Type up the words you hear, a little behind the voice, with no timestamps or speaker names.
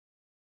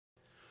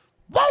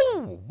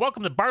Whoa!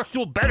 Welcome to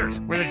Barstool Betters,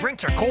 where the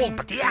drinks are cold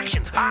but the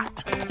action's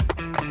hot.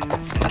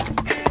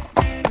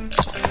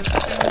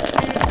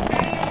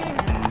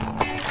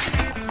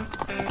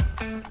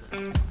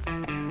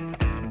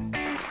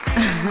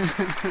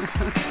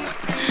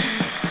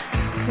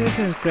 This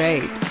is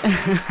great.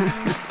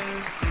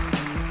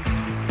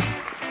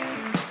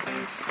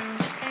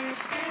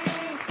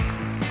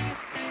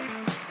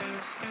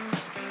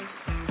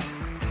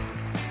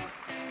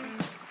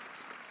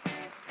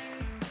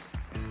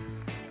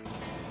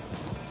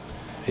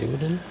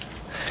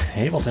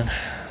 Ableton.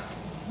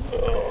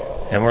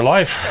 And we're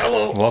live.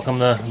 Hello. Welcome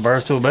to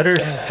Barstool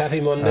Betters.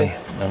 Happy Monday.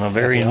 On a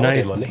very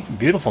nice, Monday.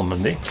 beautiful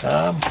Monday.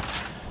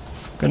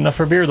 Good enough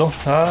for beer, though.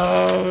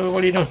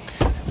 What are you doing?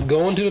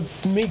 Going to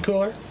the meat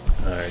cooler.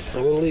 All right.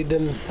 I'm going to leave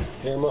them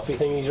air muffy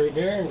thingies right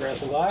there and grab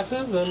some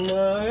glasses and,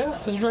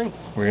 let's drink.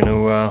 We're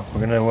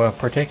gonna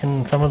partake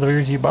in some of the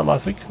beers you bought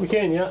last week. We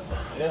can, yeah.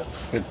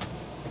 Good.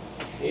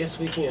 Yes,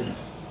 we can.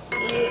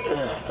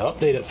 I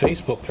updated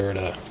Facebook or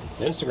the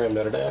Instagram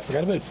the other day. I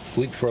forgot about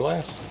week before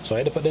last, so I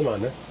had to put them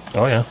on there.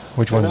 Oh yeah.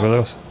 Which ones were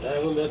those? I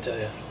won't be able to tell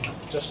you.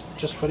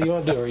 Just what do you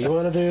want to do? Or you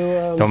want to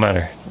do? Don't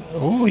matter.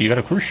 Ooh, you got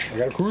a crush. I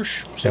got a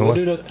crush. So And we'll what?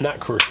 do the not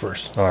crush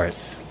first. All right.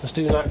 Let's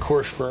do the not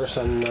crush first,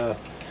 and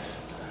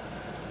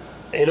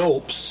in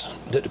hopes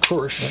that the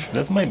crush.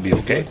 This might be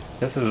okay.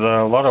 This is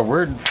a lot of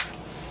words.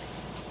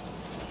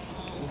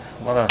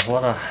 A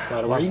lot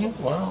of reading?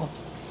 Wow.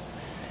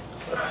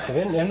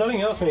 If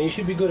nothing else, man, you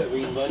should be good at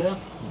reading by now.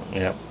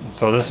 Yep.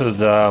 So this is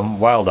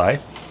Wildeyes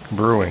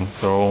Brewing.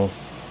 So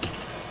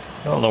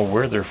I don't know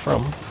where they're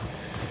from.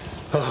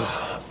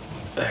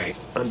 Alright,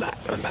 I'm back.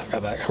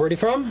 Right back. Where are they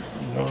from?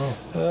 I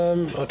don't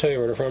know. I'll tell you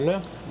where they're from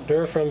now.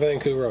 They're from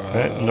Vancouver.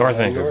 Right, North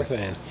Vancouver. North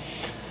Van.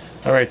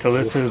 All right. So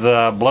this is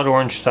blood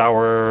orange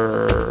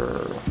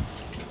sour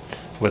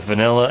with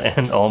vanilla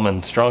and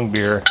almond. Strong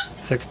beer,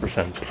 6%.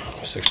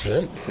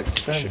 6%.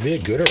 6%. Should be a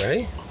gooder,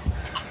 eh?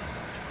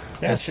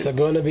 Yeah, That's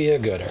gonna be a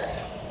gooder.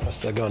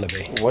 That's gonna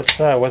be.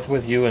 What's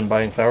with you and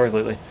buying sours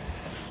lately?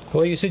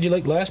 Well, you said you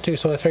liked last two,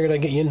 so I figured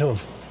I'd get you into them.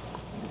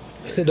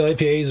 You said the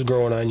IPAs is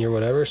growing on you or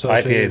whatever, so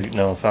I figured, IPAs,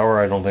 no, sour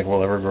I don't think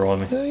will ever grow on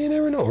me. you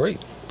never know, right?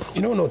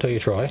 You don't know until you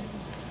try.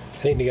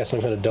 I need to get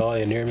some kind of dye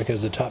in there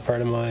because the top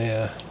part of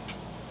my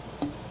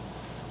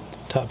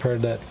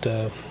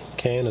that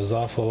can is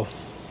awful.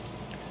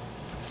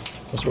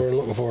 What's the word I'm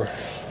looking for?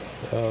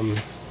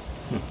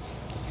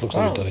 Looks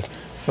like it's dyed.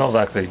 Smells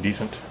actually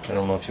decent. I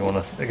don't know if you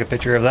want to take a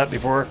picture of that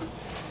before.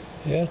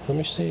 Yeah, let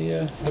me see.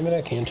 Give me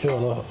that can too.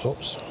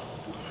 Oops.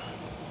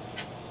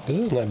 This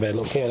isn't that bad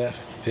little can, to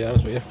be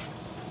honest with you.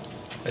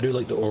 I do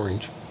like the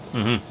orange.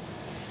 Mm-hmm.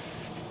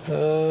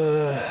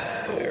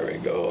 There we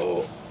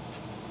go.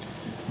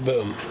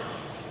 Boom.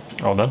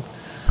 All done?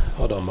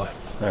 All done, boy.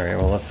 All right,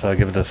 well, let's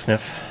give it a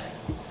sniff.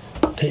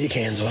 Take your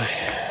cans away.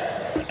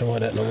 Don't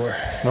want that no more.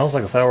 Smells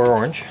like a sour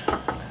orange.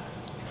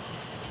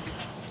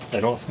 I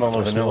don't smell the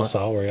It vanilla. smells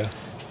sour, yeah.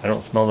 I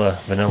don't smell the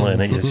vanilla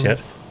in it just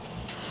yet.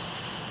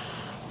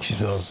 She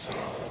smells.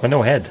 But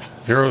no head.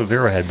 Zero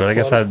head, but I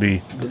guess that'd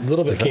be... A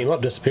little bit came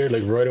up, disappeared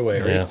like right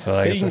away, right? Yeah, so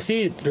I you guess can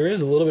see there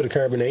is a little bit of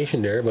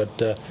carbonation there, but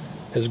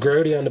it's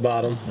growdy on the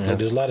bottom. Yeah. Like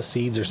there's a lot of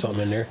seeds or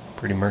something in there.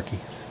 pretty murky.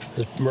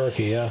 It's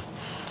murky, yeah.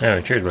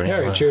 Anyway, cheers, buddy.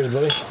 All right, cheers,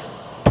 buddy.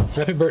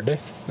 Happy birthday.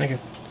 Thank you.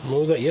 What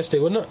was that,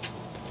 yesterday, wasn't it?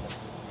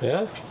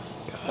 Yeah?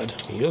 God,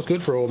 he looks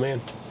good for an old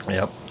man.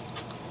 Yep.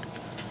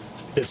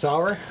 Bit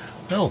sour?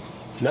 No,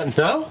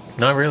 No?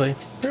 not really.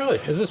 Really?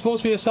 Is this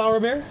supposed to be a sour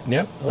beer?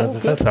 Yep, Oh,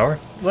 that's good. sour.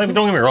 Like,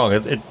 don't get me wrong,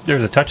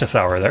 there's a touch of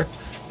sour there.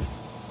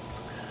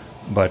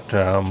 But,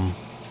 I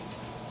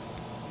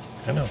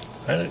know.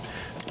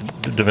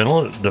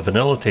 The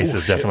vanilla taste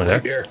is definitely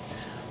right there.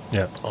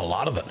 Yeah. A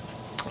lot of it.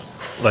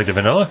 Like the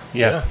vanilla?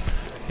 Yeah.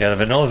 Yeah, the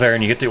vanilla's there,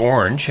 and you get the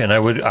orange, and I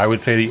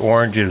would say the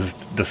orange is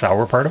the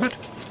sour part of it.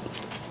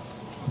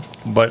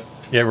 But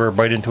you ever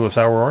bite into a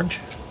sour orange?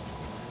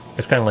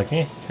 It's kind of like,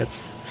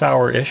 it's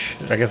sour-ish.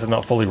 I guess it's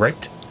not fully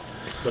ripe.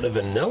 But the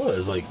vanilla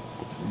is like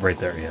Right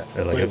there, yeah.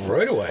 Like it's,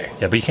 right away.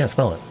 yeah, but you can't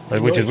smell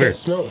it, which is You weird. can't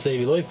smell it, save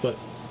your life, but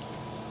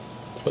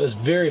it's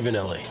very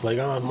vanilla-y. Like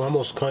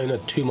almost kind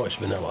of too much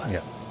vanilla.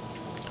 Yeah.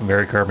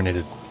 Very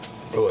carbonated.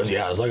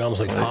 It's like almost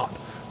like pop,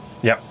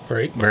 Yeah.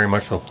 right? Very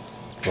much so.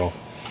 So,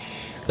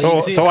 Like you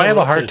can see it I have coming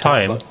a up to hard the top,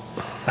 time.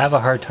 but- I have a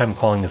hard time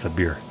calling this a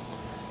beer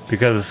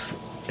because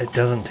it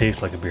doesn't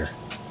taste like a beer.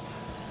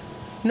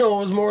 No, it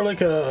was more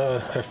like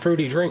a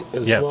fruity drink.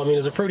 Yeah. Well, I mean,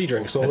 it's a fruity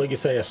drink. So, like you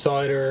say, a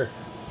cider.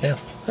 Yeah.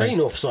 I don't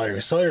know if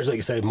cider's like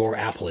you say more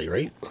appley,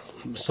 right?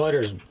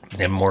 Cider's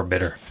And more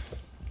bitter.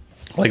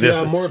 Like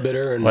this. more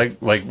bitter and Like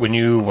when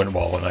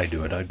I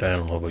do it, I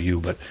don't know about you,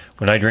 but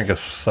when I drink a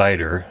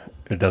cider,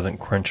 it doesn't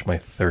quench my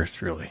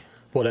thirst really.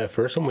 well, that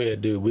first one we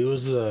had to do, we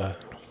was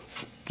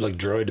like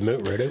dried them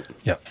out right out.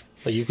 Yeah.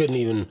 Like you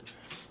can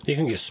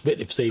get spit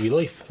if save your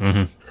life,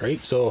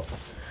 right? So,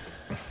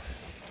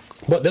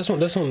 but this one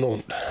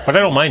don't. But I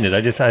don't mind it. I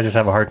just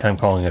have a hard time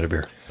calling it a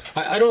beer.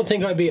 I don't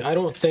think I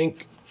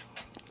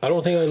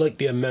like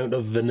the amount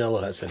of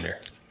vanilla that's in there.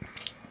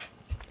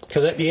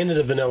 Because at the end of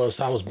the vanilla, it's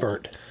almost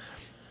burnt.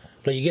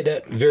 Like you get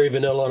that very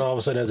vanilla, and all of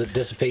a sudden, as it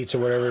dissipates or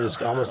whatever,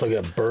 it's almost like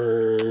a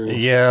burn.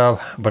 Yeah,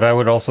 but I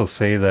would also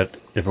say that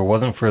if it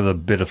wasn't for the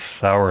bit of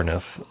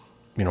sourness,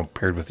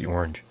 paired with the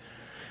orange,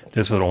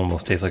 this would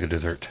almost taste like a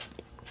dessert.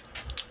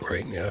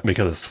 Right, yeah.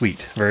 Because it's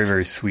sweet. Very,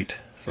 very sweet.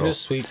 So, it is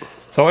sweet.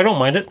 So I don't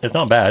mind it. It's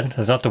not bad.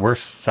 It's not the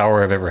worst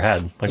sour I've ever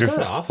had. It's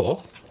not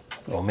awful.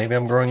 Well, maybe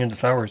I'm growing into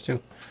sours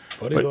too.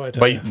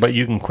 But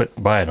you can quit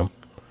buying them.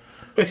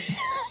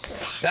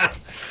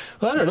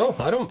 Well, I don't know.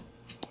 I don't...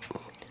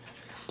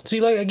 See,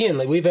 like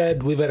we've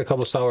had a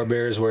couple sour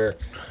beers where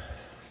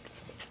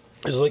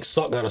it's like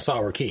sucking on a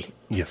sour key.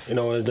 Yes.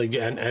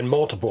 And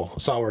multiple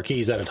sour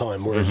keys at a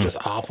time where it's just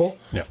awful.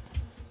 Yeah.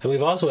 And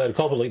we've also had a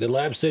couple, like the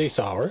Lab City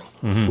Sour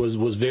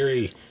was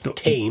very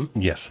tame.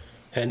 Yes.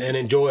 And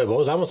enjoyable. It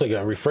was almost like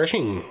a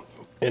refreshing,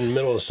 in the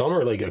middle of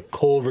summer, like a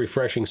cold,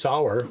 refreshing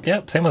sour.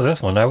 Yeah, same as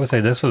this one. I would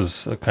say this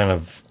was a kind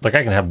of, like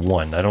I can have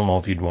one. I don't know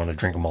if you'd want to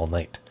drink them all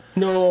night.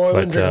 No, I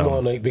wouldn't drink them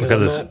all night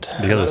because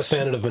I'm not a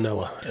fan of the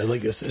vanilla.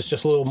 Like it's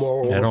just a little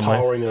more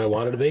overpowering than I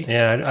want it to be.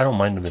 Yeah, I don't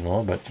mind the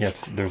vanilla, but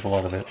yes, there's a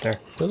lot of it there.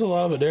 There's a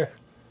lot of it there.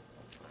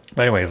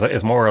 But anyways,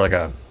 it's more like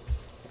a...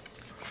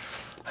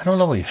 I don't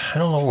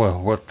know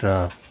what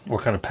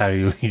kind of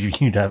patio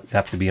you'd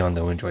have to be on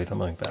to enjoy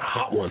something like that. A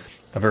hot one.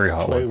 A very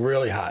hot one. Like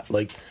really hot.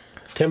 Like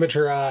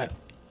temperature hot.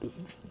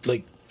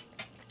 Like...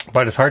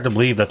 But it's hard to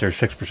believe that there's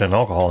 6%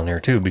 alcohol in here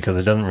too, because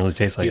it doesn't really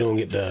taste like... You don't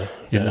get the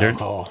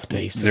alcohol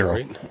taste. Zero.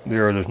 Right?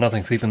 Zero. There's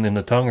nothing seeping in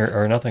the tongue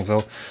or nothing.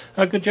 So,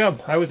 good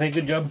job. I would say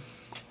good job.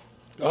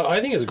 I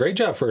think it's a great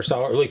job for a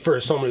sour, like for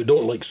someone who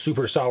don't like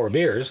super sour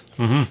beers.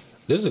 Mm-hmm.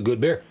 This is a good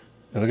beer.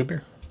 It's a good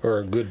beer. Or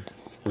a good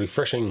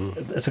refreshing...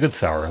 It's a good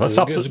sour. It's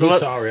a good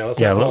sour, yeah. Let's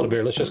not call it a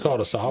beer. Let's just call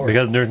it a sour.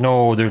 Because there's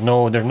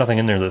nothing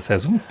in there that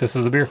says, this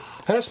is a beer.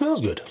 And it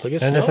smells good. Like,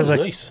 it smells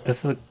nice.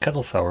 This is a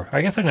kettle sour.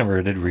 I guess I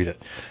never did read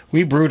it.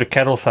 We brewed a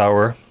kettle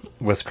sour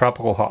with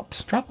tropical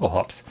hops.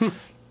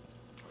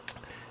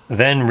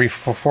 Then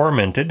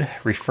re-fermented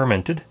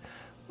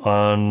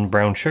on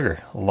brown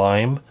sugar,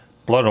 lime,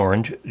 blood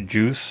orange,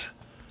 juice,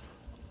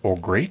 Eau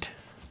Grate,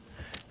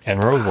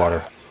 and rose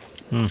water.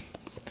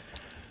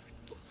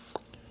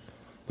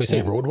 We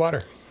say road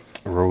water?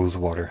 Rose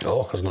water.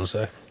 Oh, I was going to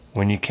say.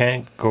 When you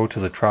can't go to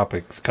the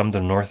tropics, come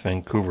to North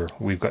Vancouver.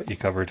 We've got you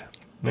covered.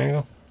 There you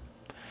go.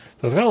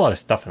 So it's got a lot of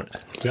stuff in it.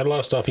 It's got a lot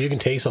of stuff. You can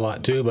taste a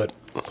lot too, but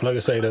like I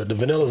say, the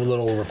vanilla's a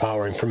little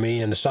overpowering for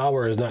me, and the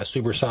sour is not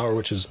super sour,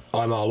 which is,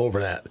 I'm all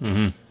over that.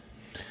 Mm-hmm.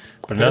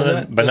 But now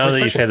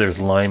that you say there's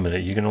lime in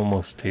it, you can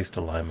almost taste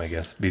the lime, I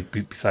guess,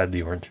 beside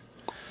the orange.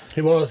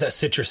 Well, it's that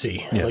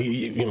citrusy. Yeah. Like,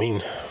 I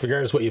mean,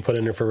 regardless what you put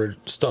in there for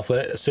stuff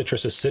like that,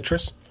 citrus is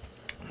citrus.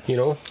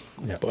 Yeah.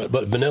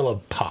 But vanilla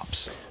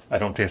pops. I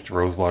don't taste the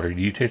rose water.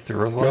 Do you taste the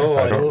rose water? No,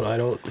 I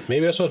don't.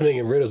 Maybe that's what's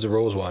making rid of the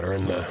rose water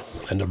and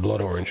the blood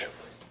orange.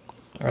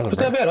 It's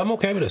not bad. I'm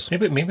okay with this.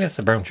 Maybe it's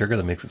the brown sugar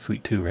that makes it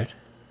sweet too, right?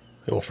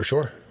 Oh, for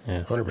sure.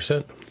 Yeah.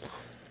 100%.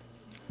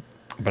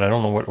 But I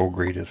don't know what Eau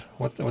Grate is.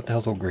 What the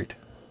hell's Eau Grate?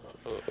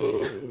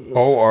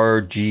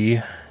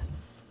 ORGEAT.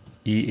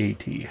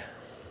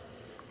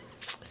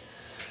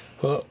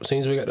 Well, it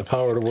seems we got the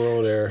power of the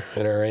world there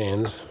in our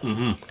hands.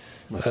 Mm-hmm.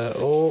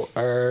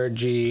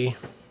 ORG.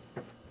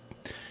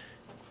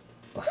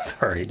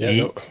 Sorry,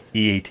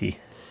 EAT.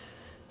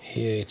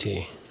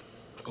 EAT.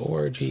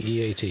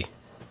 ORGEAT.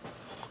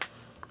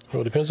 Well,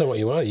 it depends on what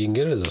you want. You can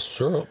get it as a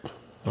syrup.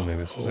 Oh,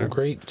 maybe it's a syrup.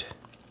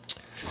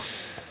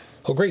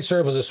 Eau Grate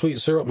syrup is a sweet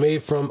syrup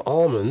made from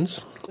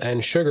almonds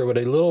and sugar with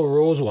a little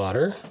rose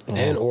water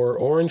and or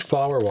orange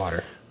flower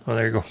water. Oh,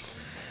 there you go.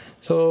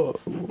 So,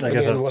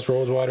 again, what's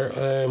rose water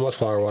and what's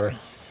flower water?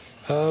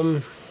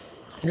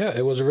 Yeah,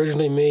 it was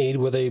originally made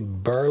with a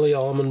barley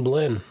almond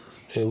blend.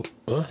 It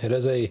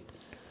has a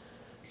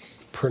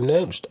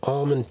pronounced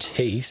almond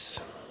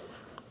taste,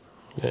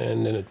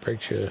 and then it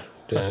breaks you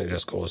down. It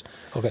just goes.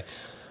 Okay.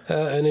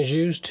 And is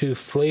used to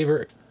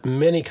flavor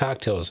many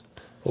cocktails.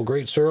 Well,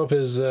 Grate syrup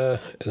is an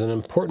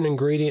important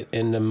ingredient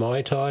in the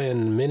Mai Tai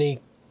and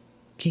many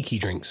Kiki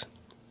drinks.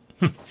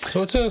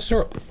 So it's a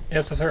syrup. Yeah,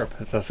 it's a syrup.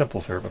 It's a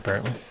simple syrup,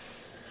 apparently.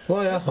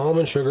 Well, yeah,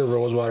 almond sugar,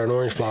 rose water, and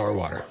orange flower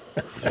water.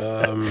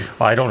 Well,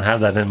 I don't have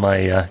that in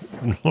my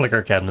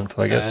liquor cabinet,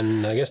 so I guess.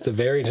 And I guess the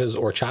variant is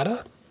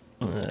horchata.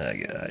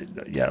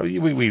 Yeah,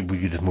 we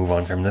could just move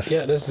on from this.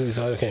 Yeah,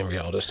 I can't read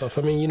all this stuff.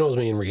 I mean, you know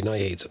me and reading, I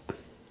hate it.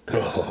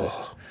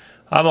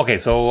 Okay,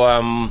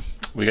 so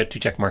we got 2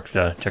 check marks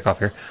to check off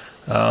here.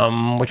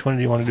 Which one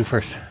do you want to do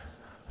first?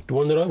 The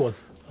one that I won.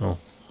 Oh,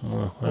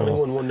 well, I only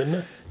won one, didn't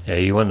I? Yeah,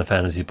 you won the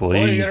fantasy pool.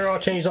 Oh, you got it all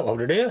changed up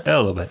over there, do you? Yeah,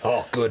 a little bit.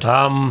 Oh, good.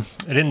 I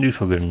didn't do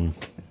so good in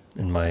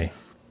my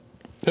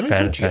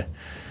fantasy.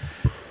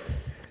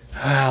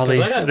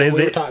 We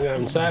were talking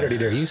on Saturday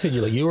there. You said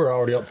you were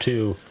already up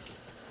to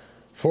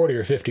 40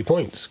 or 50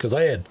 points because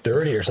I had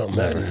 30 or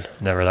something.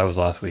 Never. That was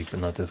last week, but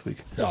not this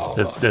week. Oh,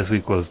 this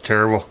week was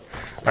terrible.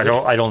 I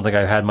don't think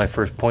I had my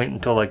first point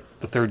until like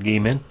the 3rd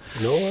game in.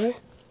 No way.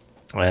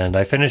 And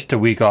I finished the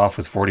week off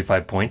with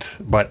 45 points,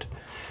 but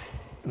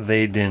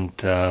they didn't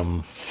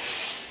give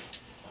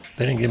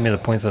me the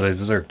points that I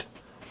deserved.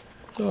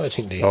 Oh, I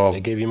think they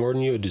gave you more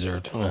than you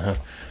deserved.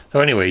 So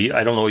anyway,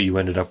 I don't know what you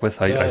ended up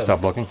with. I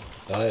stopped looking.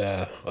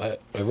 I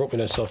wrote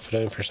myself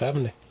down for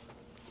 70.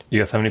 You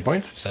got 70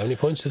 points? 70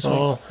 points this week.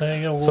 Oh, there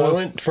you go. So I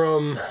went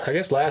from, I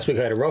guess last week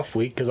I had a rough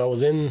week because I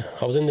was in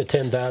the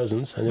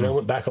 10,000s, and then I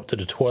went back up to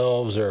the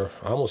 12s or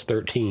almost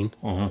 13.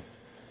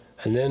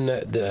 And then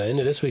at the end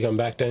of this week I'm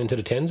back down to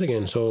the 10s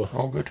again. So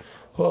good.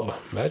 Well,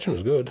 imagine it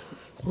was good.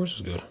 Of course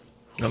it's good.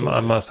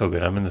 I'm not so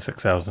good. I'm in the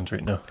 6,000s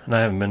right now. And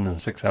I haven't been in the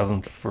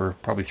 6,000s for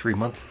probably 3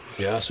 months.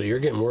 Yeah, so you're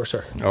getting worse,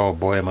 sir. Oh,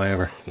 boy, am I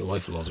ever. My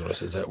wife loves it when I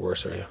say, is that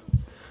worse, are you?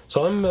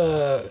 So I'm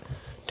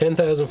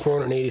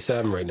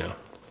 10,487 right now.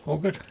 Oh,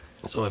 good.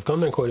 So I've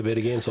come down quite a bit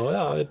again. So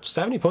yeah,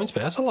 70 points,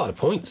 man. That's a lot of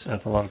points.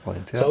 That's a lot of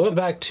points, yeah. So I went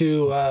back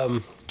to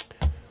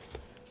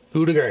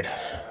Wildeyes.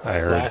 I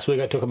heard. Last week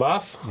I took him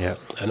off. Yeah.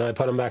 And I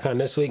put him back on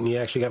this week, and he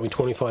actually got me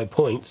 25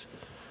 points.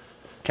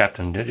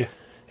 Captain, did you?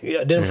 Yeah,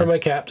 I did him for my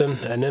captain.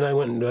 And then I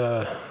went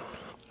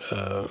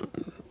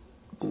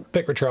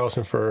Picker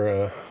Charleston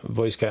for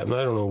vice captain.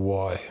 I don't know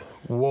why.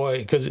 Why?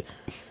 Because,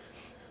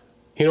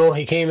 you know,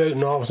 he came out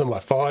and all of a sudden,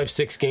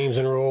 5-6 games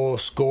in a row,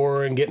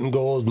 scoring, getting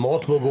goals,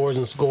 multiple goals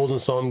in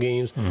some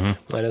games. And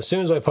as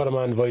soon as I put him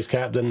on vice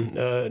captain,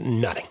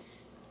 nothing.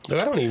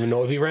 Like, I don't even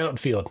know if he ran up the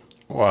field.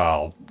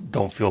 Well,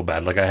 don't feel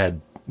bad. Like I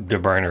had De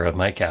Bruyne as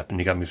my captain.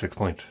 He got me 6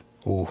 points.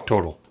 Ooh.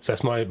 Total. So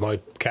that's my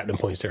captain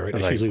points there, right?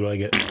 That's usually what I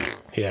get.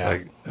 Yeah.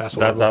 That's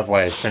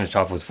why I finished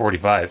off with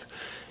 45.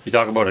 You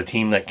talk about a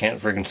team that can't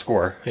friggin'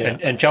 score. Yeah.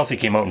 And Chelsea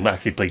came out and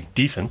actually played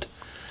decent.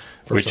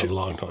 First in a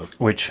long time.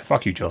 Which,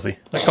 fuck you, Chelsea.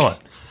 Like, come on.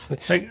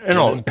 Like, you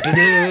know. Do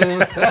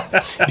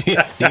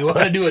you want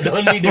to do a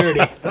done me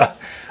dirty?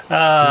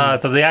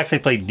 So they actually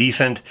played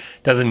decent.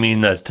 Doesn't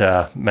mean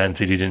that Man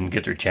City didn't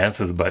get their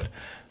chances, but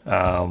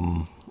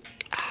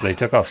they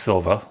took off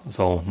Silva,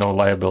 so no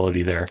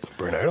liability there.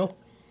 Bernardo?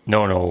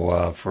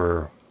 No,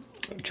 for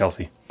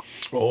Chelsea.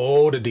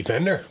 Oh, the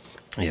defender?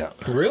 Yeah.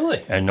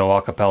 Really? And no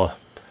acapella.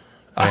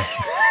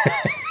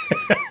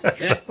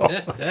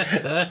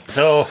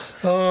 So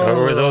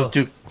were those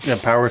two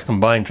powers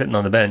combined sitting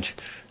on the bench.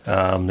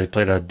 They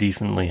played a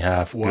decently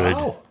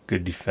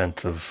good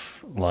defensive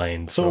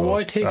line. So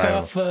why take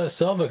off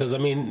Silva? Because, I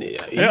mean...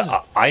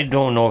 I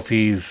don't know if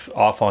he's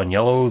off on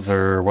yellows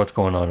or what's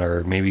going on,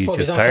 or maybe he's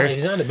just tired.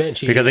 He's on the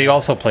bench. Because they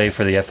also play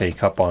for the FA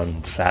Cup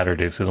on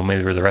Saturday, so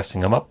maybe they're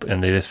resting him up,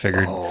 and they just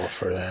figured... Oh,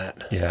 for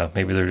that. Yeah,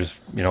 maybe they're just,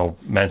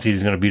 Man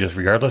City's going to beat us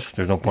regardless.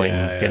 There's no point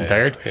in getting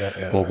tired.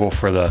 Yeah. We'll go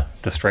for the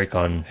strike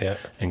on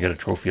and get a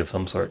trophy of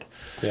some sort.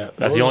 Yeah.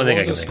 That's the only thing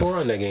I can think of. What was the score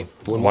on that game?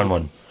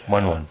 1-1.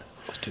 1-1.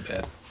 That's too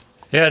bad.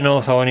 Yeah,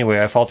 no, so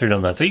anyway, I faltered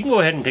on that. So you can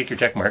go ahead and take your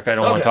check mark. I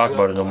don't want to talk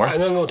about it no more. I'm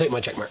going to take my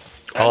check mark.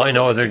 All I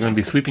know is there's going to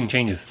be sweeping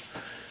changes.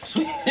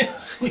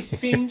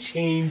 Sweeping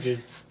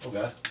changes. Oh,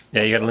 God.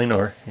 Yeah, you got to lean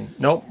over.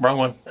 Nope, wrong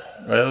one.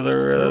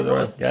 Other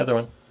one. Yeah, other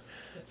one.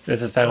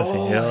 This is fantasy.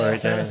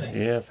 Right there.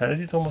 Yeah,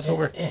 fantasy's almost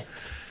over.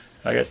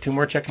 I got 2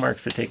 more check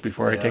marks to take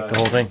before I take the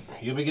whole thing.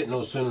 You'll be getting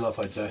those soon enough,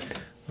 I'd say.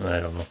 I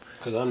don't know.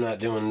 Because I'm not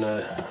doing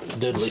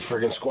diddly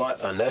friggin'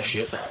 squat on that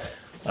shit.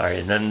 All right,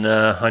 and then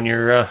on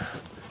your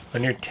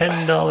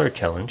 $10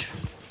 challenge.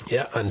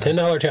 Yeah, on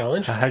 $10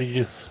 challenge. How did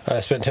you do? I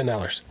spent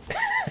 $10.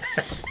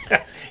 You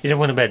didn't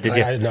win a bet, did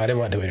you? No, I didn't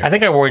want to do it. I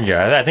think I warned you.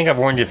 I think I've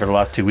warned you for the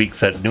last 2 weeks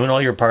that doing all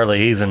your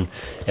parlays and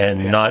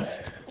not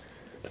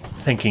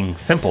thinking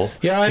simple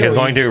is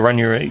going to run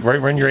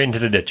you into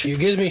the ditch. You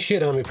give me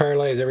shit on my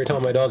parlays every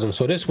time I does them.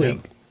 So this week,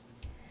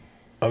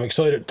 I'm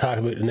excited to talk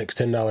about the next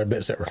 $10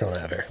 bits that we're coming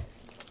out here.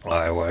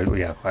 I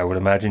would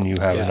imagine you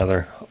have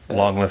another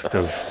long list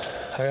of...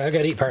 I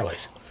got to eat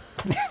parlays.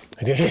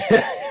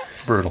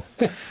 Brutal.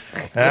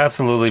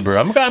 Absolutely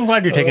brutal. I'm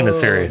glad you're taking this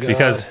serious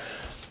because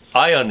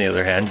I, on the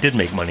other hand, did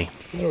make money.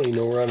 I don't even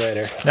know where I'm at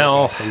here.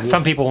 Now,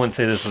 some people wouldn't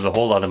say this was a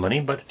whole lot of money,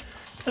 but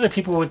other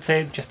people would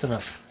say just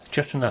enough.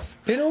 Just enough.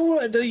 You know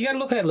what? You got to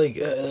look at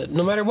it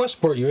no matter what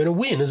sport you're in, a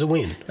win is a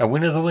win. A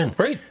win is a win.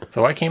 Right.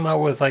 So I came out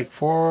with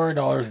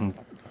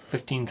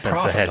 $4.15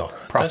 profit, ahead. Though.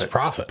 That's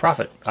profit.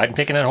 Profit. I'm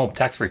taking it home,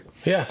 tax free.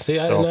 Yeah. See,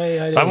 so I'm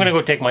going to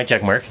go take my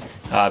check mark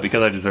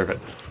because I deserve it.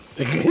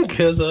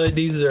 Because I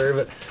deserve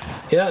it.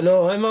 Yeah,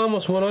 no, I'm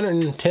almost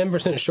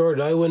 110% short.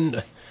 I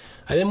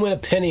didn't win a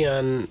penny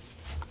on...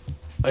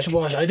 I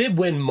did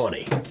win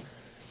money.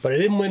 But I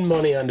didn't win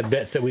money on the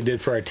bets that we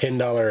did for our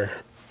 $10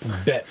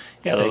 bet.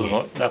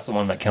 Yeah, that's the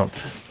one that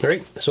counts.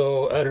 Right?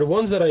 So out of the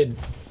ones that I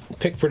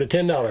picked for the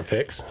 $10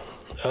 picks,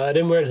 I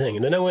didn't win anything.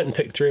 And then I went and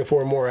picked 3 or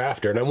 4 more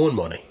after, and I won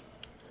money.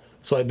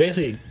 So I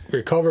basically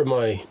recovered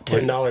my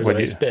 $10 that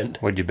I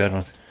spent. What'd you bet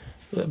on?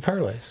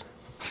 Parlays.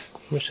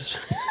 Which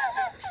is...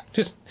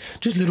 Just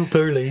little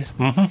parlays.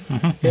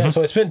 Yeah,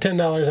 so I spent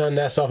 $10 on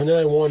that stuff, and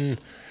then I won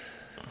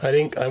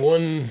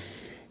 $12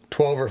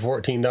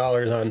 or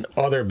 $14 on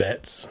other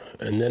bets.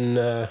 And then,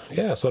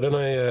 so then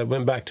I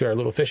went back to our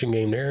little fishing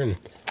game there. And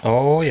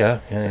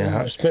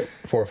I spent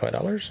 $4 or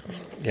 $5.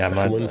 Yeah,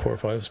 I win 4 or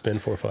 5,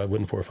 spend 4 or 5,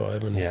 win 4 or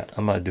 5. And yeah,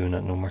 I'm not doing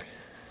that no more.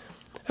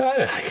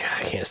 I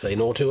can't say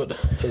no to it.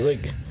 It's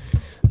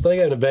It's like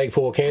having a bag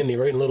full of candy,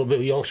 right? And a little bit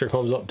youngster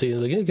comes up to you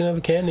and is like, "Yeah, you can have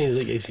a candy." He's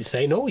like, "Is he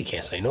say no? He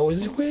can't say no.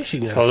 Is his wish? You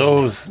can have So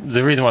a candy."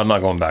 the reason why I'm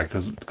not going back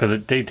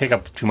because they take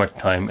up too much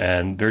time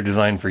and they're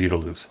designed for you to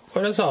lose.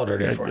 Well, that's all they're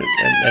there for. It's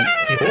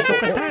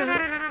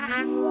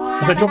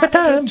a joke at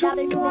time.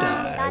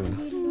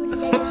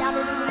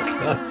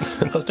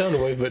 I was telling the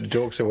wife about the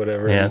jokes or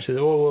whatever, Yeah. and she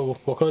said, "Oh,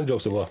 what kind of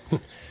jokes?" I said, "Well,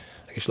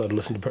 I guess you'll have to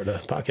listen to the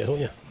podcast,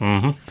 won't you?"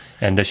 Mm-hmm.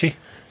 And does she?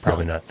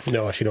 Probably not.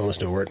 No, she don't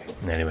listen to a word.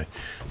 Anyway,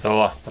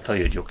 so I'll tell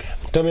you a joke.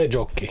 Tell me a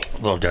jokey.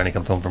 Little Johnny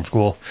comes home from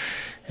school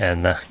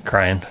and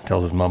crying,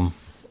 tells his mom,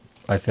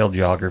 "I failed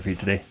geography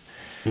today,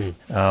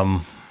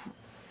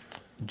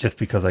 just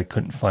because I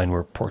couldn't find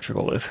where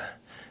Portugal is."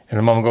 And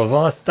the mom goes,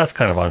 "Well, that's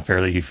kind of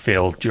unfair that you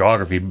failed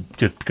geography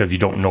just because you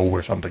don't know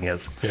where something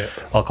is. Yeah.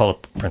 I'll call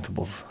up the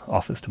principal's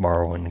office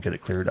tomorrow and get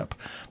it cleared up.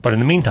 But in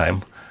the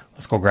meantime,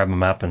 let's go grab a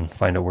map and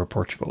find out where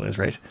Portugal is,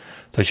 right?"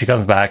 So she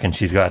comes back and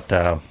she's got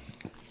a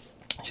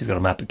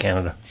map of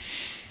Canada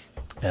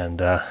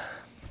and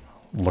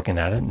looking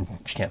at it, and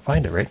she can't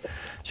find it, right?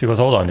 She goes,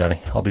 "Hold on,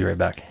 Johnny, I'll be right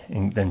back."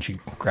 And then she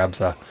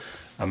grabs a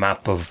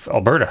map of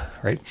Alberta,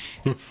 right?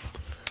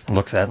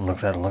 Looks at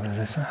it.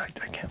 I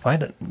can't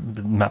find it.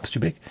 The map's too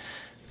big.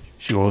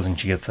 She goes and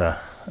she gets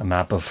a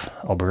map of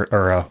Alberta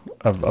or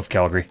of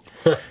Calgary,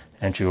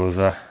 and she goes,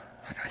 "I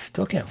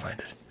still can't find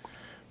it.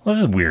 Well,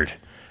 this is weird.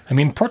 I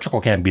mean,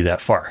 Portugal can't be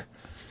that far.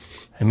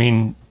 I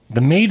mean,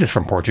 the maid is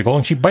from Portugal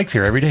and she bikes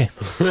here every day."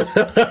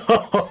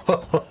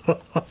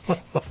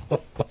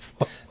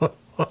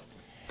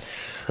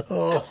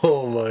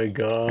 Oh my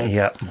God!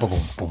 Yeah,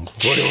 boom, boom,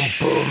 boom.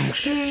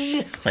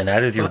 And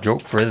that is your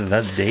joke for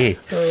that day.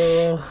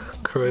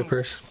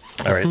 Creepers.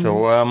 All right, so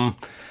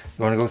you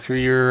want to go through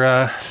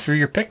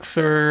your picks,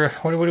 or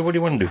what do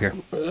you want to do here?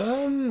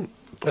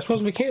 I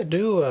suppose we can't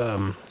do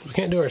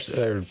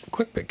our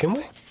quick pick, can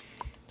we?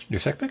 Your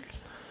sick pick?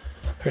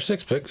 Our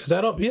six pick, is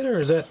that up yet, or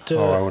is that?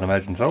 Oh, I would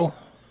imagine so.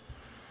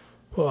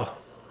 Well,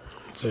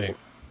 let's see.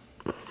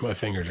 My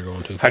fingers are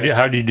going too fast.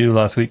 How did you do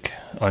last week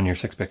on your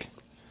six pick?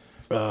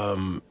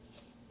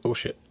 Oh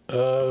shit.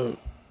 I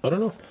don't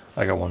know.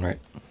 I got one right.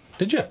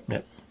 Did you?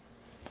 Yep.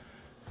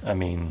 I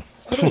mean,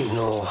 I don't even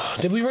know.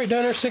 Did we write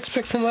down our six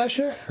picks from last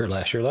year? Or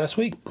last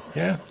week?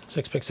 yeah.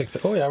 Six pick.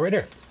 Oh yeah, right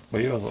there.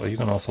 Well, you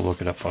can also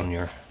look it up on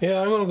your. Yeah,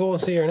 I'm gonna go and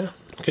see her now.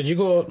 Could you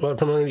go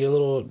put on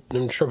your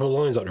them triple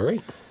lines up there,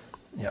 right?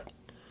 Yeah.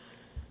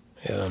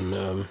 Yeah, and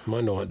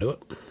mine don't want to do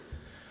it.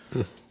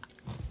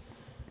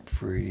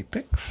 Free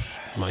picks.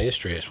 My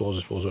history, I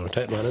suppose on a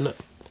tight man, isn't it?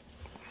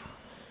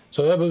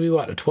 So that would be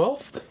what, the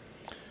 12th?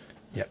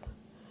 Yep.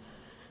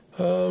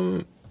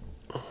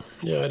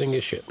 Yeah, I didn't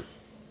get shit.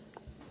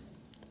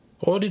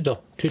 Oh, I did though.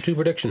 2-2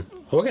 prediction.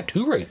 Oh, I got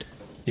 2 right.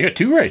 You got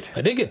 2 right.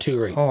 I did get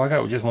 2 right. Oh, I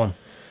got just 1.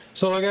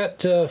 So I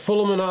got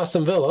Fulham and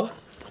Aston Villa.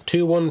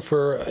 2-1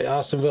 for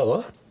Aston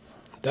Villa.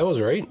 That was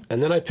right.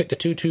 And then I picked a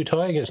 2-2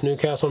 tie against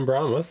Newcastle and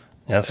Bournemouth.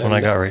 Yeah, that's one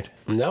I got right.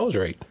 And that was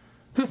right.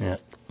 Yeah,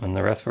 and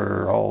the rest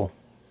were all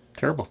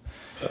terrible.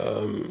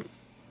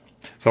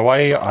 So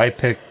I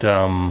picked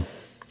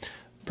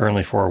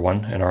Burnley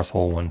 4-1 and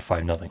Arsenal won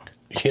 5-0.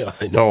 Yeah,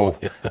 I know.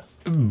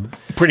 So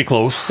pretty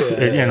close.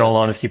 In all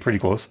honesty, pretty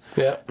close.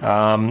 Yeah.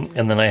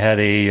 And then I had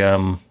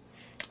a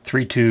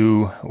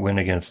 3-2 win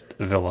against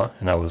Villa,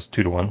 and that was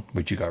 2-1,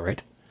 which you got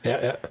right.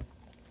 Yeah.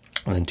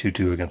 And then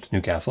 2-2 against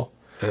Newcastle.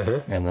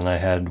 And then I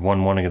had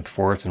 1-1 against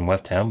Forest and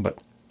West Ham,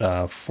 but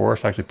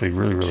Forest actually played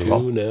really, really well.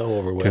 2-0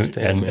 over West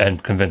Ham.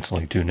 And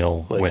convincingly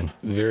 2-0 win.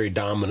 Very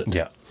dominant.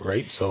 Yeah.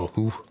 Right? So,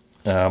 ooh.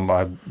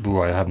 I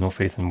have no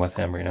faith in West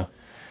Ham right now.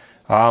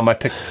 I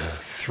picked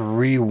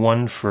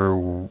 3-1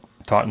 for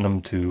Tottenham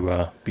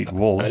to beat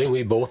Wolves. I think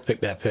we both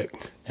picked that pick.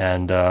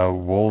 And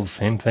Wolves,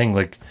 same thing.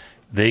 Like,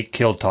 they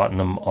killed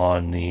Tottenham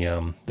on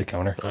the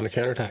counter. On the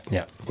counterattack.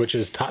 Yeah. Which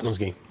is Tottenham's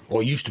game.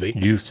 Well, used to be.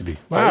 Used to be.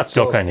 Well, it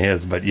still kind of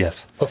is, but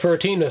yes. But for a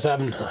team that's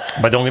having...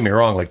 But don't get me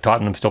wrong, like,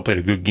 Tottenham still played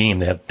a good game.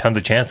 They had tons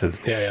of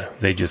chances. Yeah.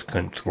 They just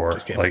couldn't score.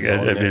 Just can't like,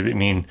 I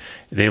mean,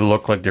 they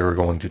looked like they were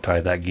going to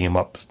tie that game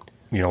up,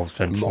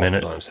 since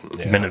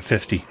minute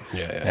 50.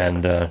 Yeah.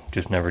 And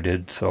just never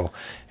did. So,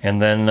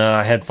 and then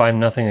I had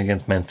 5-0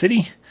 against Man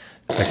City.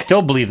 I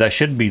still believe that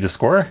should be the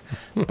score,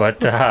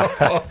 but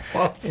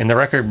in the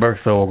record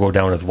books, though, will go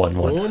down as 1-1.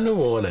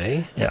 1-1,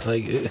 eh? Yeah.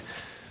 Like...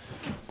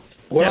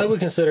 What I would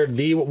consider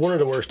one of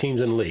the worst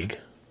teams in the league.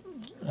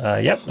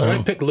 Yep. I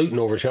picked Luton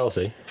over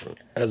Chelsea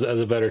as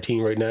a better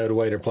team right now, the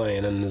way they're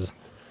playing. And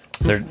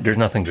there's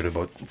nothing good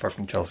about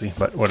fucking Chelsea,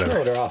 but whatever.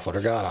 No, they're awful.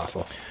 They're god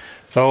awful.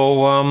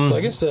 So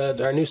I guess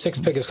our new 6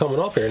 pick is coming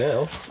up here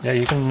now. Yeah,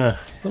 you can...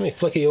 Let me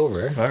flick you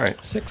over. All right.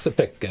 6 a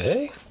pick,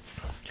 eh?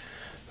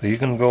 So you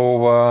can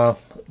go...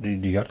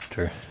 you got it,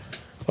 or...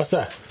 What's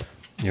that?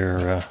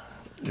 Your...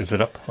 Is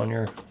it up on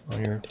your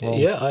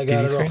Yeah, I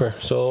got TV it screen? up here.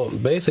 So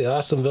basically,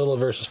 Aston Villa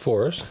versus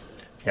Forest.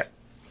 Yeah.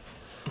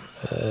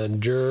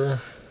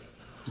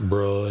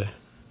 Bro.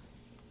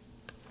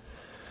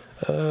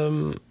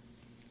 I'm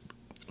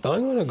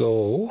gonna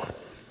go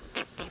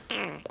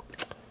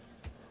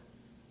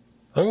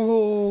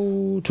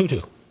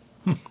 2-2.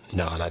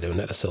 No, not doing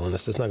that. That's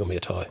silliness. It's not gonna be a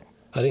tie.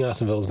 I think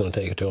Aston Villa's going to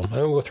take it to them. I'm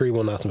going to go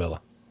 3-1 Aston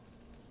Villa.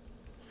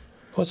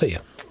 What say you?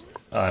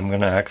 I'm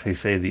going to actually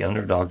say the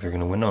underdogs are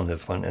going to win on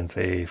this one and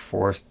say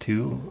Forest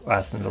 2,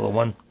 Aston Villa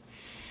 1.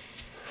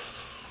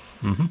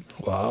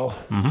 Wow.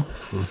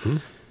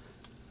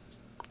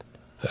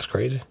 That's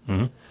crazy.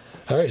 Mm-hmm.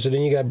 All right, so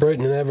then you got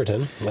Brighton and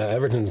Everton.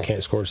 Everton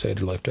can't score to save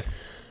their life.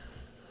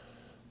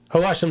 I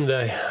watched them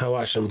today. I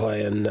watched them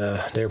play, and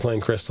they were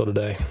playing Crystal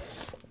today.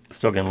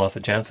 Still getting lots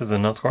of chances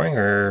and not scoring,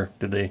 or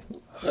did they?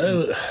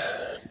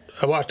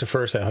 I watched the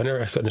first half.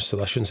 I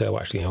shouldn't say I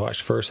watched the game. I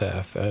watched the first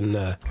half,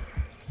 and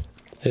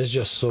it's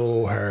just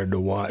so hard to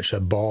watch a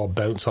ball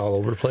bounce all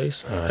over the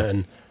place,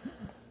 and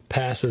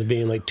passes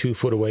being like 2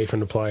 foot away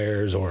from the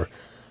players, or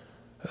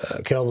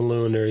Kelvin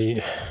Lewin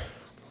there.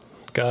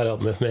 God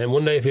help me, man.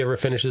 One day, if he ever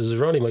finishes his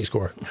run, he might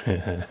score.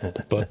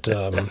 But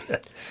I think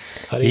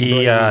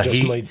Brighton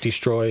just might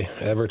destroy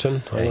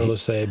Everton. I'm going to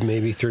say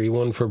maybe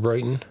 3-1 for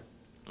Brighton.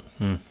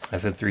 I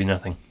said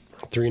 3-0.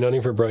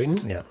 3-0 for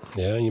Brighton? Yeah.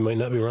 Yeah, you might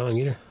not be wrong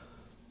either.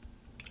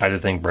 I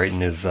just think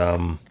Brighton is...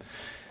 I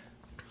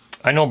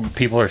know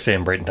people are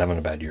saying Brighton's having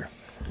a bad year,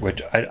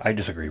 which I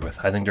disagree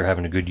with. I think they're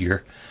having a good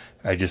year.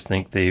 I just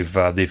think they've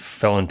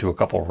fell into a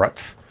couple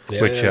ruts,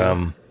 which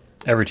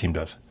every team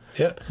does.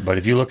 Yeah. But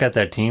if you look at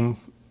that team,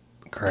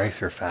 Christ,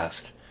 they're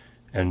fast.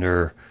 And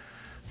they're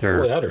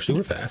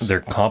super fast. They're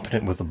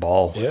competent with the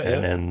ball. Yeah,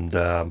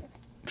 and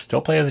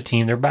still play as a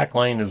team. Their back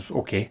line is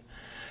okay.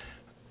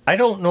 I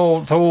don't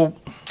know. So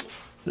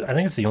I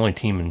think it's the only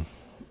team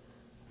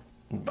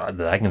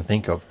that I can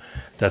think of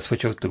that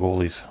switch out the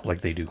goalies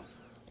like they do.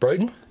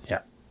 Brighton?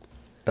 Yeah.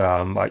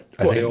 I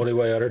think the only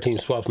way other team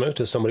swaps them out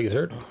is somebody gets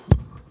hurt.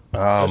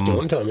 That's the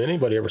one time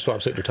anybody ever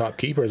swaps out their top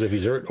keeper is if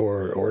he's hurt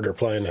or they're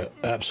playing an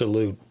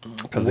absolute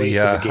waste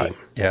of a game.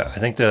 I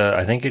think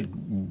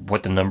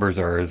what the numbers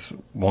are is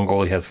one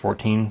goalie has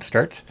 14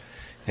 starts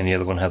and the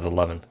other one has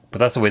 11. But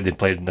that's the way they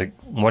played, like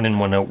 1 in,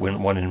 1 out,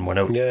 one in, 1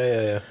 out.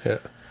 Yeah. I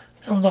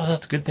don't know if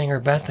that's a good thing or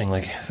a bad thing.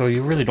 Like, so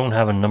you really don't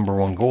have a number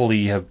one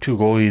goalie. You have 2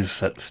 goalies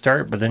that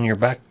start, but then your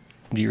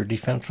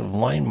defensive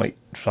line might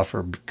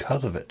suffer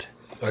because of it.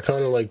 I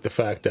kind of like the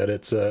fact that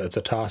it's a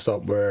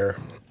toss-up where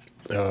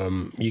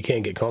you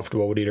can't get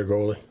comfortable with either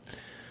goalie.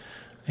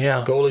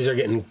 Yeah. Goalies are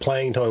getting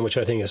playing time, which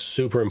I think is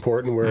super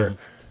important, where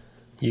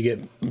you get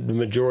the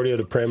majority of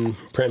the Prem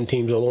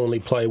teams will only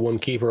play one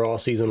keeper all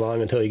season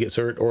long until he gets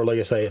hurt, or like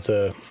I say,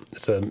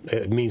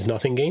 it means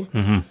nothing game.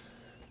 Mm-hmm.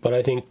 But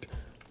I think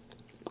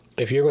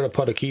if you're going to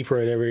put a keeper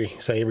in every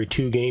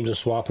 2 games and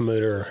swap him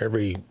out, or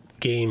every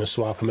game and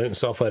swap him out and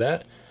stuff like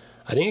that,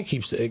 I think it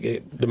keeps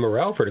the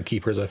morale for the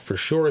keepers for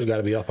sure has got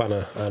to be up on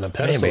a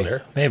pedestal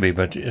there. Maybe,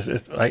 but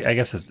I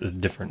guess it's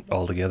different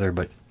altogether.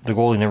 But the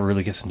goalie never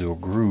really gets into a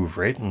groove,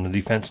 right? And the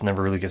defense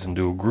never really gets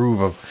into a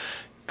groove of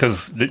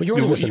but you're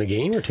only missing a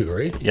game or 2,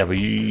 right? Yeah, but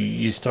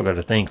you still got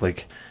to think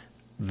like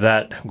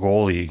that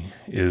goalie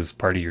is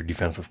part of your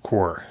defensive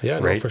core. Yeah,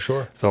 right? No, for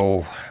sure.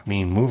 So I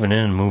mean, moving in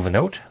and moving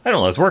out, I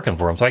don't know. It's working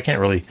for him, so I can't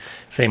really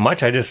say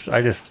much. I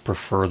just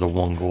prefer the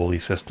one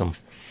goalie system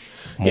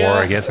more,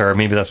 I guess, or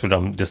maybe that's what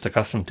I'm just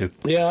accustomed to.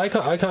 Yeah,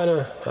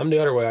 I'm the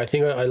other way. I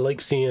think I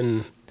like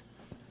seeing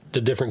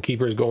the different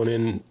keepers going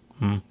in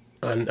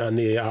on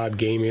the odd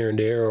game here and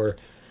there, or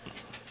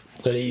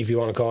if you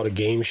want to call it a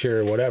game share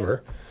or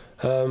whatever.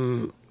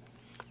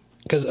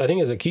 Because I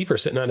think as a keeper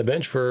sitting on the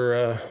bench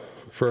for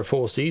a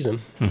full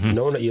season,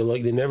 knowing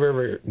that they never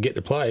ever get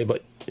to play,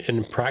 but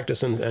in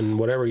practice and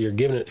whatever, you're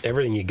giving it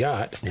everything you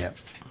got. Yeah.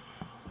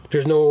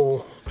 There's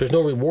no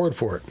reward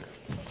for it.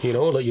 You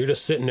know, like you're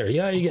just sitting there.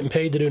 Yeah, you're getting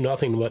paid to do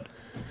nothing, but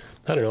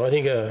I don't know. I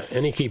think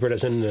any keeper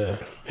that's in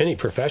any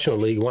professional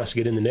league wants to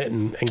get in the net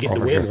and get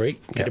the win,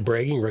 right? Get the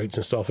bragging rights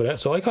and stuff like that.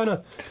 So I kind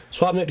of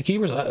swapping out the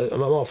keepers.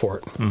 I'm all for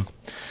it. All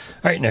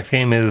right, next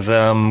game is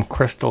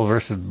Crystal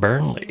versus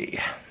Burnley.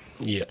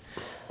 Yeah.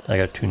 I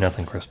got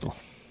 2-0 Crystal.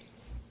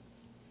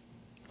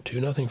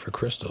 2-0 for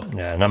Crystal.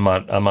 Yeah, and I'm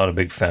not a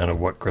big fan of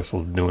what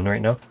Crystal's doing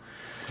right now.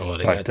 Oh,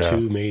 they got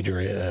 2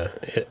 major.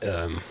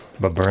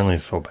 But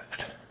Burnley's so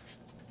bad.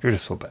 You're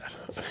just so bad.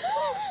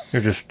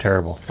 You're just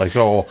terrible. Like,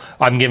 so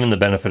I'm giving the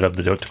benefit of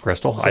the doubt to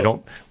Crystal.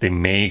 So, they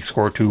may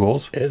score 2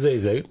 goals.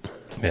 Eze's out.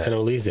 Yeah. And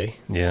Wildeyes.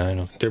 Yeah, I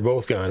know. They're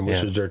both gone,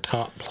 which is their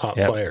top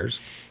players.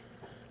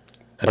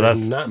 And there's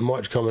not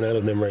much coming out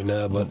of them right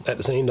now, but at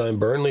the same time,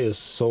 Burnley is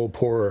so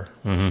poor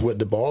with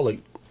the ball.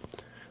 Like,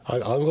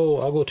 I'll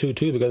go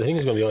 2-2 because I think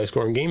it's going to be a high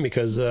scoring game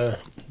because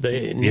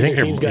you think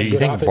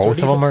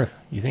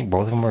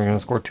both of them are going to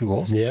score 2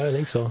 goals? Yeah, I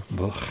think so.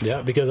 Ugh.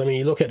 Yeah, because I mean,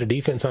 you look at the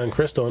defense on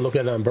Crystal and look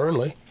at it on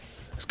Burnley.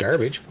 It's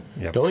garbage.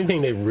 Yep. The only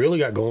thing they've really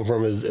got going for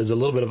them is a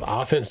little bit of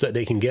offense that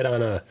they can get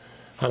on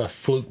a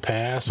fluke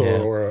pass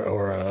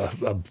or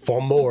a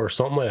fumble or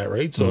something like that,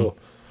 right? So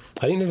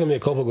I think there's going to be a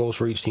couple goals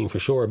for each team for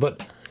sure,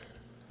 but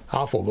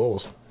awful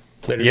goals.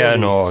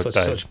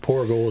 Such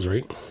poor goals,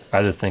 right?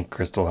 I just think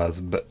Crystal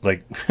has,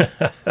 like,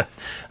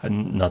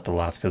 not to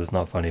laugh because it's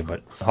not funny,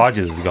 but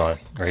Hodges is gone,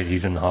 right?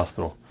 He's in the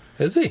hospital.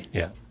 Is he?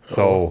 Yeah.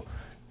 So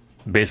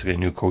basically a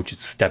new coach is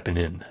stepping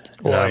in.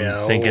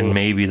 Well, I'm thinking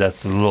maybe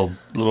that's a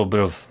little bit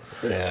of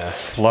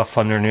fluff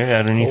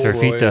underneath their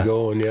feet.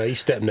 Yeah, he's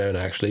stepping down.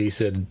 Actually, he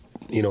said,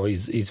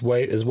 he's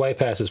way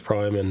past his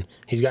prime, and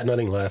he's got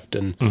nothing left,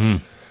 and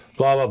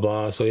blah blah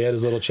blah. So he had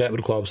his little chat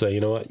with the club, saying,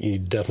 you know what, you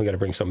definitely got to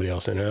bring somebody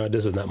else in.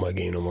 This is not my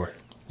game no more.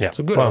 Yeah,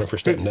 so good on him for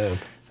stepping down.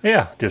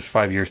 Yeah, just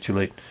 5 years too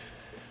late.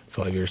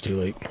 5 years too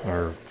late,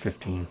 or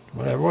 15,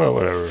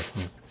 whatever.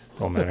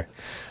 Don't matter.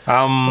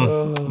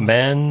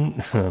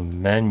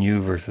 Man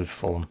U versus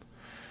Fulham.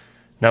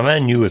 Now,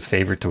 Man U is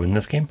favored to win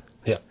this game.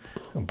 Yeah.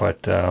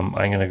 But I'm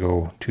going to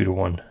go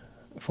 2-1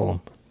 Fulham.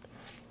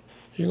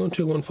 You're going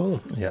 2-1 Fulham?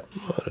 Yeah.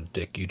 What a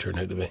dick you turned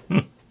out to be.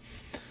 I'm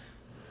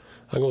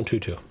going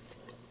 2-2.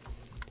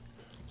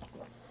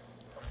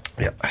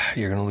 Yeah.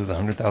 You're going to lose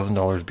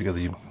 $100,000 because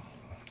you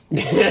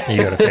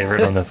got a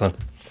favorite on this one.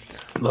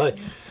 But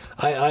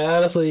I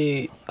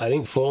honestly, I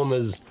think Fulham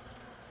is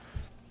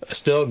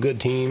still a good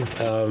team.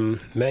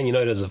 Man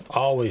United has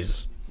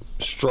always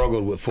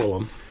struggled with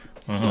Fulham.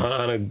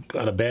 On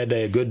a bad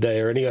day, a good day,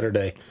 or any other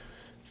day.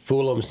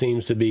 Fulham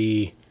seems to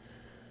be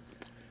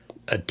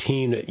a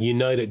team that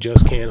United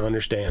just can't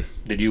understand.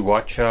 Did you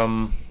watch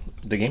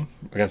the game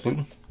against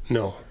Luton?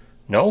 No.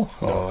 No?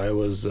 No, I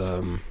was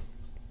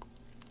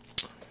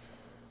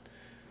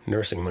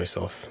nursing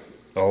myself.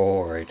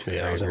 Oh, right.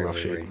 Yeah, I was in rough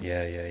shape. Right.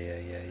 Yeah.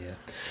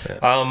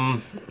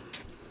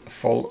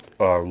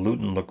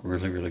 Luton looked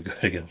really, really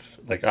good against...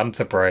 I'm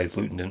surprised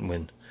Luton didn't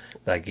win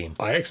that game.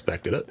 I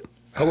expected it.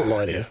 I won't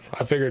lie to you.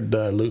 I figured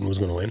Luton was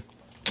going to win.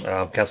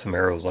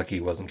 Casemiro was lucky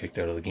he wasn't kicked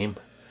out of the game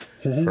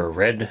for a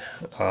red.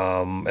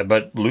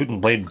 But Luton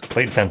played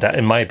fantastic,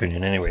 in my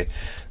opinion, anyway,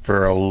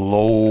 for a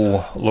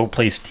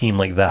low-placed team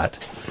like that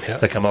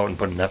to come out and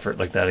put an effort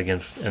like that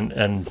against...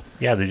 And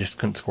they just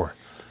couldn't score.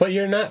 But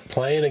you're not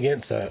playing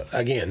against,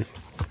 again...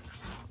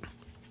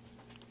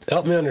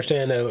 Help me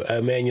understand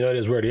how Man United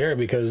is where they are,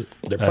 because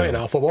they're playing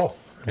alpha ball.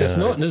 It's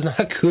not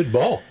good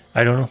ball.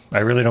 I don't know. I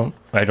really don't.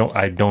 I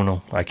don't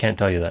know. I can't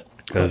tell you that.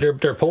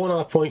 They're pulling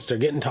off points. They're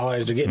getting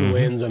ties. They're getting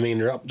wins. I mean,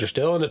 they're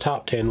still in the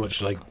top 10,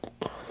 which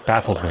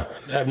baffles me.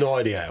 I have no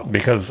idea how.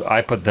 Because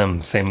I put them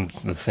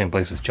the same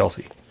place as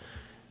Chelsea.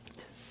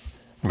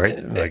 Right?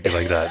 Like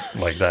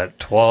that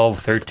 12,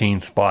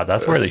 13 spot.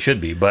 That's where they should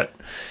be. But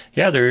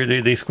yeah,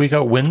 they squeak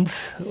out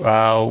wins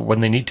when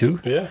they need to.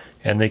 Yeah.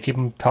 And they keep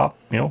them top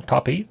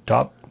 8,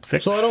 top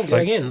 6. So I don't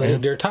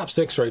they're top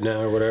 6 right now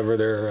or whatever.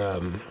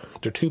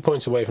 They're 2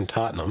 points away from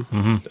Tottenham.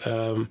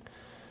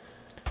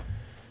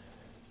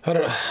 I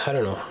don't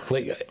know.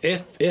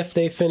 If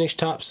they finish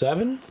top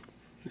 7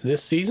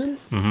 this season,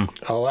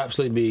 I'll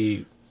absolutely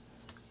be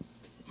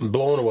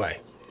blown away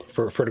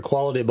for the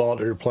quality of ball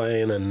that they're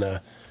playing and the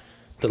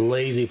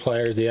lazy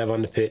players they have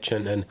on the pitch.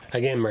 And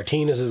again,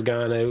 Martinez has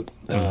gone out,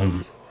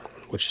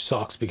 which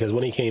sucks because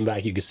when he came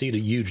back, you could see the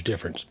huge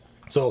difference.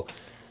 So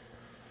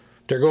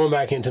they're going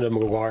back into the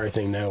Maguire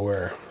thing now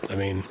where, I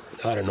mean,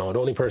 I don't know. The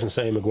only person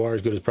saying Maguire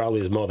is good is probably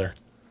his mother.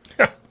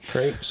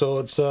 Right? So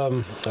it's, I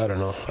don't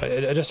know.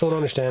 I just don't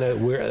understand how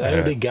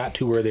they got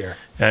to where they are.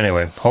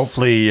 Anyway,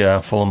 hopefully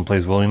Fulham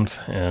plays Williams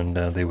and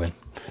they win.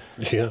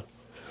 Yeah.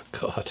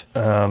 God.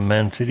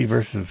 Man City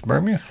versus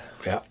Bournemouth?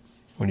 Yeah.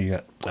 What do you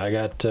got? I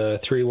got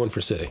 3-1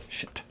 for City.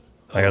 Shit.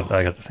 I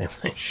got the same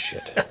thing.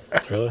 Shit.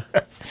 Really?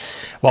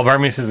 Well,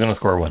 Bournemouth is going to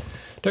score 1.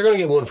 They're going to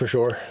get 1 for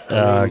sure.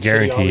 I mean,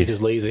 guaranteed. City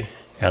is lazy.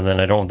 And then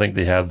I don't think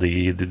they have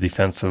the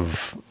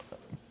defensive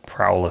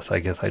prowess, I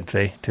guess I'd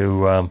say,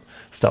 to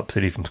stop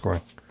City from scoring.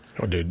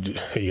 Oh, dude,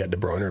 you got De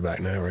Bruyne back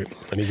now, right?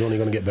 And he's only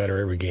going to get better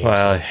every game.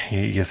 Well,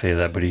 you say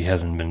that, but he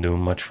hasn't been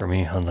doing much for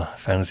me on the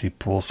fantasy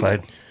pool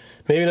side.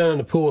 Maybe not on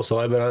the pool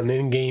side, but on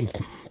in-game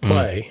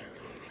play.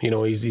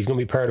 He's going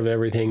to be part of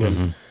everything.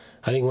 And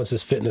I think once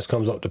his fitness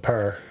comes up to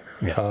par,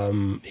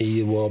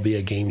 he will be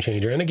a game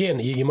changer. And again,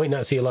 you might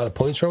not see a lot of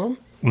points from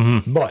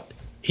him, but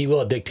he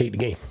will dictate the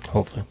game.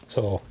 Hopefully.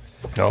 So...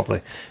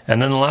 Hopefully. And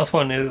then the last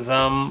one is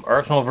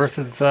Arsenal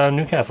versus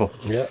Newcastle.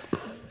 Yeah.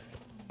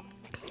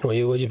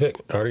 What'd you pick?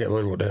 I already got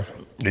mine wrote down.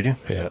 Did you?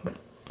 Yeah.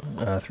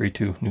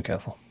 3-2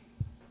 Newcastle.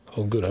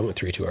 Oh, good. I went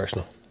 3-2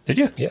 Arsenal. Did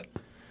you? Yeah.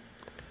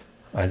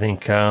 I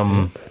think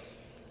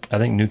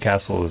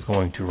Newcastle is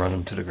going to run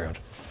them to the ground.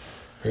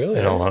 Really?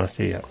 In all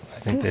honesty, yeah. I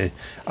think they...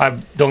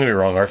 don't get me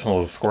wrong,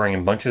 Arsenal is scoring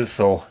in bunches,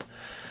 so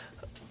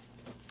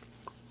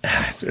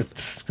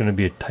it's going to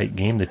be a tight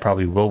game. They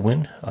probably will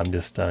win. I'm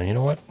just, you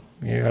know what?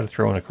 You got to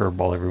throw in a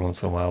curveball every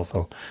once in a while.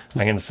 So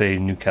I'm going to say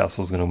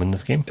Newcastle's going to win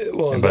this game.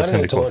 Well, is that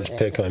a lunch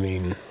pick? I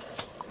mean,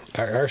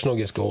 Arsenal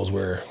gets goals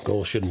where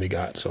goals shouldn't be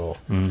got. So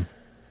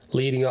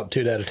leading up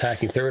to that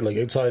attacking third,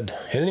 outside,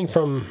 anything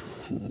from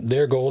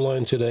their goal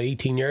line to the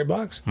 18-yard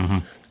box,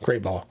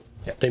 great ball.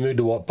 Yep. They moved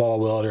the ball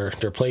well.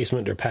 Their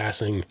placement, their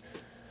passing,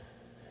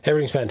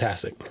 everything's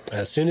fantastic.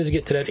 As soon as you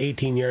get to that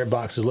 18-yard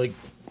box, it's like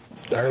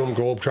Ireland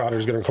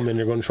Globetrotters going to come in.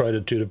 They're going to try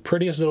to do the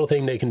prettiest little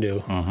thing they can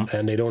do,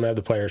 and they don't have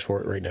the players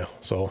for it right now.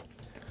 So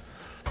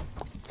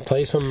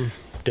play some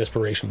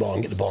desperation ball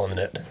and get the ball in the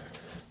net.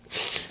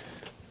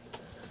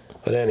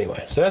 But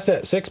anyway, so that's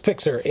it. 6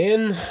 picks are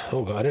in.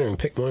 Oh, God, I didn't even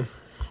pick mine.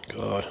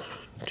 God.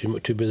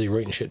 Too busy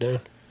writing shit down.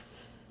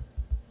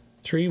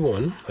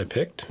 3-1, I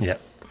picked. Yeah.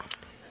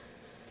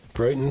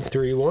 Brighton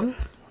 3-1.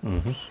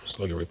 Mm-hmm. Just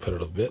look at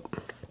repetitive a little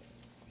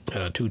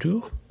bit.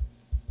 2-2.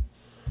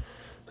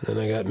 And then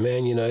I got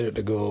Man United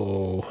to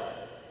go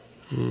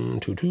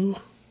 2-2.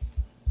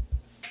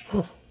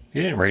 Oh.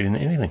 You didn't write in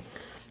anything.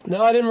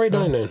 No, I didn't write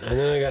down anything. And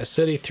then I got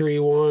City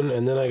 3-1,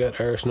 and then I got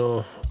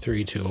Arsenal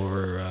 3-2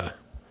 over...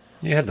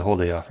 You had the whole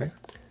day off, right?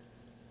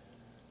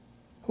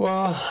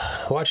 Well,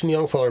 watching the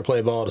young fella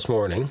play ball this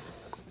morning.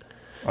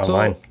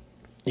 Online? So,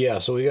 yeah,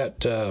 so we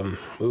got...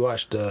 we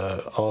watched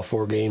all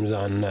 4 games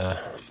on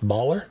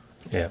Baller.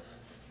 Yeah.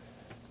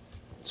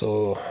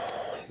 So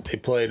they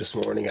played this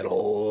morning at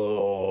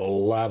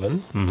 11,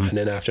 mm-hmm. and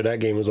then after that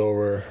game was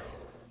over,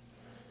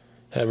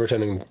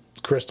 Everton and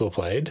Crystal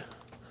played.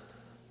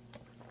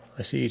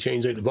 I see you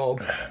changed out the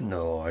bulb.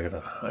 No, I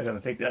gotta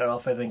take that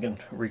off, I think, and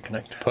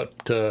reconnect.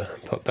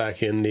 Put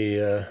back in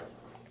the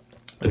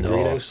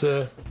greenhouse.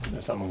 There's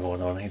something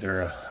going on.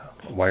 Either a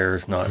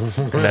wire's not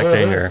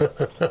connecting or...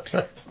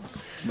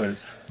 But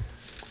it's...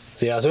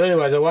 So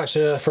anyways, I watched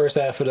the first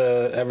half of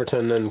the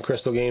Everton and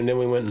Crystal game. Then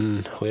we went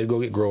and we had to go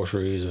get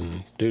groceries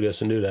and do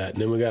this and do that.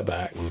 And then we got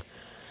back and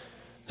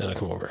then I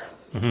come over.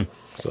 Mm-hmm.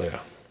 So, yeah.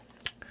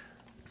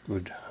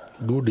 Good.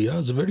 Good, yeah.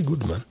 It's very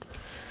good, man.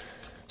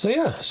 So,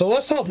 yeah. So,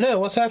 what's up now?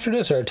 What's after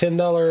this? Our $10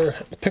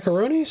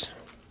 pickaroonies?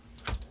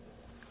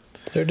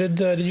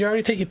 Did you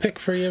already take your pick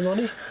for your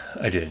money?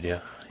 I did, yeah.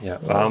 Yeah.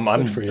 Oh,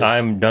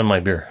 I'm done my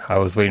beer. I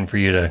was waiting for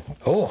you to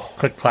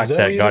clack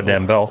that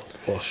goddamn bell.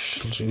 Oh,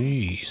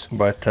 jeez.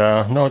 But,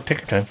 no, take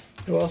your time.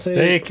 Well, see.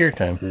 Take your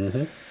time.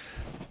 Mm-hmm.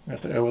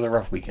 It was a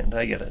rough weekend.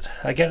 I get it.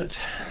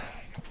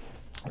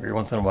 Every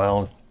once in a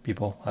while,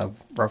 people have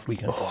rough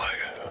weekends.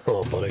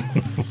 Oh, buddy.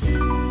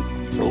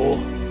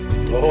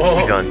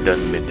 We gone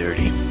done me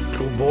dirty.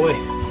 Oh, boy.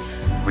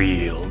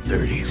 Real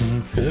dirty.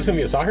 Mm-hmm. Is this going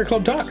to be a soccer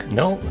club talk?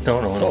 No.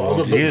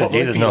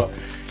 Jesus, no. Up.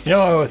 You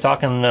know, I was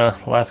talking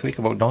last week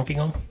about Donkey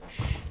Kong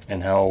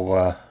and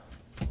how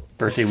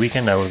birthday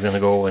weekend I was going to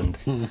go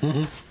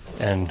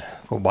and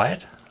go buy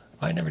it.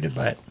 I never did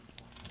buy it.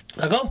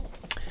 How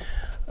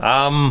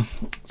come?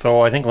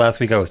 So I think last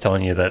week I was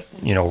telling you that,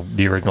 you know,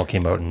 the original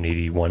came out in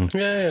 81.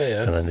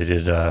 Yeah. And then they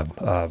did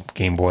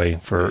Game Boy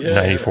for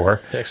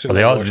 94.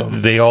 Well,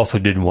 they also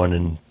did one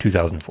in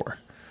 2004.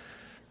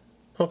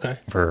 Okay.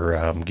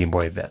 For Game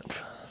Boy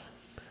Advance.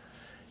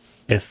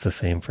 It's the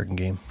same freaking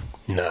game.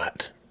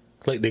 Not.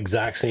 Like the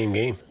exact same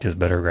game. Just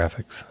better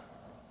graphics.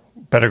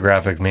 Better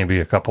graphics, maybe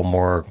a couple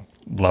more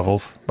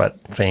levels,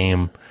 but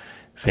same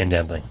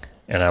damn thing.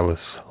 And I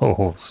was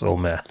so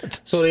mad.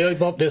 So they hype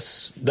up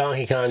this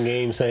Donkey Kong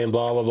game saying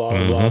blah, blah, blah,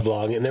 blah,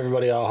 blah, getting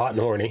everybody all hot and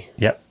horny.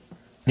 Yep.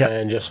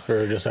 And just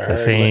the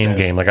same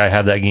game. Like I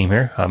have that game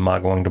here. I'm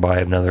not going to buy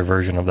another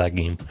version of that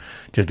game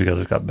just because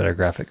it's got better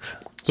graphics.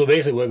 So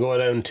basically we'll go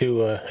down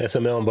to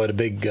SML and buy the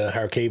big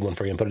arcade one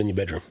for you and put it in your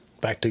bedroom.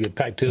 Back to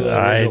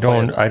I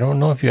don't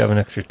know if you have an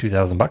extra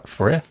 $2,000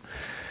 for you.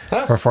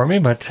 Huh? For me,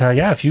 but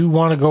yeah, if you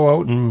want to go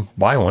out and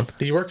buy one.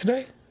 Did you work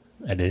today?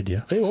 I did,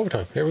 yeah. Hey,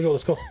 overtime. Here we go.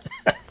 Let's go.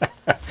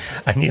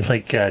 I need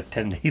like 10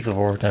 days of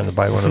overtime to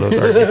buy one of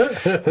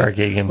those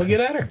arcade games. Well,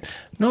 get at her.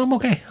 No, I'm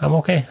okay.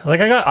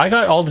 Like I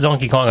got all the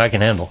Donkey Kong I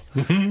can handle.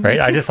 Right?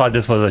 I just thought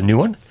this was a new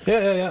one.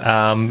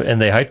 Yeah.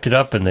 And they hyped it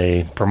up and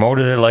they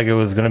promoted it like it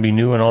was going to be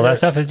new and all that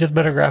stuff. It's just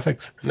better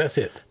graphics. And that's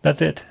it.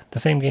 That's it. The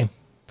same game.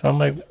 So I'm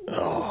like,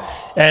 oh.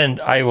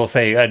 And I will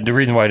say the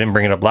reason why I didn't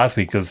bring it up last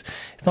week because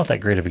it's not that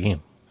great of a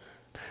game.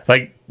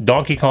 Like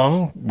Donkey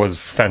Kong was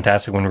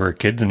fantastic when we were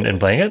kids and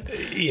playing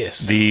it. Yes.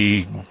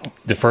 The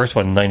first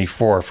one,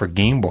 94 for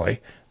Game Boy,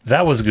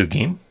 that was a good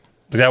game.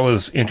 That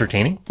was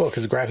entertaining. Well,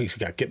 because the graphics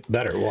get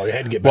better. Well, you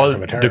had to get better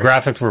from Atari. The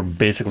graphics were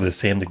basically the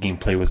same. The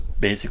gameplay was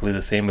basically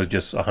the same with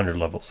just 100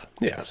 levels.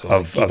 Yeah,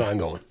 so keep on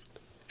going.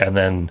 And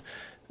then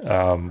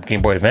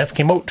Game Boy Advance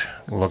came out.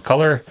 A little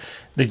color.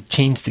 They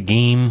changed the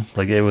game.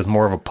 Like it was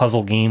more of a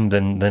puzzle game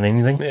than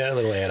anything. Yeah,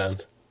 little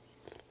add-ons.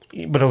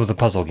 But it was a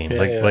puzzle game.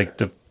 Like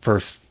the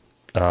first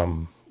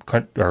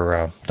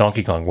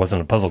Donkey Kong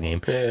wasn't a puzzle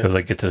game. Yeah. It was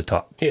like get to the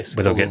top. Yes.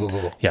 Without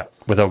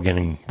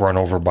getting run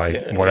over by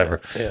whatever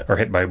or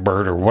hit by a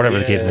bird or whatever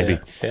the case may be.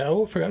 Yeah.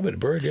 Oh, I forgot about the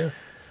bird. Yeah.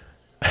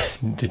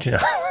 Did you know?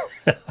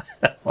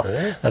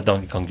 Well, that's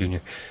Donkey Kong Jr.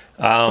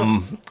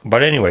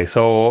 But anyway,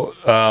 so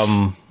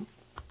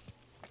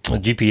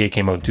GPA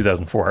came out in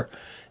 2004,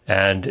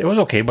 and it was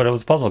okay, but it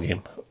was a puzzle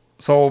game.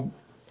 So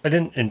I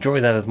didn't enjoy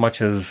that as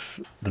much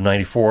as the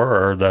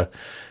 94 or the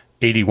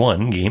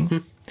 81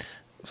 game.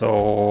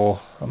 So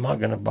I'm not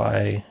going to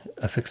buy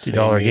a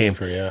 $60 game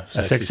for a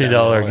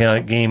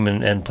 $60 game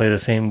and play the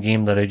same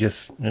game that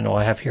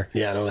I have here.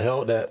 Yeah, no, hell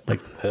with that.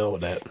 Hell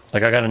with that.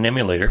 Like I got an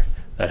emulator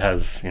that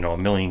has, a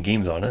million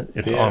games on it.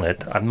 It's on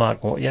it. I'm not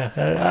going,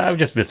 I was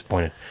just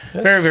disappointed.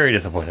 Very, very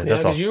disappointed. Yeah,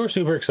 that's all. because you were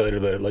super excited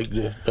about it. Like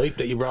the hype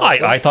that you brought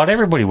I thought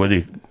everybody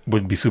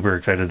would be super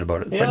excited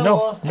about it. Yeah,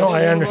 but no,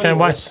 I understand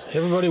why.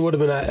 Everybody would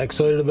have been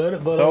excited about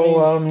it. But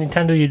so,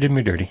 Nintendo, you did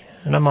me dirty.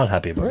 And I'm not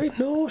happy about it. Right?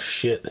 No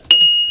shit.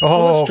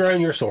 Oh, well, let's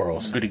drown your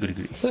sorrows. Goody, goody,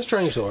 goody. Let's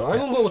drown your sorrows. I'm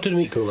going to go to the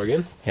meat cooler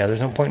again. Yeah, there's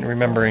no point in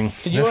remembering.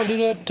 Did you want to do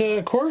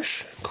that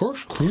Krush,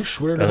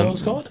 whatever the hell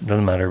it's called?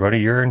 Doesn't matter, buddy.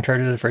 You're in charge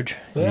of the fridge.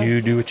 Yeah.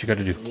 You do what you got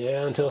to do.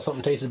 Yeah, until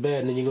something tastes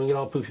bad, and then you're going to get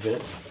all poopy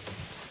pants.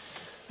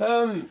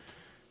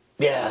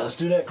 Yeah, let's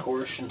do that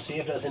Krush and see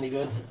if that's any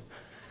good.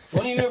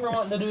 When are you ever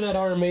wanting to do that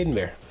Iron Maiden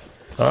beer?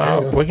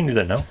 We can do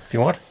that now, if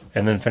you want.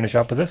 And then finish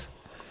up with this.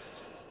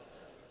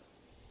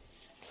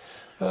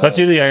 Let's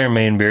do the Iron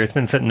Maiden beer. It's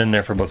been sitting in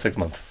there for about 6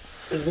 months.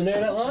 It's been there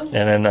that long?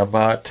 And then I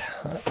bought...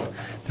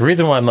 The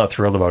reason why I'm not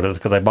thrilled about it is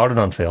because I bought it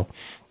on sale.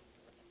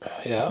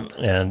 Yeah.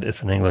 And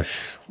it's an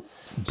English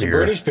beer. It's a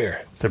British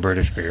beer. It's a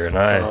British beer. And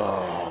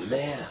Oh,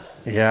 man.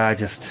 Yeah, I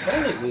just... I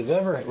don't think we've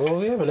ever... Well,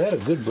 we haven't had a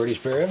good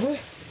British beer, have we?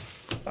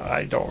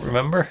 I don't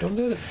remember. Don't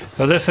do it.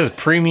 So this is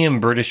premium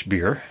British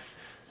beer.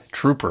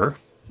 Trooper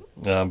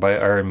by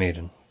Iron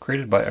Maiden.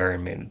 Created by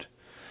Iron Maiden.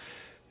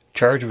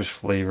 Charged with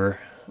flavor...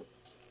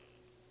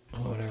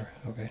 Oh, whatever.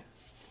 Okay.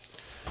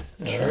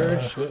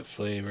 Charged with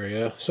flavor,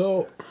 yeah.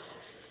 So,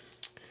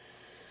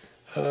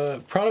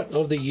 product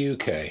of the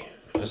UK.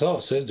 That's all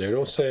it says there.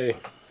 Don't say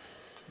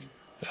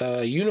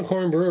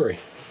Unicorn Brewery.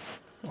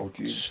 Oh,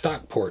 geez.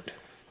 Stockport.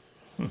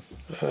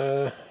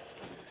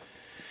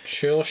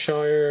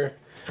 Chillshire.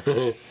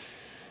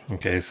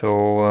 Okay,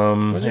 so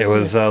it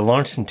was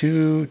launched in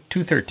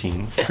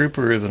 2013.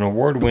 Trooper is an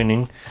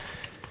award-winning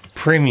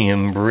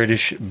premium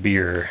British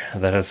beer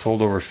that has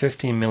sold over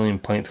 15 million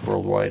pints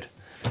worldwide.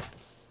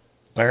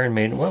 Iron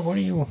Maiden, what are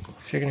you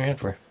shaking your hand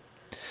for?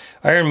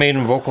 Iron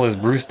Maiden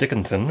vocalist Bruce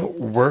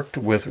Dickinson worked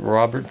with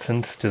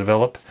Robertsons to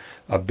develop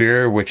a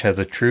beer which has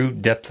a true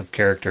depth of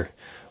character,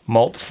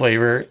 malt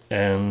flavor,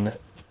 and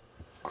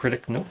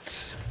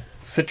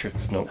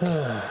citrus notes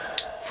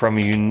from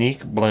a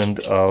unique blend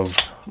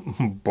of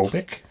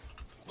Bobic,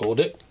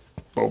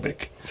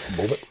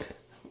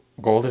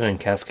 golden and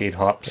Cascade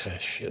hops.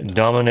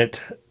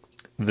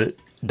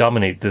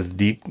 Dominate this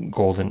deep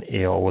golden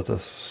ale with a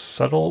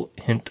subtle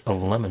hint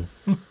of lemon.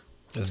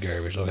 That's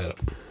garbage. Look at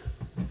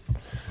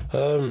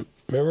it.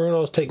 Remember when I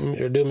was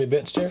doing my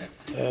bits there,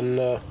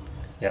 and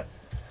yeah,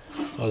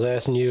 I was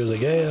asking you, I was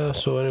like, yeah.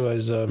 So,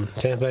 anyways,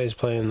 Tampa Bay's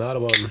playing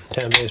Ottawa, and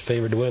Tampa Bay's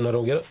favored to win. I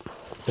don't get it.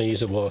 And you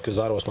said, well, because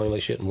Ottawa's playing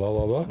like shit and blah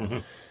blah blah. Mm-hmm.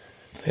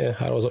 Yeah,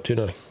 Ottawa's up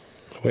 2-0.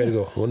 Way to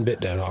go. 1 bit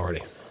down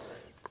already.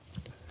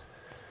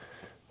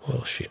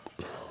 Well, shit.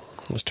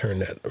 Let's turn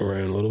that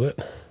around a little bit.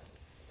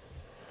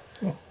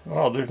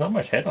 Well, there's not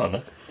much head on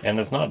it, and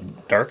it's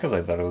not dark as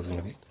I thought it was going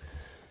to be.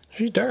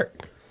 She's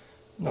dark.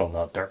 No,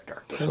 not dark.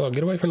 Hello,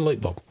 get away from the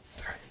light bulb.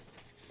 Sorry.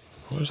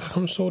 Where's that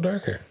coming so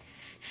dark here?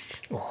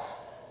 Oh,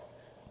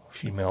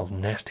 she smells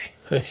nasty.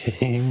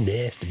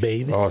 Nasty,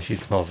 baby. Oh, she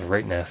smells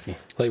right nasty.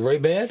 Like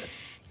right bad?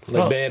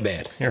 Like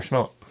bad. Here,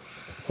 smell it.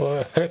 Well,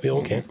 I hope you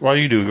okay. Well,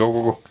 you do.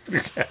 Go.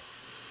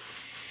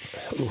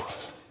 Ooh.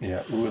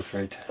 Yeah, that's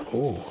right.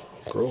 Ooh,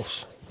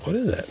 gross. What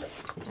is that?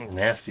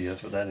 Nasty,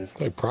 that's what that is.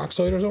 Like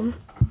peroxide or something?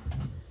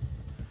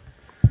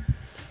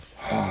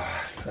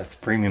 That's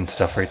premium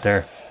stuff right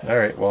there. All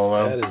right, well...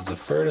 that is the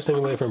furthest thing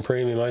away from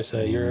premium I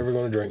say you're ever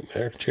going to drink.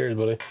 Cheers,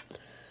 buddy.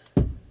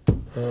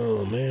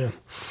 Oh, man.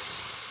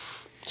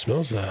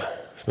 Smells not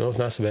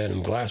so bad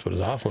in glass, but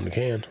it's awful in the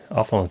can.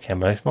 Awful in the can,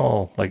 but I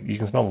smell, like, you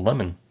can smell the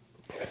lemon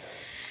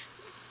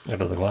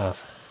out of the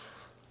glass.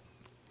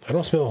 I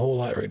don't smell a whole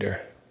lot right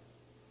there.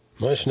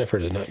 My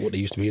sniffers is not what they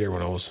used to be there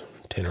when I was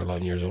 10 or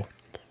 11 years old.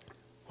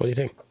 What do you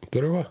think?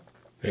 Good or what?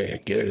 Yeah,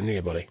 get it in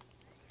here, buddy.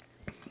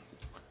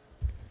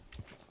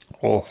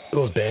 Oh. It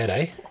was bad,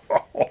 eh?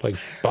 Like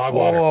bog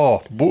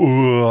water.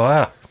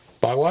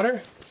 Bog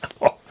water?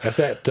 That's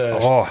that...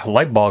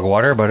 like bog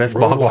water, but it's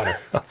bog water.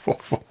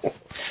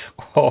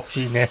 Oh,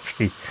 she's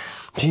nasty.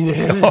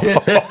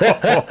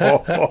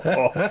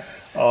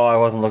 Oh, I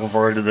wasn't looking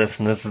forward to this,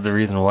 and this is the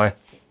reason why.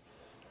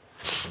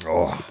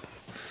 Oh.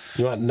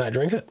 You want to not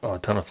drink it? Oh, a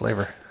ton of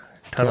flavor.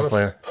 Ton of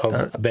flavor.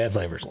 Bad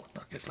flavors.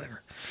 Not good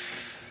flavor.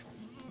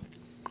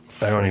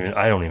 I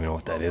don't even know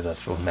what that is.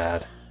 That's so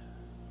mad.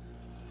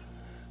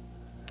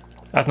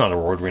 That's not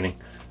award winning.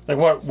 Like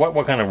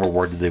what kind of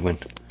award did they win?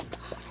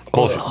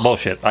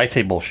 Bullshit. I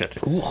say bullshit.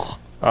 Ugh.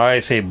 I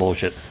say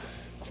bullshit.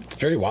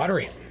 Very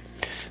watery.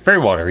 Very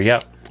watery,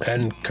 yeah.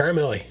 And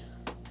caramelly.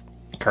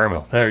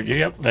 Caramel. There,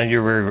 yep. And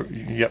you're very,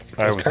 yep.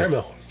 It's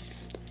caramel.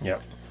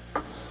 Yep.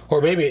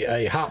 Or maybe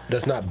a hop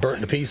that's not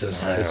burnt to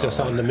pieces. It's just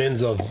on the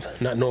means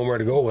of not knowing where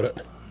to go with it.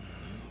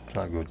 It's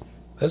not good.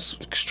 That's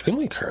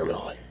extremely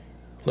caramelly.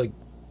 Like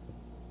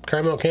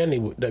caramel candy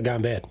that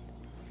gone bad.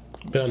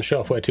 Been on the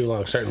shelf way too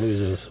long, starting to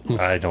lose its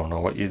oomph. I don't know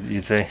what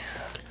you'd say.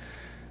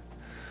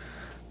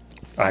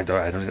 I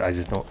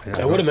just don't.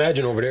 I would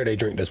imagine over there they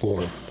drink this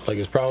warm. Like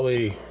it's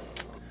probably...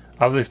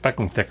 I was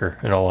expecting thicker,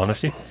 in all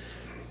honesty.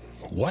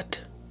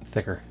 What?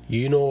 Thicker.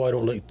 You know I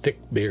don't like thick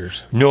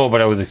beers. No, but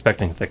I was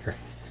expecting thicker.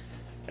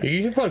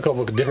 You can put a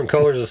couple of different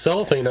colors of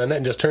cellophane on that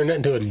and just turn that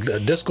into a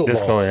disco ball.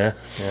 Disco, yeah.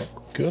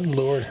 Good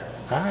Lord.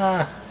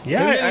 Yeah. Did we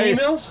get any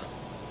emails?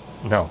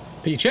 No.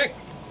 Did you check?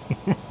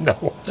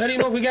 No. How do you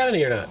know if we got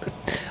any or not?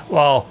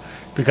 Well,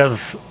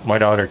 because my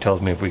daughter tells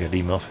me if we get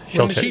emails.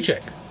 When did she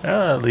check?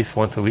 At least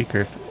once a week,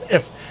 or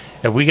if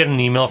we get an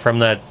email from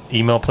that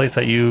email place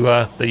that you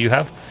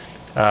have,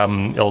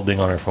 it'll ding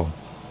on her phone.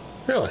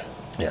 Really?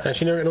 Yeah. And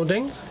she never got no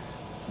dings?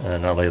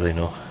 Not lately,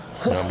 no.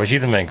 No. But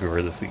she's in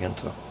Vancouver this weekend,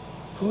 so.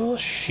 Well,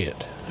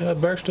 shit.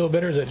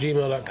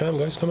 Barstowbitters@gmail.com,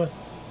 guys. Come on.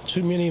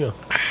 Shoot me an email.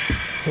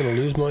 I'm going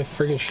to lose my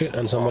friggin' shit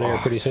on somebody here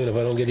pretty soon if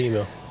I don't get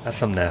email. That's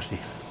some nasty.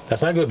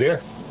 That's not good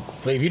beer.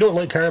 Like, if you don't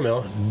like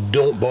caramel,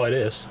 don't buy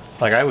this.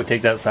 Like, I would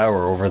take that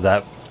sour over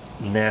that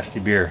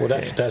nasty beer. Well,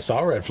 that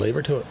sour had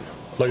flavor to it.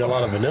 Like a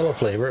lot of vanilla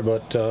flavor,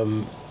 but...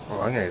 I'm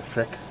going to get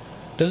sick.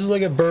 This is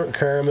like a burnt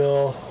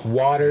caramel,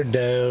 watered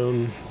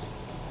down...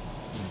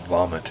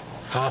 Vomit.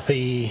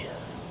 Hoppy...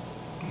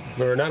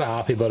 Or not a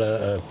hoppy, but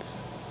a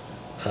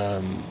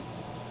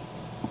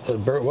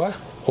burnt what?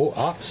 Oh,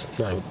 hops?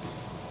 No,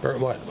 burnt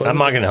what? I'm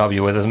not going to help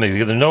you with this, maybe,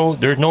 because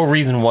there's no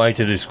reason why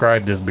to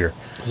describe this beer.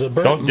 It's a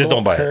burnt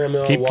Don't buy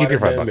caramel, it. Keep your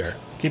 $5. Beer.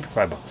 Keep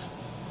your $5.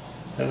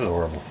 This is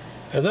horrible.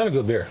 It's not a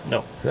good beer.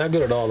 No. Not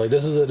good at all. Like,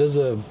 this is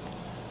a...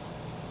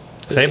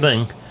 Same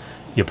thing.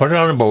 You put it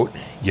on a boat,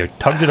 you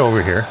tugged it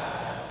over here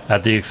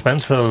at the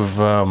expense of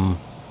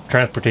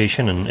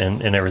transportation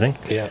and everything.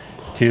 Yeah.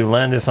 To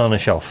land this on a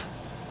shelf.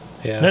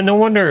 Yeah. No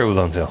wonder it was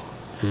on sale.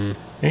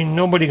 Ain't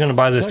nobody going to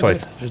buy this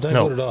twice. It's not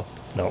good at all.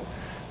 No.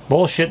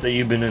 Bullshit that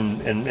you've been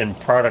in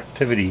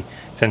productivity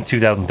since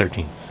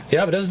 2013.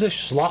 Yeah, but that's this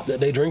slop that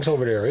they drinks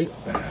over there, right?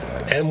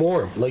 And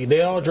warm. Like,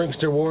 they all drinks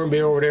their warm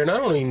beer over there, and I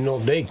don't even know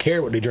if they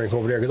care what they drink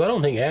over there, because I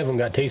don't think half of them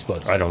got taste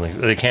buds. I don't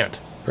think... They can't.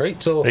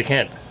 Right? So... They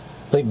can't.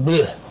 Like,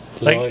 bleh.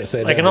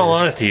 Like in all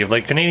honesty, if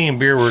like Canadian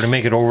beer were to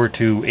make it over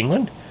to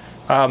England,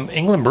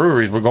 England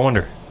breweries would go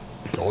under.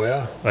 Oh,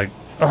 yeah. Like,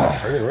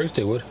 friggin' right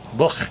they would.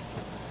 Blech.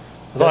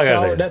 That's all I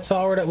gotta say. That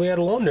sour that we had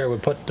alone there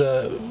would put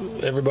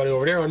everybody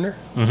over there under.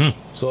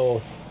 Mm-hmm.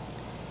 So...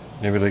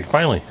 They were like,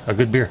 finally, a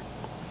good beer.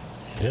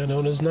 Yeah,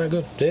 no, this is not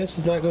good. This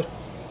is not good.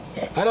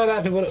 I'm not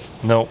happy with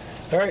it. No.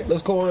 All right,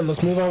 let's go on.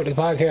 Let's move on with the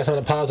podcast on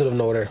a positive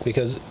note here,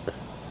 because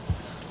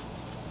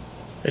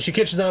if she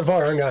catches on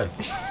fire, I'm gone.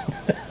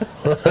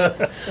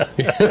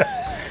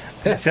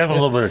 She's having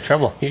a little bit of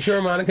trouble. You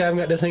sure, Monica? I haven't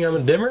got this thing on a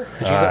dimmer?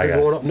 She's up there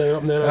going up and down,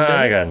 up and down, up and down.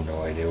 I got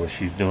no idea what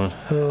she's doing.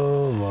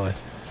 Oh, my.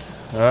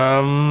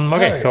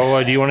 Okay, right.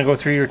 so do you want to go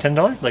through your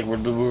 $10? Like, we'll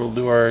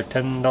do our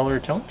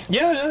 $10 challenge?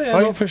 Yeah,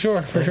 no, for sure,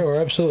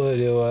 absolutely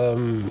do.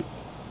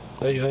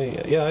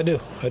 I do,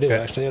 Okay.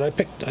 actually, and I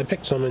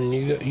picked some, and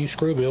you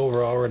screwed me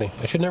over already.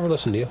 I should never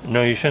listen to you.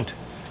 No, you shouldn't.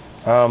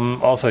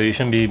 Also, you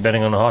shouldn't be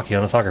betting on the hockey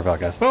on a soccer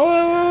podcast.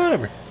 Well,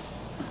 whatever.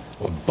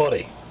 Well,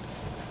 buddy,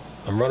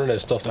 I'm running out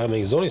of stuff. I mean,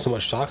 there's only so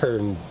much soccer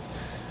and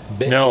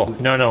bets.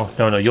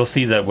 No. You'll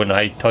see that when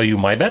I tell you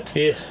my bets,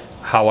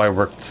 how I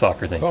work the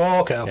soccer thing.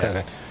 Oh,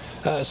 okay.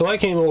 So I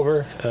came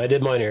over, and I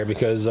did mine here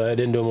because I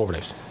didn't do them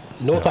overdose.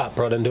 No thought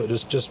brought into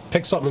it. Just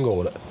pick something and go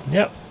with it.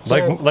 Yeah,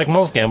 So, like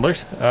most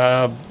gamblers,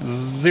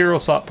 zero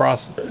thought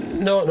process.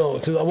 No.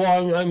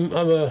 Well, I'm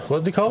a what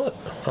do they call it?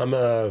 I'm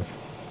a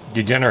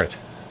Degenerate.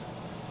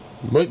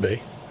 might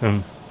be,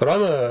 but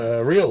I'm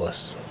a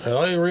realist, and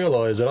I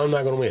realize that I'm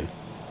not going to win.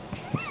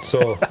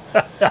 So,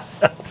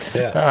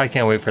 yeah. I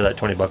can't wait for that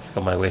 $20 to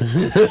come my way.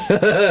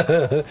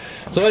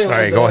 So anyway,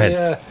 all right, go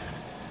ahead.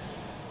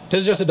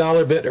 This is just a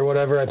dollar bit or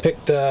whatever. I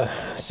picked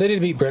City to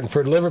beat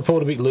Brentford, Liverpool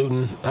to beat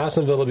Luton,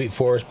 Aston Villa to beat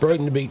Forest,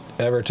 Brighton to beat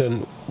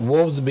Everton,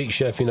 Wolves to beat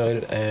Sheffield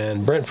United,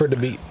 and Brentford to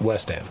beat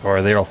West Ham. Or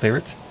are they all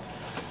favorites?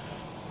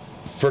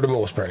 For the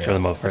most part, yeah. For the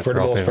most part, For the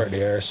most part,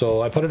 they are.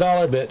 So I put a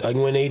dollar bit. I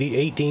can win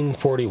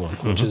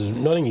 18.41, which is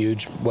nothing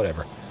huge,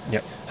 whatever.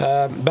 Yep.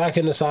 Back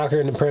into soccer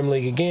in the Premier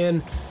League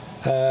again.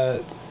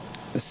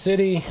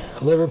 City,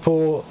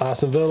 Liverpool,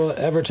 Aston Villa,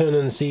 Everton,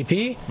 and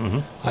CP.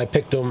 I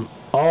picked them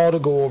all to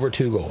go over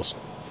 2 goals.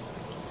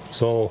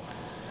 So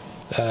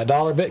a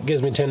dollar bit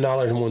gives me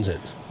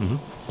 $10.01.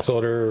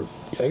 So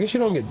I guess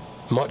you don't get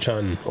much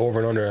on over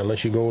and under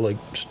unless you go like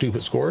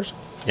stupid scores.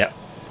 Yeah.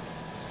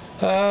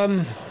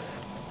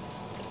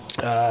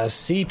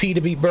 CP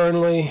to beat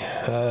Burnley,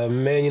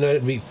 Man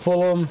United to beat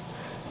Fulham,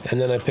 and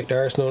then I picked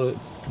Arsenal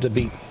to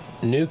beat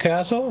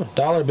Newcastle.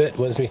 Dollar bit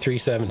wins me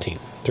 $3.17.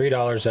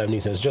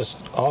 $3.70. Just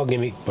all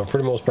gimme, but for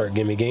the most part,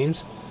 gimme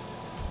games.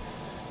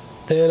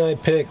 Then I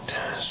picked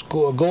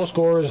goal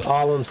scorers,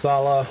 Alan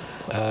Salah,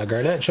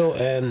 Garnacho,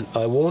 and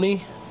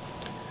Iwoni.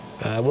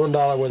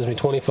 $1 wins me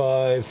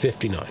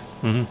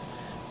 $25.59.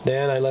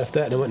 Then I left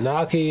that and I went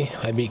Naki.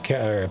 I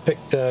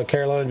picked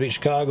Carolina to beat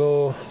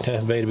Chicago,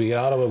 Tampa Bay to beat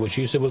Ottawa, which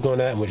you said was going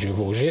to happen, which is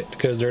bullshit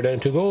because they're down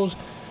 2 goals.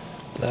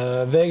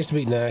 Vegas to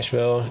beat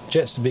Nashville,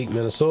 Jets to beat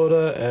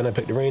Minnesota, and I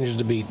picked the Rangers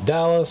to beat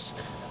Dallas.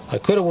 I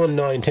could have won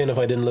 9-10 if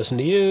I didn't listen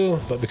to you,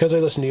 but because I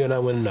listened to you, I'm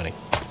not winning nothing.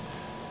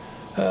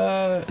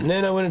 And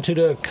then I went into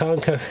the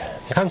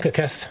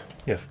CONCACAF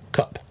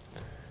Cup.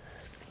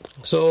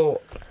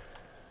 So,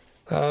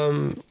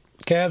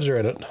 Cavs are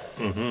in it,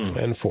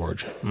 and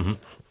Forge.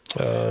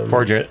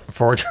 Forge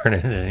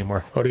aren't in it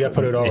anymore. Oh, they got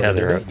put it all. Yeah,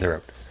 they're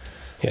out.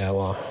 Yeah,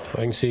 well,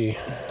 I can see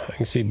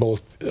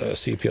both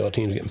CPL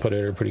teams getting put out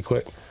there pretty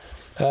quick.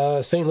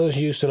 St. Louis,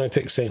 Houston. I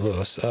picked St.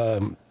 Louis.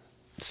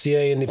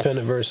 CA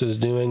Independent versus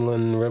New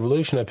England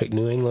Revolution. I picked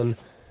New England.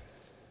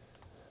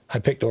 I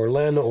picked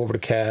Orlando over the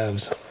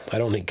Cavs. I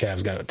don't think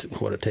Cavs got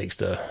what it takes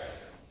to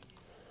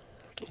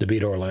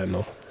beat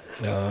Orlando.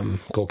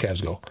 Go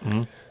Cavs, go.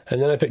 Mm-hmm.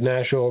 And then I picked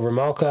Nashville over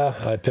Malca.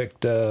 I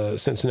picked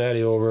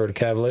Cincinnati over the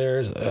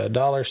Cavaliers.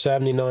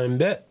 $1.79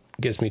 bet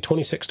gets me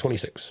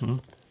 26-26. Mm-hmm.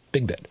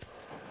 Big bet.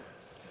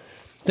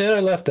 Then I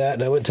left that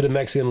and I went to the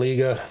Mexican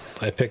Liga.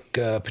 I picked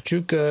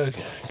Pachuca,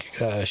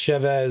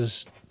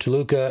 Chavez,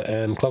 Toluca,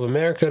 and Club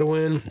America to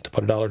win. To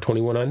put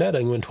 $1.21 on that, I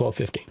can win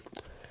 $12.15.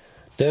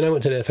 Then I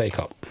went to the FA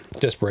Cup.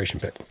 Desperation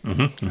pick.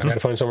 Mm-hmm, mm-hmm. I got to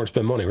find somewhere to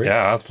spend money, right?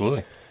 Yeah,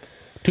 absolutely.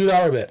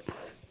 $2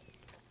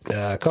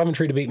 bet.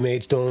 Coventry to beat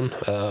Maidstone.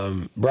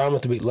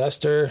 Bournemouth to beat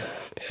Leicester.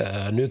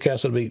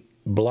 Newcastle to beat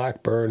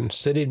Blackburn.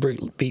 City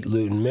to beat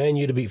Luton. Man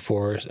U to beat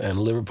Forest. And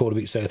Liverpool to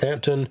beat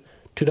Southampton.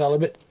 $2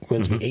 bet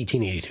wins me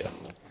 $18.82.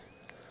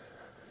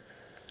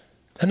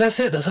 And that's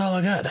it. That's all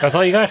I got. That's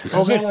all you got? That's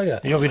all I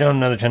got. You'll be down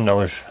another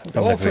 $10.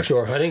 Oh, for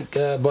sure. I think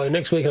by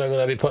next week I'm going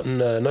to be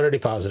putting another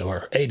deposit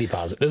or a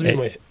deposit. This will be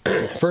my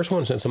first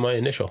one since my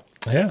initial.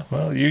 Yeah,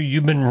 well,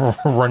 you've been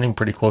running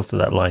pretty close to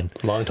that line.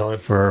 Long time.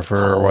 For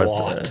a what?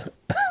 Lot.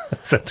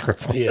 Since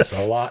Christmas. Yes,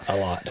 a lot.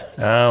 All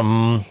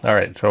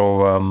right,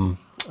 so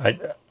I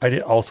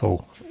did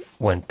also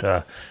went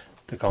to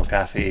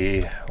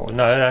CONCACAF.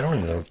 No, I don't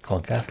even know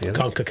CONCACAF.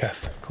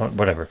 CONCACAF.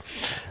 Whatever.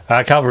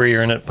 Calvary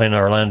are in it, playing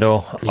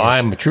Orlando. Yes.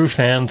 I'm a true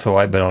fan, so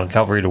I've been on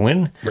Calvary to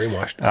win.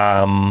 Brainwashed.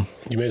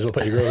 You may as well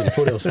put your girls in the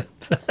foothills.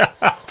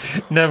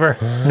 Never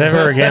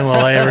again will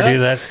I ever do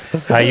that.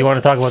 You want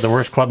to talk about the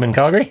worst club in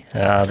Calgary?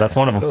 That's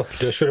one of them.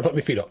 Oh, should have put my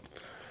feet up.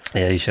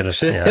 Yeah, you should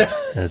have. Yeah,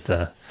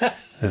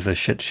 it's a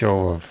shit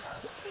show of.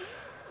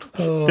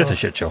 Just a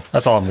shit show.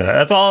 That's all I'm gonna.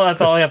 That's all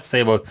I have to say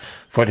about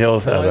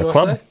Foothills as a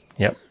club. Say?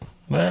 Yep.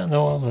 Well,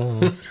 no,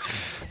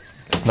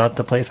 not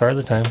the place or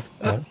the time.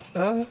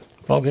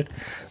 It's all good.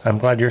 I'm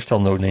glad you're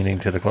still donating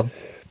to the club.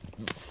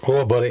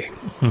 Oh, buddy.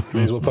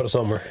 May as well put it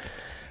somewhere.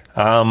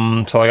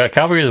 So I got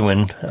Calgary to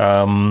win.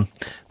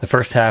 The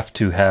first half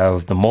to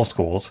have the most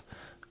goals,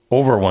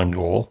 over one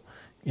goal,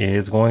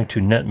 is going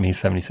to net me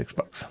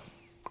 $76.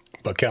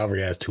 But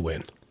Calgary has to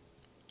win.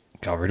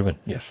 Calgary to win,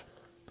 yes.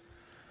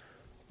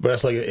 But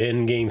that's like an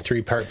in-game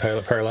three-part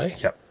parlay?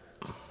 Yep.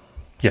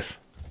 Yes.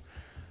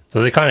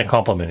 So they kind of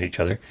complement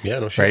each other. Yeah,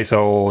 no shit. Right,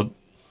 so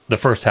the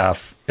first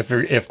half,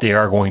 if they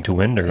are going to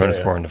win, they're going to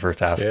score in the first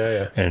half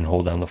and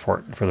hold down the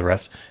fort for the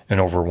rest and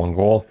over one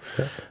goal.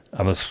 Yeah.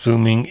 I'm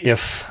assuming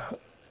if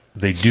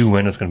they do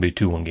win, it's going to be a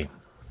 2-1 game.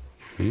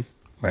 Mm-hmm.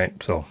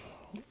 Right, so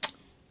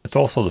it's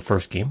also the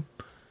first game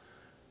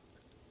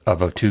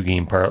of a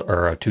two-game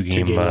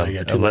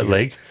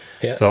leg.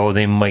 Yeah. So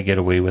they might get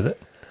away with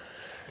it.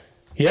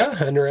 Yeah,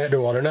 and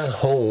they're not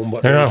home,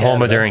 but they're not home,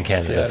 but they're in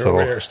Canada. Yeah,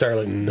 they're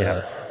Starling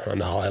on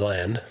the High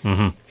Land.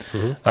 Mm-hmm.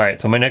 Mm-hmm. All right,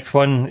 so my next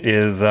one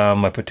is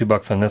I put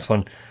 $2 on this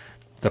one.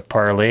 The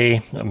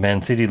parlay: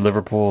 Man City,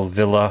 Liverpool,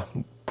 Villa,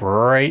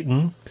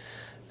 Brighton,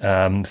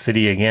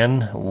 City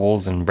again,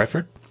 Wolves, and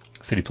Brentford.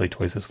 City played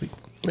twice this week.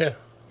 Yeah,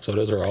 so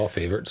those are all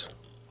favorites.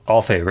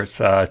 All favorites.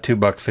 $2,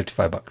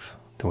 $55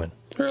 to win.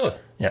 Really?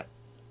 Yeah.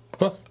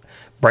 Huh.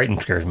 Brighton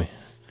scares me.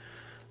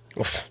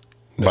 Oof.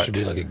 That should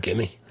be like a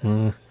gimme.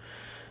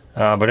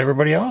 But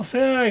everybody else,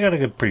 I got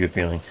a pretty good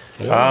feeling.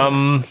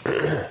 Yeah.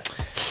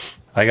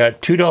 I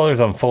got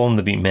 $2 on Fulham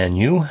to beat Man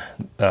U.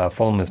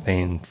 Fulham is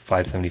paying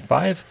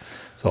 $5.75,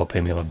 so it'll pay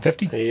me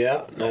 $11.50.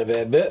 Yeah, not a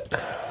bad bet.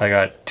 I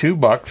got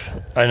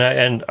 $2,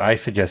 and I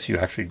suggest you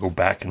actually go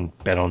back and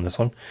bet on this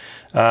one.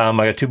 I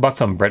got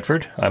 $2 on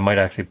Brentford. I might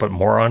actually put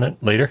more on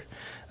it later.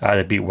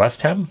 To beat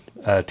West Ham,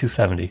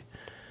 $2.70,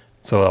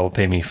 so that will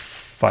pay me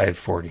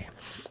 $5.40.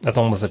 That's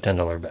almost a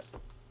 $10 bet.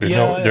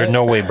 There's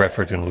no way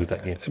Brentford's going to lose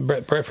that game.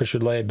 Brentford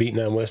should lay a beating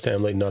on West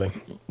Ham like nothing.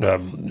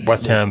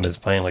 West Ham is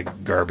playing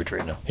like garbage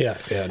right now. Yeah,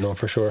 no,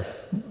 for sure.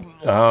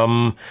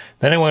 Then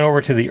I went over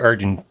to the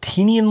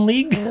Argentinian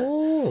League.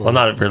 Oh. Well,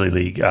 not really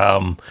league.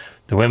 The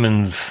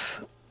women's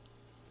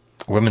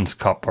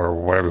cup or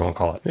whatever you want to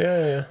call it.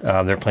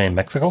 Yeah. They're playing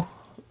Mexico.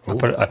 I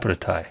put a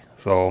tie.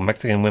 So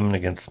Mexican women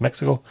against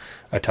Mexico,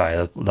 a tie.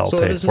 That'll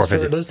pay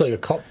 $4.50. This like a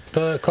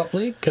cup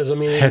league? Because I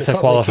mean, it's a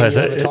qualifier. It's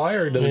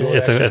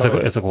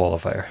a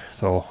qualifier.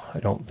 So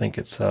I don't think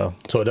it's. So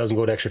it doesn't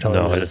go to extra time.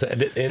 No, at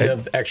the end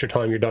of extra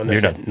time, you're done.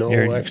 You're done.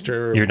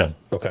 Extra. You're done.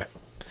 Okay.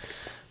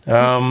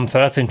 So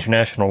that's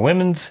international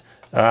women's.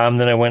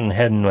 Then I went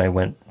ahead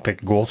and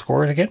picked goal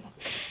scorers again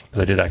because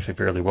I did actually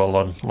fairly well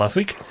on last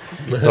week.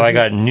 So I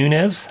got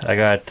Nunez. I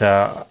got.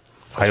 That's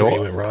where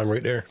you went wrong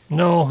right there.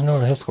 No,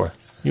 he'll score.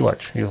 You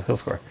watch. He'll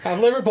score. I'm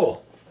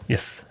Liverpool.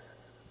 Yes.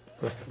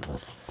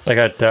 I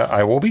got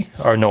Iwobi.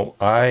 Or no,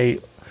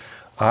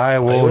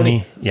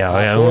 Iwobi. Yeah,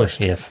 Iwobi.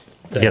 Yes.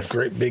 That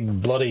great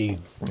big bloody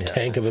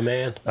tank of a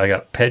man. I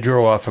got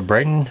Pedro off of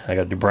Brighton. I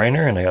got De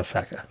Bruyne, and I got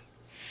Saka.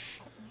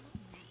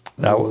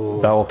 That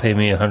will pay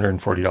me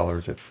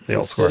 $140 if they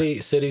all score.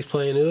 City's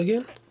playing who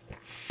again?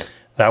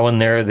 That one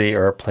there, they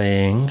are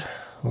playing.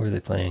 Who are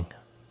they playing?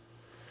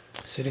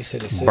 City.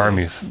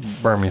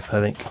 Bournemouth,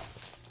 I think.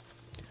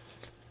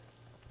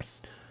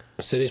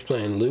 City's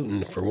playing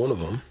Luton for one of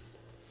them.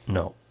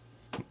 No.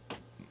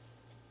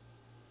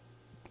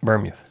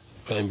 Bournemouth.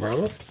 Playing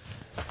Bournemouth.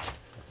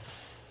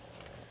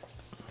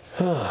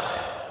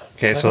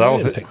 Okay, so that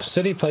will be...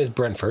 City plays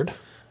Brentford.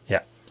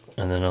 Yeah,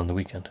 and then on the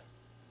weekend.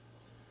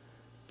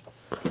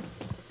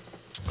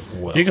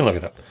 Well, you can look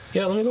it up.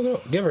 Yeah, let me look it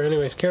up. Give her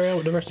anyways. Carry on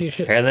with the rest of your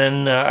shit. And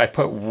then I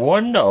put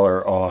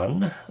 $1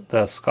 on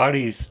the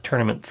Scotties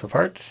Tournaments of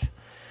Hearts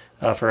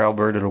for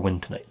Alberta to win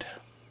tonight.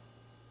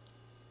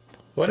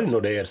 Well, I didn't know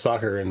they had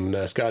soccer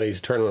and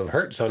Scotty's Tournament of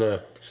Hearts on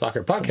a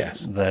soccer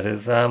podcast. That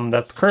is,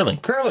 that's curling.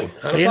 Curling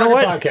on a You soccer know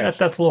what? podcast.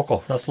 That's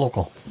local. That's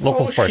local.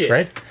 Local sports, shit.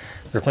 right?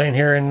 They're playing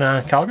here in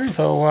Calgary,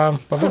 so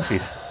Good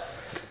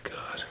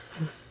God.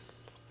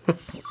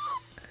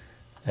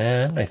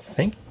 And I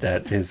think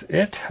that is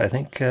it. I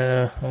think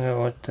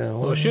what?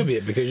 Well, it should be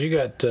it because you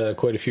got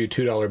quite a few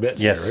 $2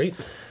 bets yes. there, right?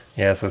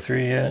 Yeah, so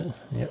 3. Yeah.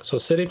 So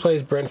City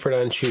plays Brentford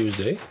on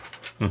Tuesday,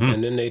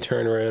 and then they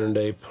turn around and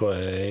they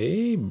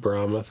play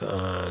Bournemouth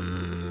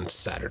on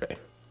Saturday.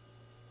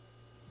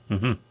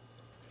 Mm-hmm.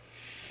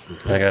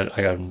 I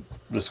got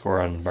the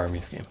score on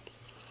Bournemouth game.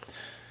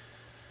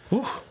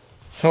 Whew.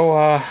 So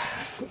I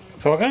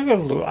gotta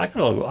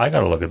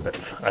look at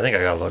bets. I think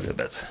I gotta look at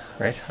bets,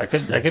 right? I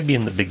could be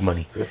in the big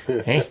money.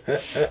 Hey,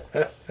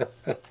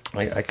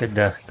 I could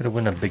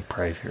win a big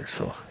prize here.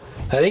 So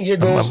I think your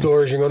goal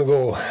scorers, you're going to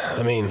go.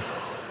 I mean,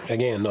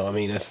 again, no. I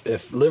mean,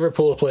 if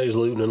Liverpool plays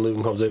Luton and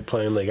Luton comes out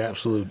playing like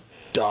absolute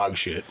dog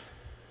shit,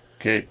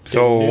 okay,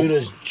 so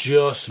Nunes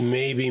just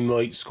maybe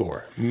might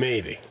score,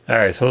 maybe. All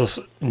right, so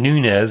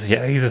Nunes,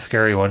 yeah, he's a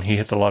scary one. He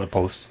hits a lot of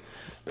posts.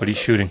 But he's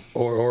shooting,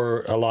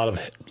 or a lot of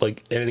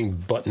like anything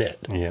but net.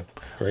 Yeah,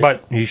 right?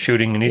 But he's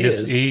shooting, and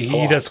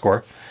he does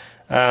score.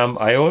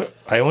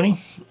 Ione,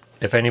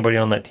 if anybody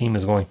on that team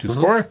is going to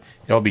score,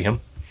 it'll be him.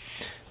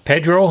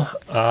 Pedro,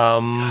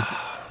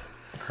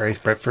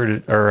 Christ,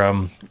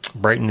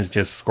 Brighton is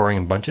just scoring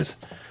in bunches.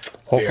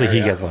 Hopefully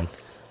he gets one.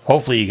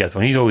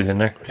 He's always in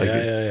there.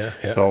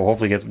 Yeah. So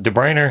hopefully he gets De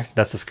Bruyne.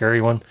 That's a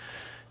scary one.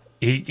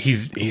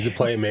 He's a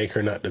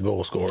playmaker, not the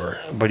goal scorer.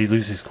 But he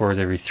loses scores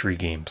every 3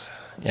 games.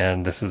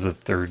 And this is the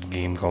 3rd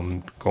game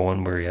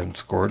going where he hasn't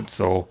scored.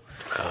 So,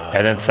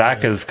 and then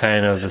Saka's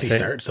kind of the same. He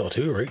starts so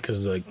too, right?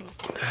 Because like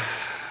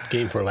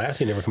game for last,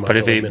 he never come out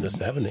until minute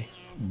 70.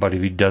 But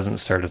if he doesn't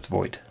start, it's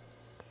void.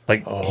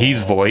 Like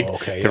he's void.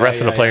 Okay. The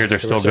rest of the players are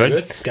still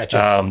good.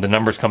 Gotcha. The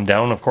numbers come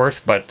down, of course,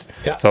 but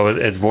so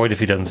it's void if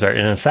he doesn't start.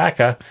 And then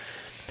Saka,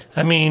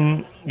 I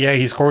mean, yeah,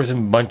 he scores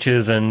in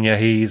bunches, and yeah,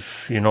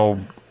 he's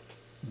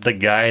the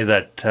guy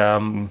that.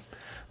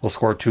 Will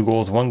score 2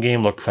 goals one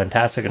game, look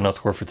fantastic, and not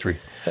score for 3.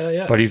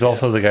 But he's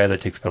also the guy that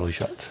takes penalty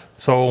shots.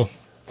 So,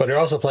 but they're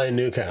also playing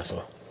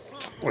Newcastle.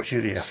 Which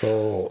is, yeah.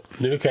 So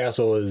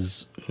Newcastle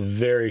is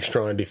very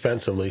strong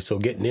defensively. So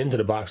getting into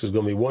the box is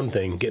going to be one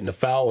thing. Getting a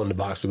foul in the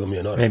box is going to be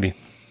another.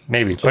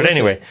 Maybe. So but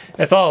anyway,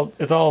 it's all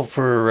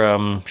for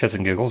shits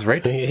and giggles,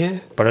 right? Yeah.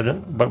 But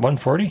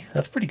 140,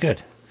 that's pretty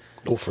good.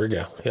 Oh, frig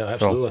yeah,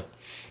 absolutely. So,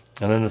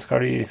 and then the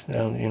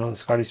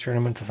Scotties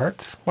Tournament of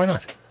Hearts. Why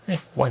not?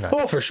 Why not?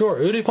 Oh, for sure.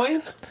 Who are they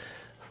playing?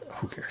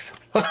 Who cares?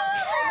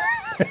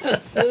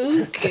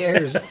 Who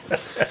cares?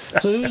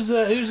 So who's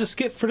the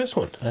skip for this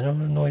one? I don't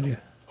have no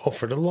idea. Oh,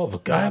 for the love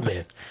of God,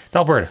 man! It's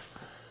Alberta.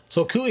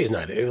 So Cooey is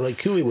not like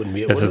Cooey wouldn't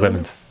be. This is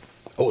women's.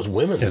 Oh, it's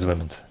women's. It's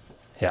women's.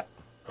 Yeah.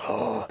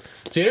 Oh,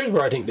 see, there's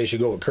where I think they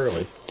should go with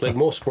curling. Like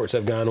most sports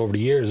have gone over the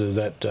years, is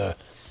that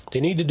they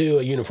need to do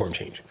a uniform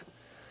change.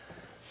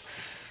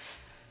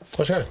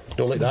 What's wrong?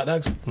 Don't like the hot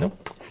dogs?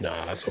 Nope.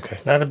 Nah, that's okay.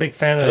 Not a big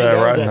fan of the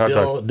rotten hot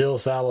dog. Dill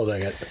salad I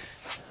get.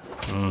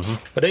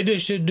 But they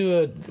should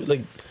do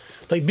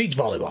like beach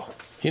volleyball.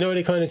 You know,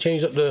 they kind of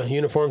changed up the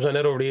uniforms on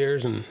that over the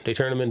years, and they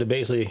turned them into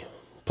basically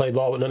play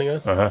ball with nothing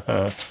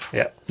on.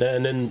 Yeah.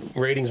 And then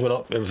ratings went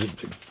up,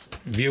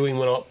 viewing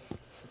went up.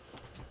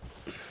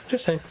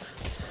 Just saying.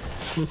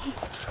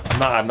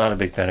 I'm not a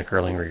big fan of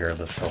curling,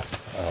 regardless. So,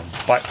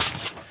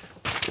 but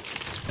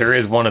there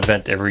is one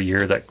event every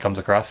year that comes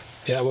across.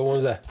 Yeah, what one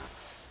was that?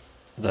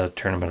 The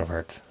Tournament of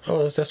Hearts.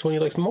 Oh, that's the one you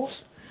like the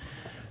most?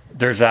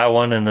 There's that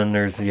one, and then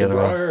there's the other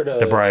one.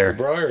 The Briar. The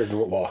Briar,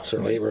 well,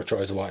 certainly Abraham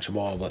tries to watch them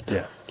all, but...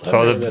 Yeah.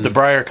 So the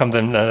Briar comes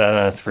in, and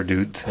that's for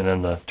dudes, and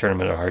then the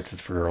Tournament of Hearts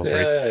is for girls,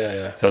 right?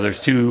 Yeah. So there's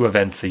 2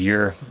 events a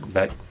year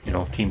that,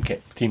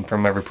 team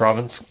from every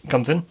province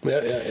comes in.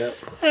 Yeah.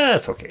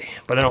 That's okay.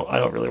 But I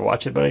don't really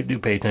watch it, but I do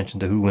pay attention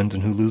to who wins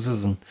and who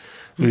loses, and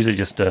usually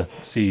just to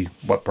see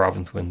what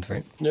province wins,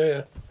 right?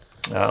 Yeah.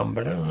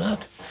 But other than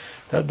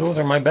that, those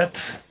are my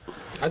bets.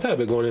 I thought I'd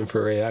be going in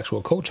for an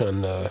actual coach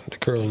on the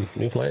curling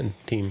Newfoundland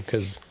team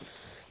because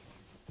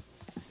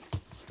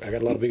I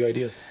got a lot of big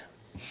ideas.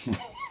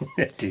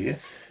 Do you?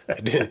 I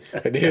do,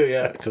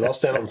 yeah. Because I'll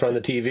stand up in front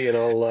of the TV and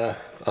I'll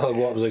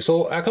go up and be like,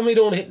 so how come we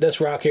don't hit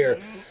this rock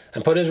here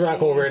and put his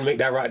rock over and make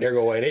that rock there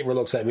go away? And April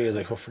looks at me and is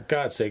like, oh, for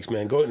God's sakes,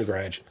 man, go out in the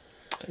garage.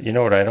 You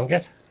know what I don't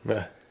get?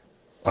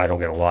 I don't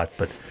get a lot,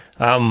 but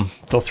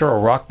they'll throw a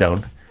rock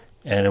down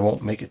and it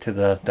won't make it to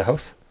the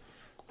house.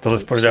 They'll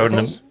just put it out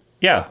in the...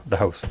 Yeah, the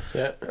house.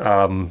 Yeah.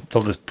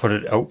 They'll just put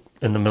it out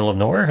in the middle of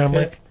nowhere. And I'm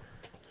like,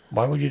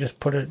 Why would you just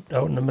put it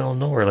out in the middle of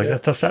nowhere? Like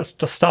that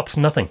just stops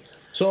nothing.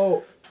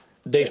 So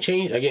they've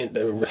changed again,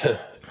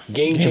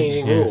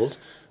 game-changing rules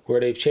where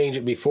they've changed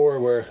it before.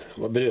 Where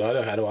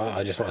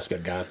I just want to get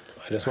a gun.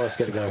 I just want to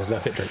get a gun because it's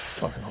not fit drink. It's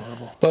fucking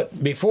horrible.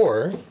 But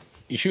before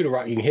you shoot a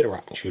rock, you can hit a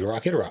rock. Shoot a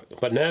rock, hit a rock.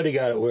 But now they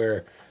got it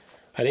where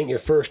I think your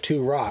first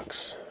 2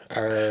 rocks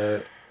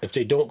are, if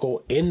they don't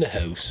go in the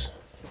house,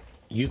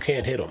 you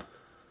can't hit them.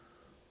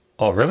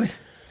 Oh, really?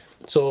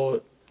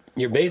 So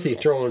you're basically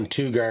throwing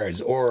 2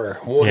 guards, or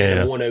one in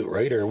and one out,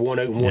 right? Or one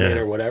out and one in,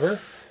 or whatever.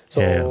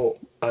 So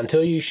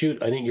until you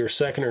shoot, I think your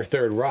second or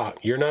third rock,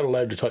 you're not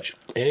allowed to touch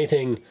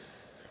anything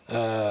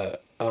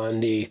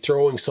on the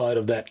throwing side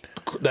of that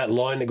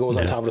line that goes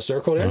on top of the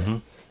circle there. Mm-hmm.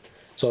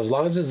 So as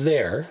long as it's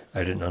there,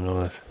 I did not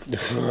know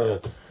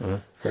that.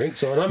 Right,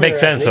 so makes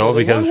sense though,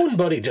 because why wouldn't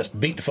Buddy just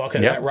beat the fuck out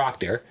of that rock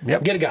there?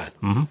 Yep. Get a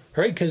gun,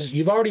 right? Because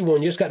you've already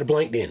won. You just got to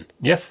blanked in.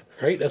 Yes,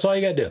 right. That's all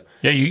you got to do.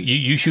 Yeah,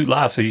 you shoot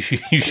last, so you should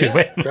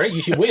win. Right,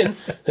 you should win.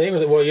 They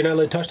was like, well, you're not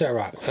allowed to touch that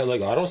rock. I was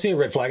like, I don't see a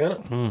red flag on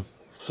it. I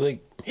was like,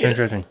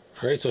 interesting.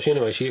 Right, so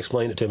she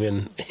explained it to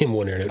me in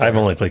one ear. I've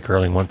only played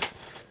curling once.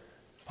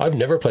 I've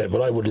never played it,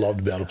 but I would love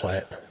to be able to play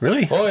it.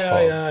 Really? Oh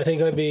yeah, I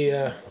think I'd be.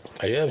 I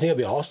think I'd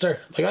be all star.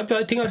 Like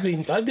I think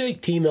I'd be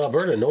like Team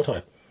Alberta in no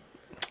time.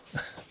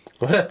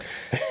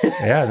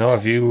 Yeah, no.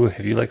 If you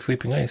like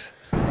sweeping ice.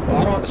 Well,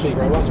 I don't want to sweep.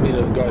 I want to be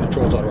the guy that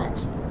throws out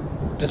rocks.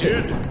 That's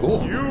it.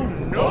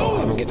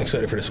 Oh, I'm getting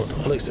excited for this one.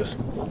 I like this.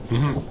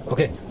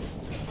 Okay,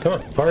 come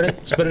on, fire it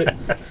in, spit it in.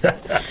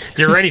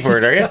 You're ready for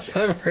it, are you?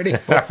 I'm ready.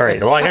 All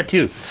right. Well, I got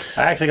 2.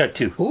 I actually got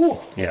 2. Ooh,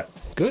 yeah,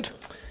 good.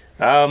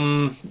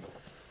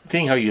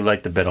 Seeing how you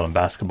like to bet on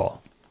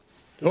basketball.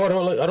 Oh, I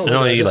don't.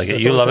 No, you like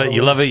it. You love it.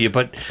 You love it. You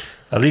put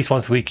at least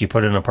once a week. You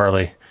put in a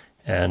parlay,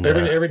 and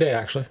every day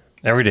actually.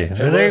 Every day.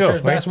 So there you go. If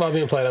there's basketball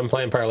being played, I'm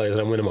playing parlays and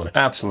I'm winning money.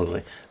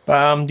 Absolutely.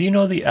 Do you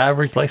know the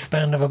average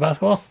lifespan of a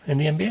basketball in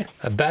the NBA?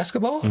 A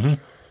basketball?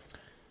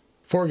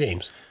 4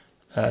 games.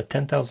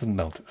 10,000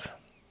 bounces.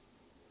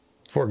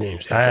 4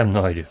 games. Yeah. I have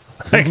no idea.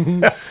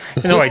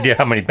 No idea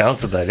how many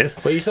bounces that is,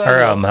 well, you saw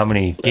how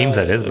many games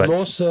that is. But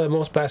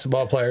most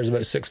basketball players are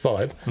about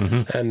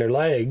 6'5", and their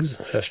legs,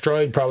 a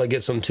stride probably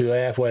gets them to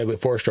halfway, about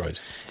 4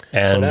 strides.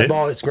 And so that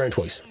ball hits the ground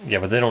twice. Yeah,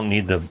 but they don't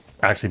need to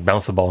actually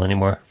bounce the ball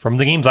anymore. From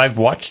the games I've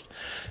watched,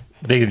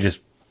 they can just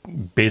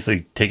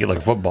basically take it like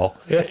a football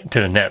to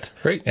the net,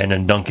 right, and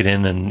then dunk it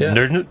in. And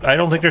I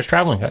don't think there's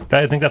traveling.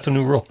 I think that's a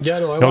new rule. Yeah,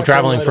 no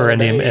traveling for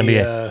any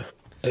NBA.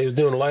 He was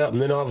doing a layup,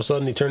 and then all of a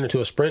sudden he turned into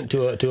a sprint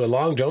to a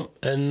long jump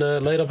and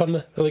laid up on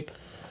the like.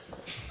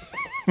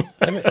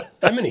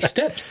 How many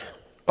steps?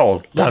 Oh,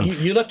 tons. Like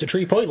you left the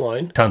 3-point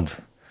line.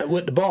 Tons.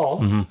 With the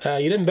ball,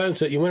 you didn't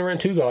bounce it. You went around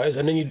 2 guys,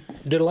 and then you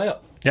did a layup.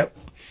 Yep.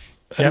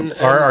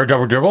 Our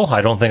double dribble.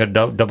 I don't think a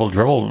double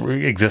dribble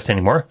exists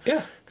anymore.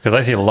 Yeah. Because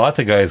I see lots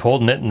of guys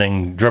holding it and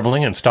then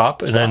dribbling and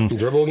stop and then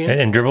dribble again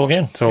and dribble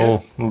again.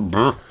 So,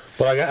 but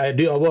I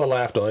will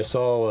laugh though. I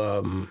saw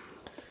an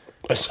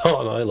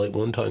highlight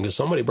one time because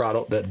somebody brought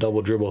up that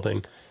double dribble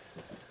thing,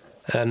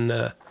 and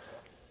I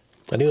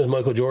think it was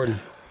Michael Jordan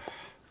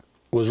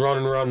was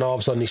running around, and all of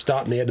a sudden he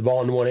stopped and he had the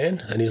ball in one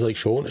end, and he's like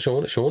showing it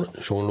over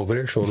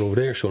there, showing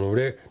over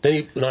there. Then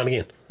he went on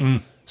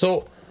again.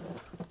 So,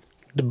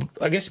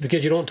 I guess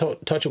because you don't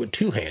touch it with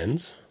 2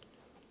 hands,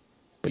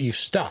 but you've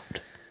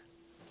stopped.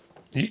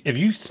 If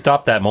you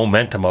stop that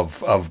momentum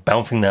of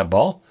bouncing that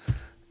ball,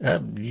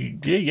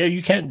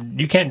 you can't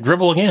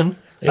dribble again.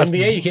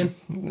 NBA you can.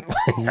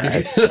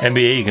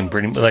 NBA you can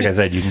like I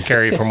said, you can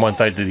carry it from one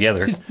side to the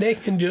other. They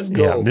can just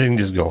go. Yeah, they can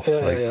just go.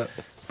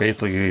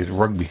 Basically, it's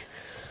rugby.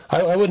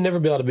 I would never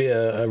be able to be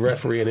a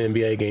referee in an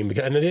NBA game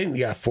because and I didn't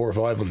got 4 or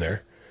 5 of them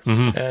there.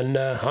 And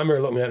I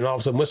remember looking at it and all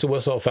of a sudden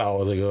whistle foul. I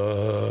was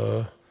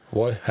like,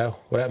 what? How?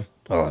 What happened?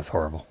 Oh, it's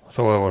horrible.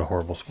 So what a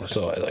horrible sport.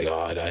 So I was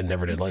like, I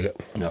never did like it.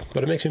 No,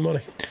 but it makes me money.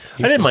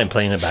 I didn't mind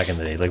playing it back in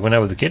the day. Like when I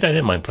was a kid, I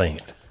didn't mind playing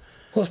it.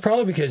 Well, it's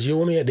probably because you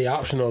only had the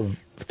option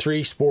of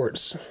 3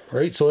 sports,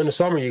 right? So in the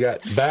summer you got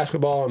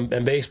basketball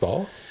and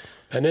baseball,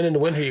 and then in the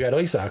winter you got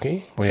ice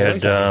hockey. We had a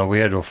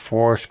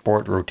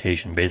 4-sport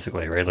rotation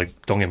basically, right? Like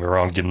don't get me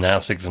wrong,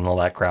 gymnastics and all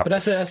that crap.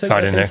 But that's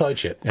inside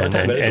shit.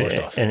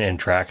 And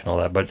track and all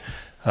that. But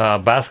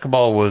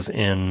basketball was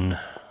in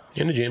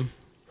the gym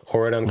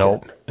or right on the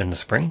court. In the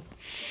spring,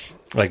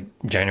 like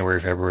January,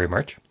 February,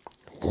 March.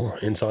 Oh,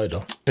 inside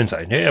though.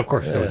 Inside, yeah, of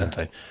course it was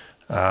inside.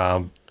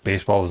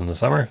 Baseball was in the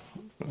summer.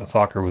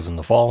 Soccer was in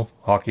the fall.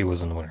 Hockey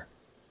was in the winter.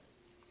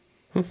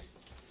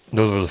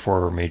 Those were the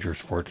 4 major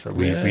sports that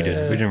we did. We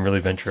didn't really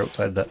venture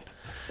outside that.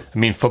 I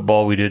mean,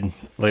 football we did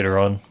later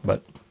on,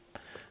 but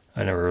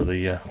I never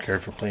really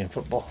cared for playing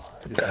football.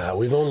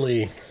 We've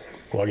only,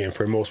 well, again,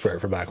 for the most part,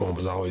 for back home, it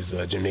was always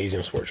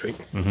gymnasium sports, right?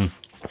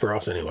 For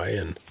us anyway.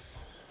 And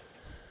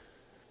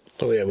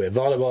so yeah, we had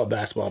volleyball,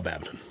 basketball,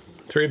 badminton.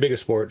 3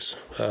 biggest sports.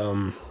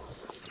 That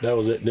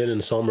was it. Then in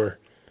the summer,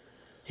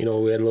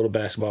 we had a little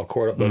basketball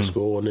court up by the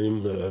school,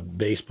 and then a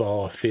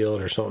baseball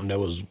field or something that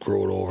was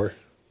grown over.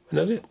 And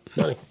that's it.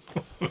 Nothing.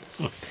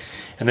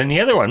 And then the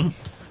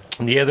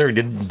other,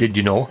 did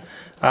you know,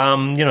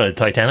 the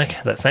Titanic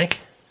that sank?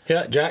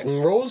 Yeah, Jack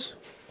and Rose.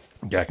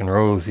 Jack and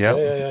Rose, yep.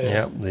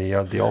 Yeah.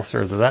 The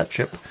ulcers of that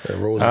ship.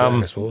 Rose and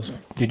Jack, I suppose.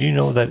 Did you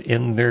know that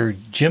in their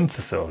gym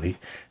facility,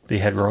 they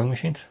had rowing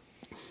machines?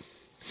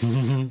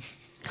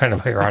 Kind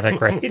of ironic,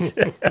 right?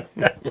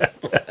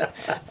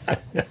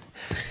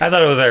 I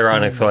thought it was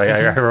ironic, so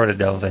I wrote it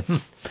down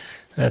saying,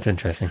 that's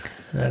interesting.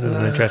 That is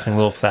an interesting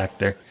little fact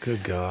there.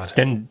 Good God.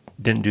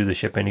 Didn't do the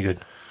ship any good.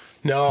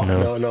 No.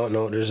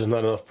 There's just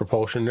not enough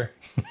propulsion there.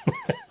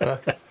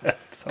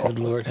 Good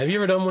Lord. Have you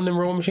ever done one of them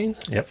rowing machines?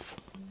 Yep.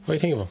 What do you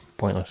think of them?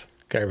 Pointless.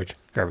 Garbage.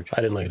 I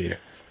didn't like it either.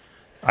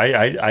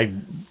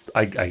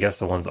 I guess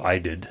the ones I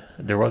did,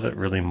 there wasn't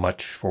really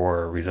much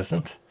for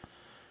resistance.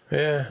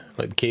 Yeah,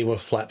 like the cable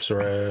flaps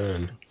around.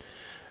 And...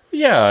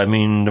 Yeah, I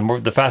mean,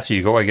 the faster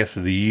you go, I guess,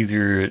 the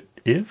easier it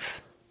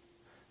is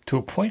to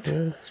a point.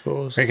 Yeah, I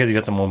suppose. Because you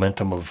got the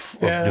momentum of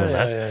doing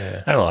that.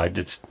 Yeah. I don't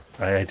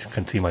know. I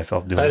couldn't see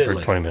myself doing it for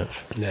 20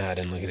 minutes. Nah, I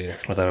didn't like it either.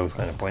 I thought it was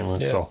kind of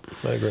pointless. Yeah, so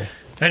I agree.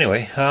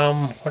 Anyway,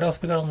 what else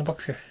we got on the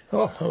books here?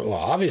 Oh, well,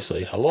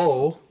 obviously.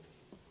 Hello.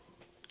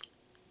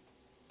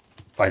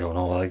 I don't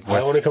know. Like, I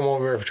only come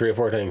over here for 3 or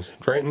 4 things.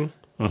 Drinking.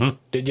 Mm-hmm.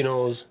 Did you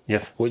knows?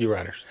 Yes. Would you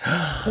rather?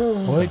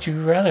 Would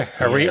you rather?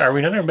 Are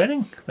we not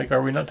betting? Like,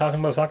 are we not talking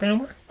about soccer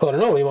anymore? Well, I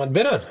don't know. What do you want to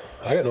bid on?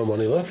 I got no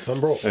money left.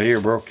 I'm broke. Oh,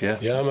 you're broke, yeah.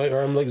 Yeah,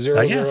 I'm like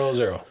 0.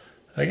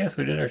 I guess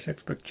we did our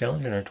 6-book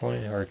challenge and our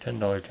 $20 or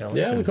 $10 challenge.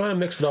 Yeah, we kind of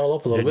mixed it all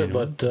up a little bit,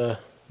 but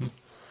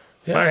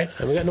yeah. All right.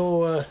 And we got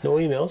no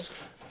emails.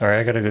 All right,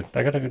 I got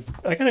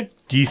a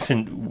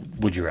decent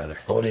would you rather.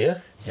 Oh, do you?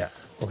 Yeah.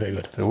 Okay,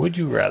 good. So would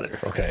you rather?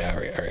 Okay, all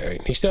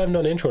right. You still haven't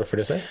done an intro for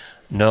this, eh?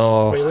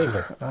 No. What are you waiting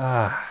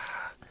for?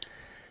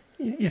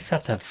 You just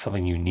have to have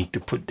something unique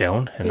to put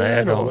down, and Yeah,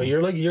 I don't. But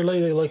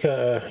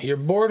you're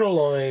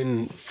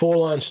borderline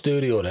full on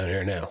studio down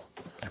here now.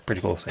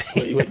 Pretty close.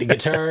 with the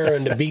guitar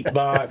and the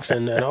beatbox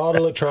and all the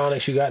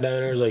electronics you got down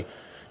there. It's like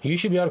you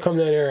should be able to come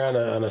down here on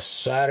a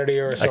Saturday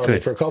or a Sunday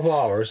for a couple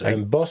hours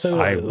and bust out.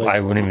 I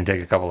wouldn't even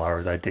take a couple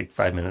hours. I'd take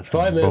 5 minutes.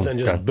 5 minutes and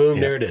just boom,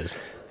 yeah. There it is.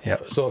 Yeah.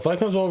 So if I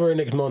comes over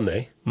next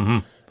Monday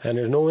and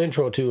there's no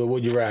intro to a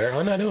Would You Rather,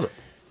 I'm not doing it.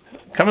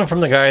 Coming from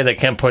the guy that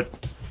can't put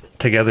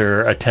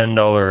together a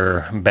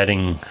 $10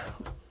 betting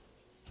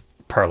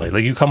parlay,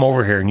 like you come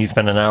over here and you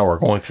spend an hour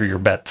going through your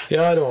bets.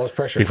 Yeah, I know. I was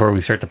pressured before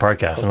we start the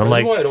podcast, and I'm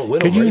like,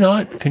 could you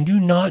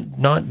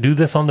not do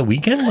this on the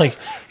weekend? Like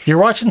you're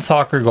watching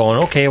soccer,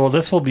 going, okay, well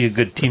this will be a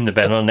good team to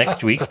bet on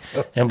next week,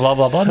 and blah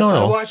blah blah. No.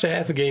 I watched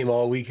half a game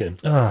all weekend.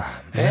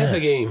 Half a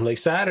game. Like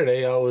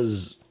Saturday, what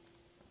was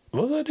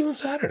I doing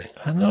Saturday?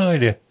 I have no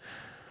idea.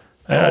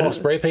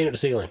 Spray paint at the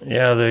ceiling.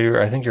 Yeah,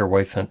 I think your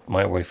wife sent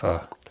my wife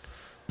a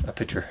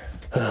picture.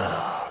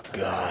 Oh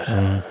God!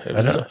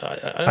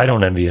 I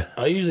don't envy you.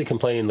 I usually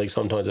complain like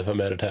sometimes if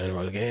I'm out of town, I'm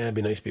like, yeah, it'd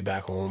be nice to be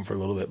back home for a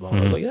little bit. Blah. I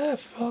was like, yeah,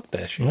 fuck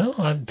that shit. No,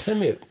 send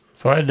me it.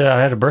 So I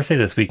had a birthday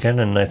this weekend,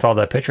 and I saw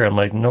that picture. I'm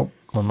like, nope,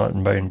 I'm not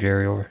inviting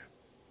Jerry over.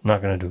 I'm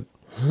not gonna do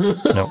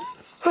it. No,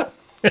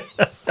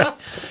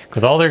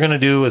 because all they're gonna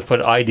do is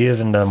put ideas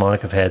into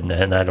Monica's head,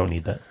 and I don't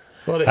need that.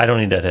 I don't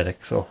need that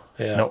headache. So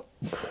yeah, no.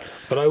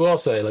 But I will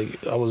say,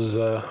 like, I was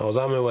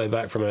on my way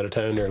back from out of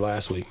town there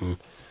last week, and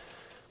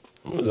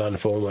I was on the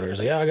phone with her. I was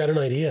like, yeah, I got an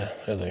idea.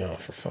 I was like, oh,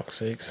 for fuck's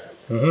sakes.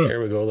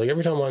 Here we go. Like,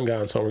 every time I'm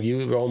gone somewhere,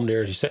 you go home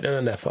there, you sit down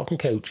on that fucking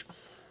couch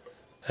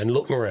and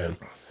looking around.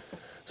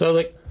 So I was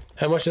like,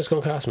 how much is this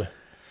going to cost me?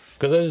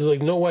 Because I was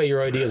like, no way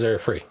your ideas are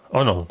free.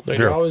 Oh, no. Like,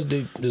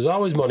 there's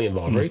always money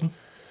involved, right?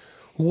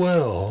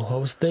 Well, I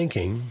was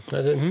thinking.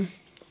 I said,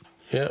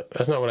 yeah,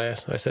 that's not what I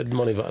asked. I said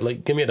money,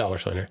 like, give me $1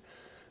 sign here.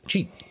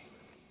 Cheap.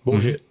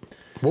 Bullshit.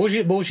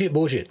 Bullshit.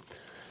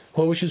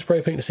 Well, we should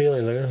spray paint the ceiling. I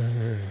was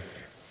like,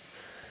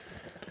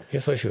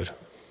 yes, I should.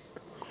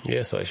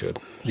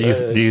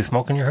 Do you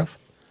smoke in your house?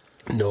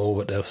 No,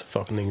 but that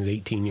fucking thing's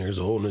 18 years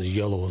old and it's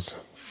yellow as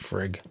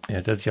frig. Yeah,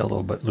 it does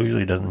yellow, but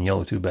usually it doesn't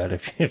yellow too bad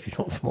if you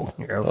don't smoke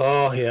in your house.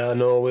 Oh, yeah,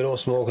 no, we don't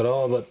smoke at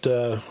all. But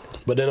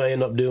then I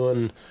end up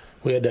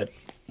we had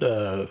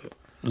that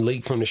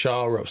leak from the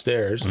shower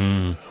upstairs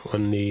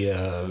when the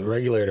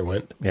regulator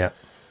went. Yeah.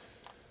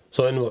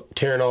 So I ended up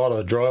tearing all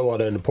the drywall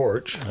down the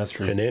porch. That's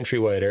true. And the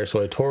entryway there.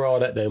 So I tore all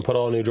that down, put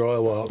all new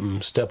drywall up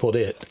and stippled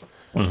it.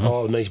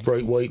 All nice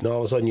bright white, and all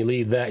of a sudden you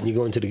leave that and you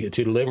go into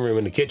the living room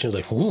and the kitchen. It's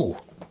like, ooh.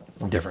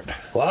 Different.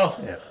 Wow.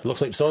 Yeah.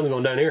 Looks like the sun's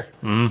going down here.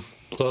 So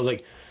I was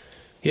like,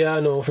 yeah, I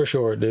know for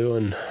sure it do.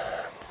 And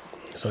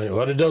so anyway,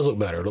 but it does look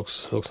better. It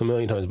looks a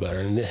million times better.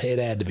 And it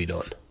had to be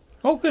done.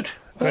 Oh, good.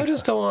 I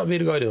just don't want to be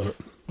the guy doing it.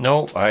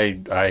 No,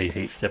 I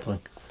hate stippling.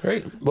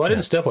 Right. Well, I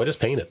didn't stipple. I just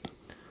painted.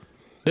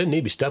 Didn't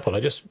need to be stippled. I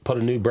just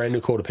put a brand new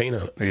coat of paint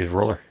on it. You use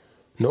roller?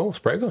 No,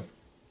 spray gun.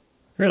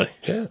 Really?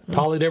 Yeah.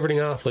 Polyed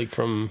everything off, like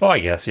from... Oh, I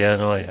guess. Yeah,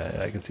 no,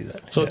 I can see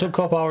that. So it took a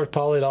couple hours,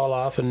 polyed it all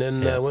off, and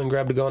then went and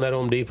grabbed a gun at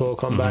Home Depot,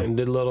 come back and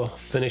did a little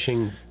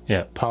finishing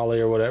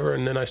poly or whatever,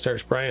 and then I started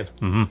spraying.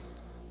 And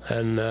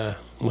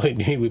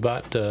we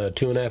bought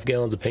 2.5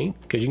 gallons of paint,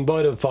 because you can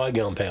buy the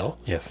 5-gallon pail.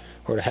 Yes.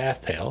 Or the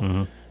half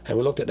pail. And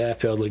we looked at the half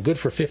pail, like good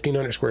for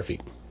 1,500 square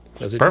feet.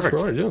 I was like, perfect. We're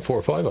only doing 400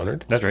 or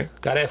 500. That's right.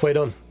 Got halfway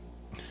done.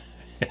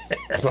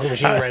 The fucking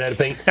machine ran out of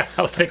paint.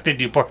 How thick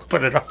did you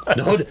put it on?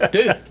 No,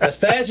 dude, as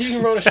fast as you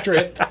can run a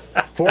strip,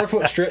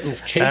 4-foot strip, and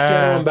chase the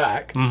other one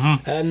back.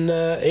 Mm-hmm. And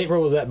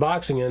April was at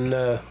boxing, and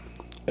I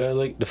was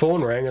like, the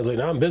phone rang. I was like,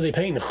 no, I'm busy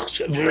painting.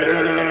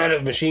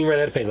 The machine ran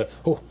out of paint. I was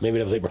like, oh, maybe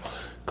that was April.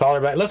 Call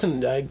her back. Listen,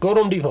 go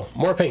to Home Depot.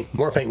 More paint.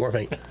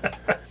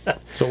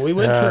 So we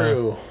went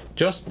through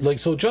just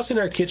in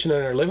our kitchen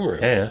and our living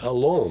room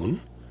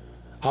alone,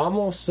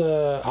 almost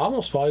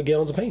 5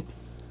 gallons of paint.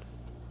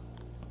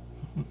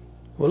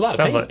 Well, a lot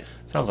of paint.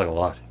 Sounds like a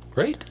lot,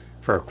 right?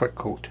 For a quick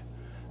coat.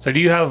 So do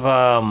you have?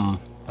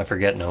 I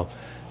forget now.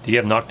 Do you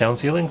have knockdown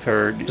ceilings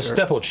or the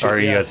Steppo shit? Or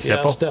you got Steppo?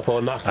 Yeah, Steppo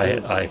and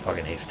knockdown. I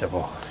fucking hate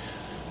Steppo.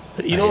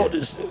 You know,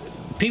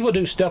 people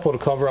do Steppo to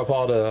cover up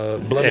all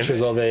the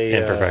blemishes of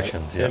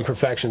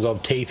imperfections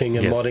of taping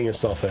and mudding and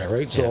stuff there,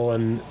 right? So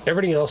and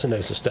everything else in there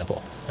is a Steppo.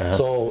 Uh-huh.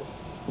 So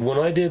when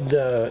I did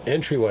the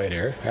entryway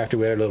there, after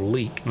we had a little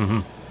leak,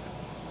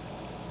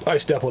 I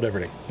Steppoed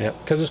everything. Yeah,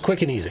 because it's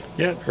quick and easy.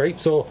 Yeah, right.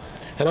 So,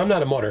 and I'm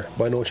not a mudder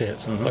by no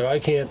chance. Mm-hmm. Like I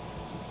can't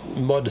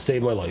mud to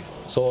save my life.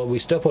 So we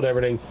Steppoed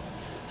everything,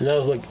 and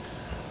I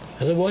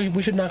said, well,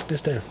 we should knock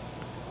this down.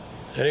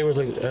 And he was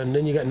like, and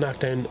then you got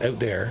knocked down out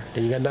there,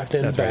 and you got knocked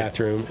down in the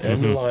bathroom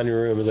and the laundry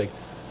room. I was like,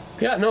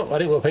 yeah, no, I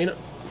didn't go paint it.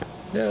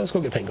 Yeah, let's go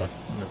get paint gun.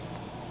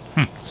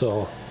 No. So,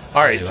 all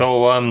right. Anyway.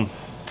 So,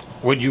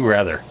 would you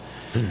rather?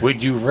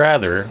 Would you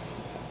rather?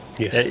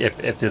 Yes.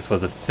 If this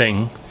was a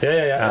thing.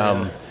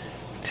 Yeah.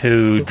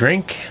 To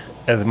drink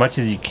as much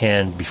as you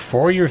can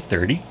before you're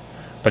 30,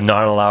 but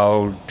not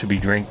allowed to be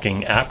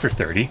drinking after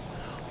 30,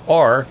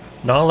 or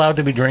not allowed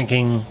to be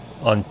drinking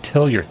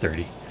until you're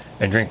 30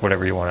 and drink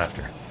whatever you want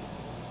after.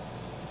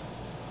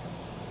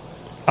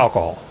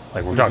 Alcohol.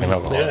 Like we're talking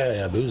alcohol.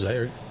 Yeah. Booze, I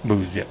heard.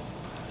 Booze, yeah.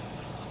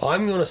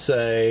 I'm going to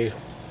say,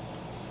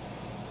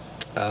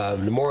 the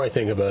more I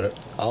think about it,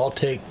 I'll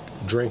take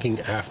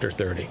drinking after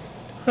 30.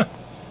 Huh.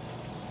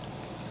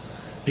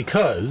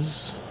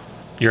 Because...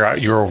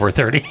 You're over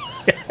 30.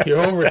 You're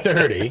over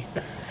 30,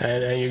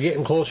 and you're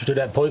getting closer to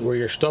that point where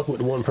you're stuck with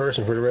one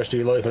person for the rest of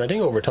your life. And I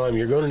think over time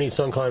you're going to need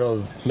some kind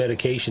of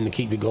medication to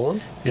keep you going.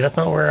 Yeah, that's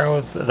not where I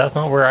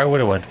would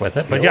have went with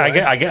it. But no,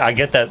 yeah, I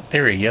get that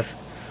theory. Yes,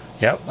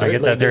 yep, I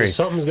get that theory.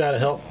 Something's got to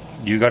help.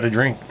 You got to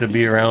drink to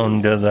be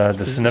around the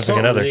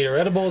significant other. Either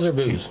edibles or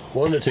booze,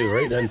 1 to 2,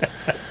 right? And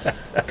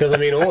because I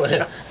mean,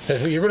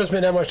 if you're going to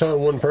spend that much time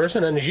with one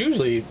person, and it's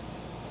usually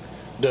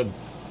the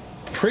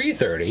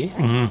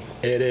pre-30,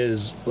 it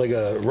is like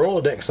a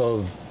Rolodex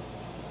of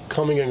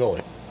coming and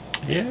going.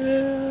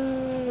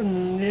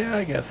 Yeah,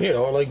 I guess. You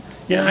know, like...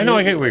 Yeah, I know,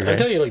 I get what you're saying.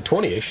 I tell you, like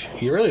 20-ish,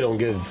 you really don't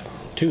give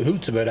 2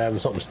 hoots about having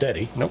something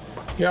steady. Nope.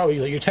 You know,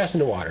 you're testing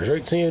the waters,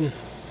 right? Seeing,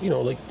 you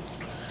know, like...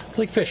 It's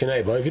like fishing,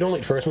 eh? But if you don't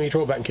like the first one, you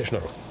throw it back and catch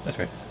another one. That's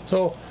right.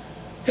 So,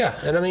 yeah,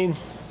 and I mean...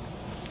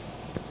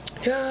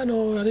 Yeah,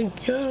 no, I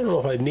don't know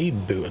if I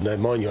need booze.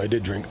 And mind you, I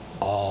did drink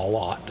a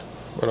lot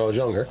when I was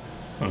younger.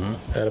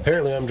 Mm-hmm. And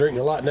apparently I'm drinking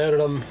a lot now that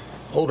I'm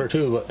older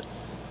too, but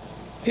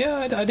yeah,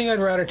 I think I'd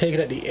rather take it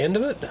at the end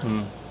of it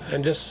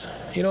and just,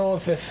 you know,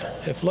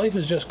 if life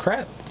is just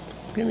crap,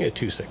 give me a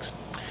 2.6.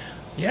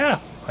 Yeah,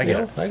 I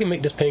get it. I can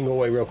make this pain go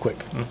away real quick.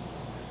 So I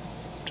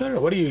don't know,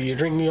 what are you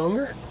drinking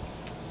younger?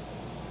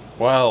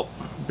 Well,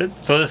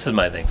 so this is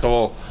my thing.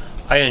 So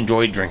I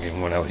enjoyed drinking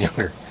when I was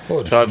younger.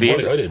 Oh, so I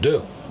did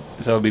too.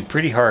 So it'd be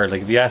pretty hard.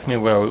 Like if you asked me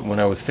when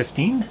I was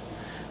 15,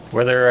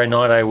 whether or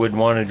not I would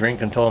want to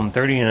drink until I'm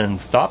 30 and then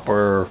stop,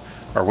 or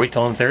wait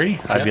till I'm 30,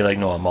 I'd be like,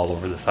 no, I'm all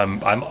over this. I'm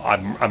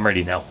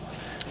ready now.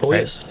 Oh, right?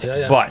 Yes,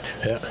 yeah. But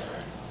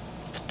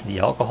the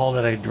alcohol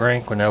that I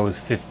drank when I was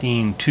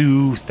 15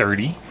 to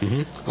 30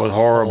 was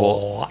horrible.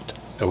 A lot.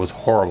 It was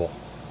horrible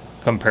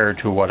compared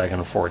to what I can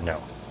afford now.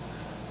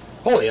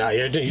 Oh yeah,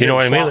 you know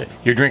what I mean? Like,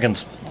 you're drinking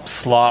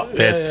slop,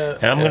 piss,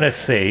 and I'm gonna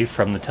say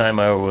from the time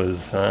I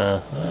was.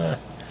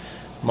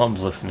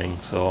 Mom's listening,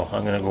 so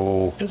I'm going to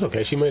go... It's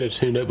okay, she might have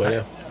tuned out by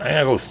now. I'm going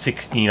to go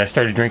 16. I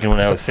started drinking when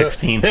I was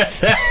 16.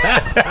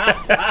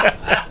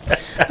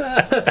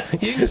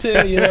 You can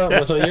say, you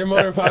know, so your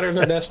mother and father's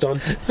not that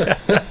stoned.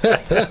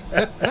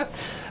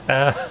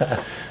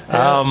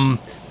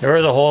 There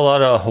was a whole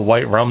lot of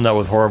white rum that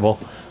was horrible.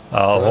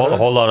 A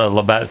whole lot of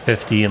Labatt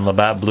 50 and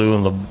Labatt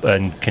Blue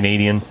and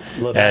Canadian.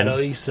 Labatt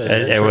Ice. And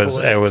it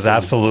was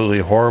absolutely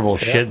horrible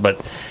shit,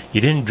 but you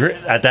didn't drink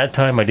at that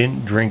time. I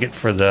didn't drink it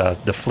for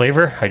the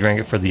flavor. I drank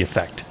it for the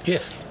effect.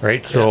 Yes.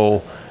 Right?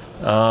 So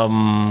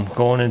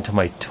going into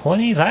my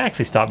 20s, I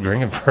actually stopped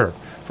drinking for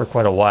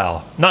quite a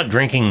while. Not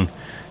drinking,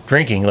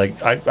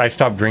 like I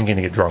stopped drinking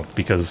to get drunk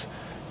because it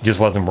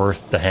just wasn't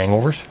worth the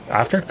hangovers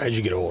after. As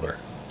you get older.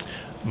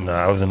 No,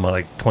 I was in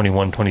my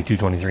 21, 22,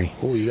 23.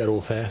 Oh, you got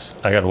old fast.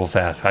 I got old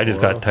fast. I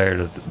just got tired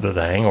of the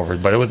hangovers.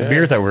 But it was the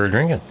beers that we were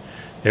drinking.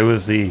 It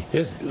was the...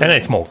 and I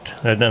smoked.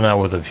 And then I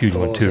was a huge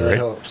one too, so right? That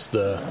helps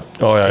the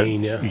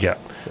pain, yeah. Yeah.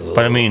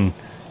 But I mean,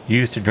 you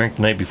used to drink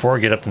the night before,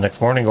 get up the next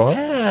morning and go,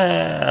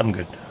 I'm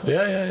good.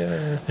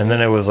 Yeah. And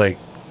then it was like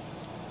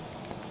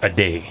a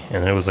day.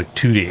 And then it was like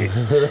 2 days.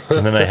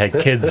 And then I had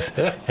kids.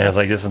 And I was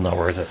like, this is not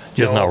worth it.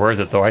 Not worth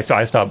it, though. I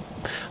stopped... I'm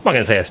not going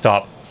to say I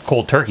stopped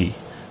cold turkey.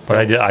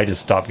 but I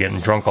just stopped getting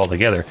drunk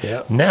altogether.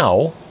 Yeah.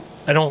 Now,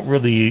 I don't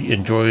really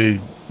enjoy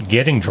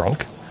getting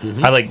drunk.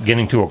 I like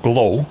getting to a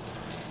glow,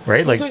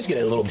 right? Like, it's nice to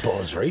get a little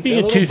buzz, right?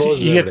 you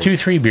get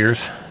 2-3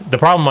 beers. The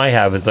problem I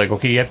have is like,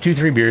 okay, you have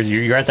 2-3 beers.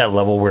 You're at that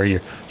level where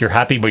you're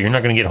happy, but you're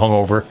not going to get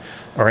hungover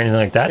or anything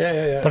like that.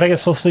 Yeah. But I get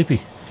so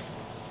sleepy.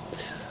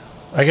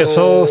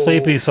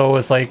 So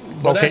it's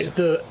like, but okay. that's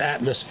the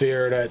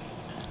atmosphere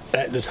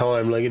at the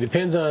time. Like, it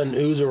depends on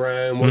who's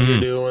around, what you're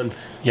doing.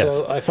 Yes.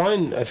 So I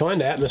find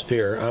the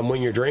atmosphere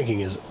when you're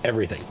drinking is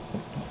everything.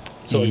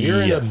 So if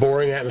you're in a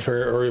boring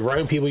atmosphere or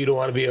around people you don't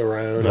want to be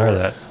around,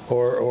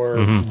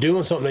 or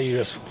doing something that you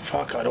just,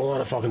 fuck, I don't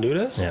want to fucking do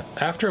this. Yeah.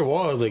 After a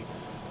while, I was like,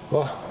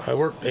 well, I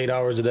work 8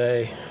 hours a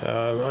day.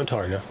 I'm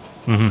tired now.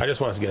 I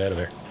just want to get out of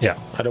here. Yeah.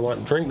 I don't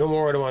want to drink no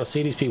more. I don't want to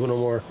see these people no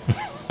more.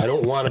 I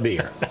don't want to be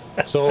here.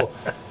 So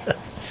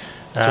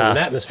it's an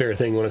atmosphere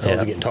thing when it comes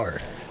to getting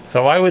tired.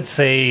 So I would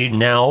say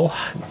now,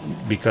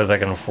 because I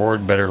can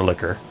afford better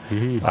liquor,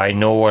 I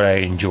know what I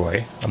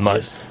enjoy.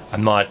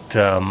 I'm not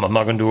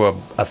going to do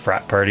a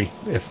frat party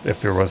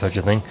if there was such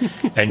a thing,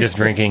 and just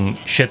drinking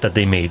shit that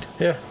they made.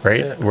 Yeah.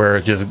 Right. Yeah. Where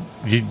it's just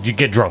you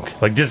get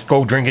drunk. Like, just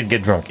go drink it,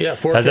 get drunk. Yeah.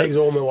 4 kegs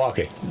old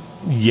Milwaukee.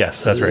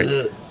 Yes, that's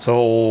right.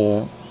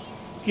 So,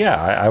 yeah,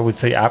 I would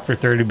say after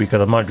 30, because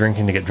I'm not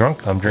drinking to get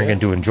drunk. I'm drinking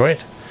to enjoy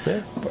it.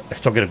 Yeah. I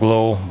still get a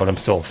glow, but I'm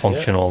still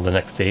functional the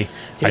next day.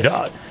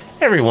 Yes.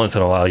 Every once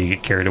in a while, you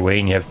get carried away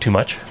and you have too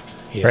much,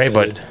 right?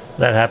 But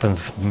that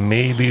happens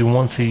maybe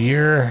once a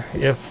year,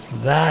 if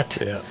that.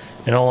 Yeah.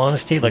 In all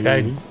honesty, like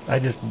I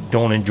just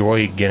don't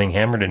enjoy getting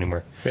hammered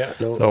anymore. Yeah.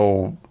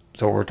 No.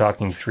 So we're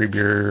talking 3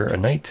 beer a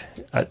night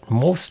at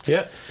most.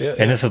 Yeah.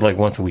 And this is like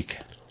once a week.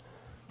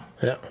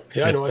 Yeah.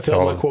 Yeah. I know. I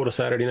filled my quota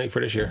Saturday night for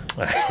this year.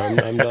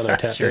 I'm done. I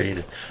tapped sure you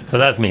did. So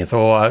that's me.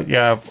 So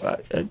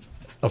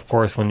of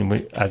course,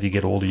 as you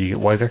get older, you get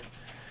wiser.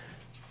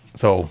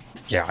 So.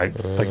 Yeah,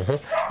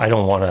 I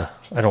don't want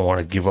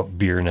to give up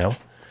beer now.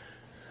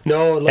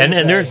 No, and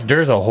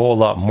there's a whole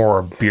lot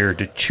more beer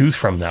to choose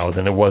from now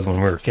than it was when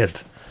we were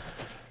kids.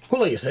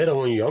 Well, like you said,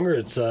 when you're younger,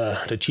 it's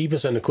the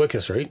cheapest and the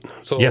quickest, right?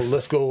 So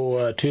let's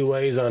go 2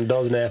 ways on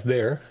dozen half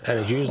beer, and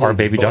it's usually or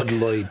Baby Bud Duck.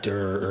 Light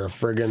or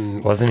friggin'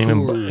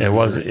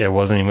 it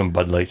wasn't even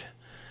Bud Light.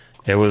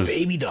 It was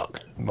Baby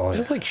Duck. Oh,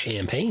 That's like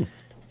champagne.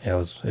 Yeah, it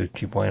was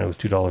cheap wine. It was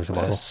 $2 a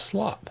bottle.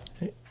 Slop.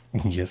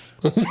 Yes.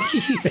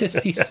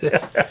 Yes, he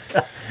says.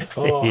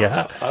 Oh,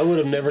 yeah. I would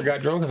have never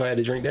got drunk if I had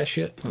to drink that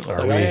shit.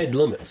 I had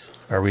limits.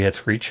 Are we at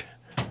Screech?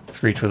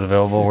 Screech was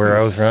available where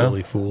I was from.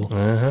 Silly fool.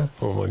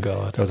 Oh my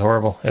god. It was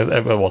horrible.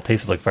 It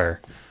tasted like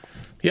fire.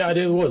 Yeah,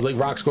 it was like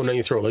rocks going down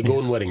your throat, like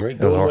Golden Wedding, right?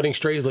 Golden Wedding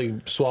straight is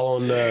like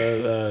swallowing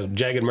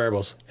jagged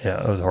marbles.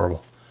 Yeah, it was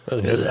horrible.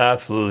 It was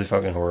absolutely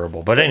fucking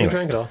horrible. But anyway. We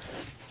drank it all.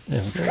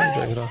 Yeah, we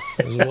drank it all.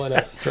 Why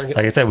not? Drink it.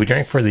 Like I said, we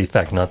drank for the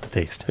effect, not the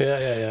taste.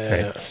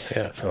 Yeah.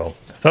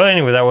 So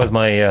anyway, that was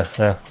my.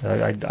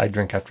 I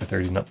drink after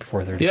 30, not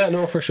before 30. Yeah,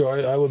 no, for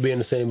sure. I would be in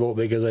the same boat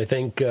because I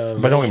think.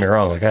 But don't get me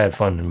wrong. Like, I had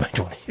fun in my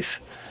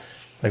 20s.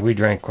 Like, we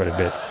drank quite a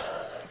bit.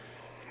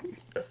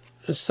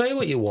 Say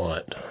what you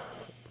want.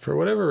 For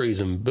whatever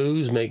reason,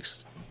 booze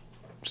makes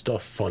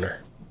stuff funner.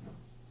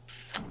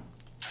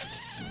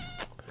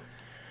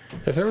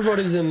 If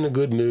everybody's in a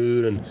good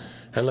mood and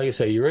like I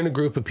say, you're in a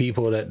group of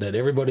people that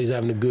everybody's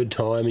having a good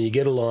time and you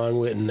get along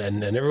with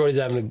and everybody's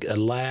having a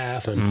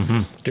laugh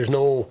and there's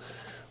no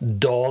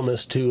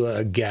dullness to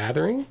a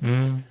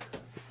gathering.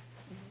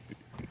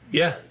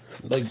 Yeah,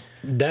 like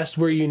that's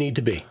where you need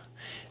to be.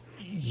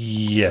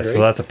 Yes, right?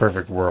 Well, that's a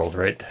perfect world,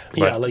 right?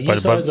 But, like you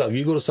size up,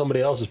 you go to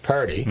somebody else's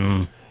party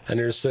and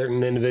there's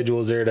certain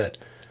individuals there that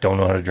don't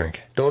know how to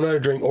drink.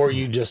 Or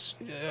you just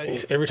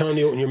every time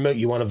you open your mouth,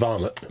 you want to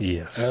vomit.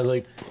 Yes, I was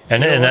like,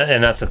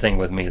 and that's the thing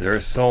with me.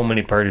 There's so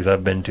many parties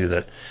I've been to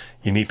that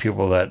you meet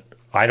people that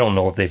I don't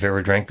know if they've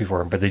ever drank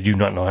before, but they do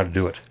not know how to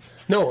do it.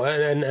 No,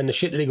 and the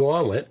shit that they go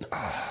on with,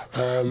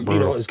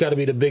 it's got to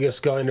be the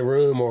biggest guy in the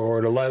room,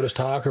 or the loudest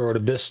talker, or the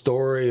best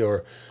story,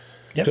 or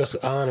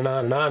just on and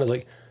on and on. It's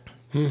like,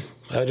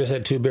 I just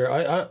had 2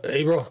 beer.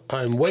 Hey bro,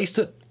 I'm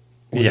wasted.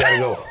 We gotta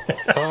go.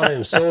 I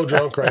am so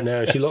drunk right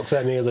now. She looks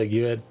at me and is like,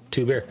 you had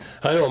 2 beer.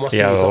 I know it must be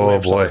something. Oh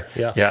boy.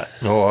 Yeah. Yeah.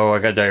 No, I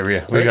got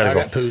diarrhea. We gotta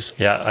go. I got poos.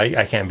 Yeah,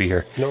 I can't be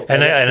here. No,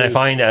 and I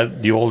find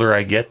as the older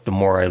I get, the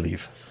more I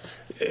leave.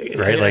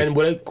 Right? And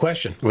without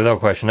question. Without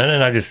question.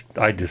 And I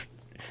just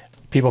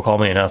people call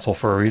me an asshole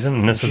for a reason,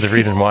 and this is the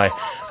reason why.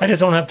 I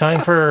just don't have time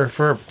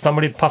for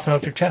somebody puffing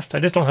out their chest. I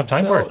just don't have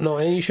time for it. No,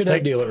 and you shouldn't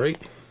have to deal with it,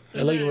 right?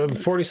 Like, I'm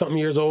 40-something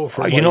years old.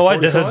 You know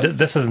what?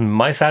 This is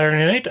my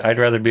Saturday night. I'd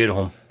rather be at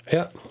home.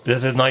 Yeah.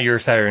 This is not your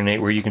Saturday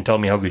night where you can tell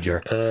me how good you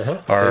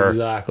are.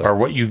 Exactly. Or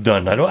what you've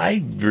done.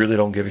 I really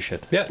don't give a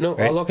shit. Yeah, no,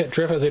 right? I look at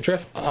Triff, I say,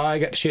 Triff, I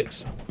got the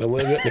shits. And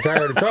we'll get in the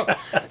car or the truck.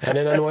 And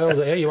then I know I was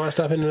like, hey, you want to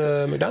stop in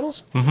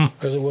McDonald's? I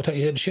was like, we'll take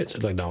you had the shits.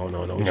 It's like, no,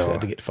 we just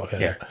had to get the fuck out of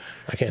here.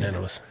 I can't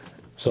handle this.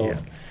 So. Yeah.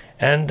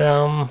 And,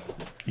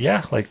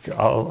 like,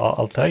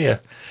 I'll tell you.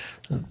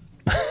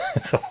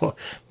 So,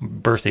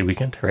 birthday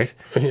weekend, right?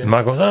 Yeah. And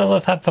Mom goes,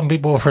 let's have some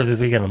people over this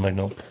weekend. I'm like,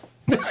 no.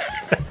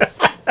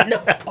 No.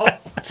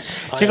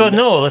 She goes,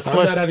 no,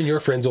 I'm not having your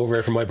friends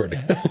over for my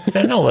birthday. I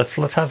said, no, let's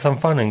have some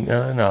fun. And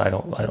no, I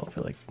don't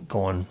feel like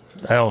going.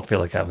 I don't feel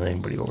like having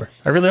anybody over.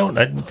 I really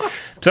don't.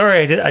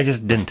 Sorry, I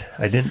just didn't.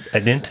 I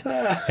didn't.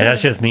 And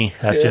that's just me.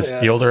 That's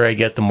the older I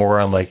get, the more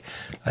I'm like,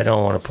 I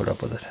don't want to put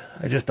up with it.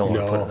 I just don't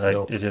want to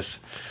put it. No.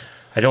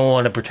 I don't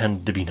want to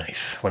pretend to be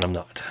nice when I'm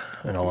not,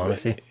 in all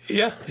honesty.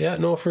 Yeah,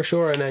 no, for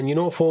sure. And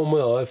then, full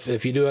well,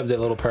 if you do have that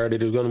little party,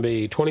 there's going to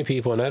be 20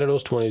 people, and out of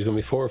those 20, there's going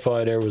to be 4 or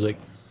 5 there was like,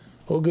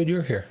 oh, good,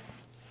 you're here.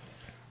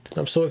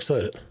 I'm so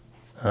excited.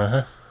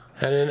 Uh-huh.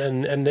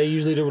 And they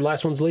usually the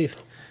last ones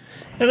leave.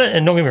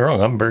 And don't get me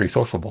wrong, I'm very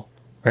sociable,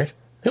 right?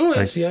 Oh,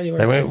 yes, yeah, you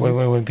are.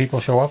 When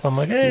people show up, I'm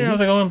like, hey, how's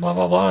it going, blah,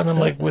 blah, blah. And I'm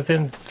like,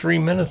 within 3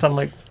 minutes, I'm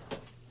like,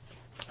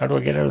 how do I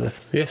get out of this?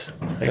 Yes.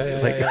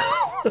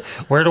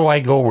 Where do I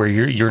go where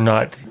you're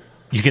not,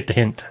 you get the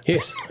hint?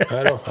 Yes,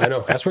 I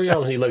know. That's where you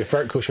almost need like a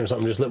fart cushion or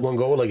something. Just let one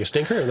go like a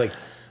stinker. It's like,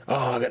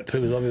 oh, I got to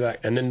poo, I'll be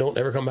back. And then don't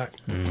ever come back.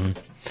 Mm-hmm.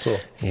 So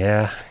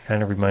yeah,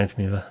 kind of reminds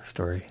me of a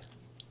story.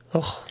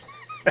 Oh,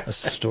 a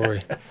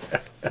story.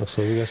 Looks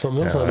like we got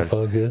something else on the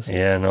podcast.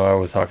 Yeah, no, I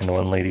was talking to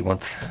one lady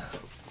once.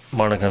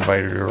 Monica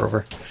invited her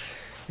over.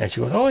 And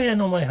she goes, oh, yeah,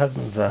 no, my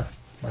husband's a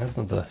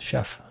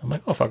chef. I'm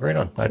like, oh, fuck, right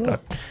on.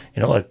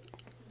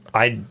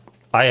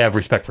 I have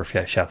respect for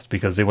chefs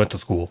because they went to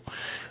school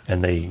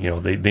and they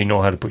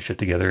know how to put shit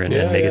together and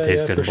make it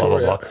taste good and blah, blah,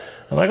 blah.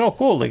 I'm like, oh,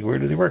 cool. Like, where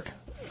do they work?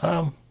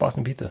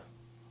 Boston Pizza.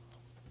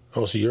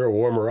 Oh, so you're a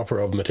warmer-upper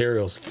of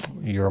materials.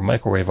 You're a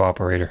microwave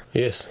operator.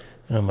 Yes.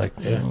 And I'm like,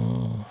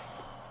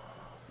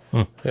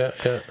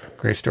 Yeah.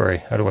 Great story.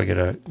 How do I get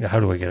out of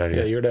here?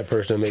 Yeah, you're that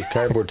person that makes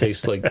cardboard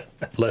taste like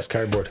less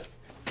cardboard.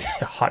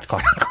 Hot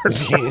cardboard.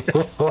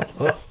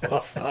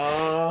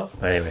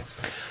 Anyway.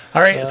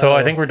 All right, so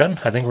I think we're done.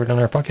 I think we're done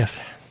our podcast.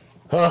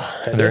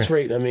 At this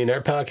rate, I mean,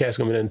 our podcast is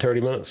going to be in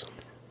 30 minutes.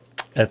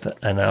 That's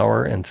an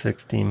hour and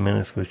 16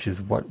 minutes, which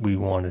is what we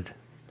wanted.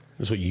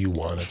 That's what you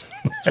wanted.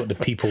 That's what the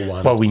people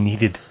wanted. What we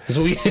needed.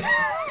 That's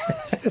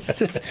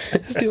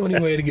the only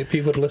way to get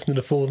people to listen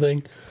to the full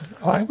thing.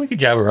 Oh, we could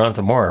jabber on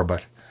some more,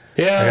 but...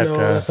 Yeah,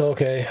 that's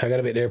okay. I got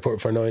to be at the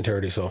airport for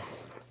 9:30, so...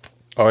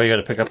 Oh, you got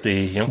to pick up the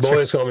youngster?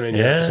 Boy's coming in,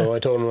 yeah. So I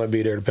told him I'd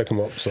be there to pick him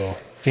up, so...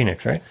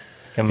 Phoenix, right?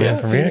 Coming in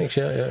from Phoenix?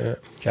 Yeah.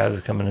 Jazz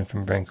is coming in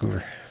from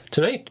Vancouver.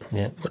 Tonight?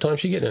 Yeah. What time's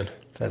she getting in?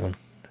 7.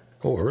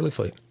 Oh, early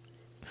flight.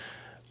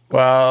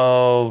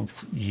 Well,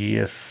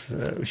 yes.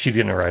 She's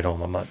getting a ride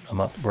home. I'm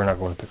not. We're not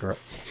going to pick her up.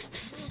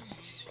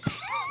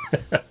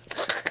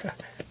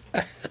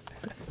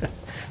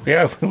 We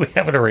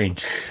have it arranged.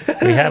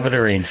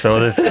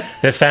 So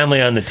this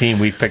family on the team,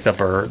 we've picked up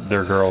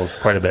their girls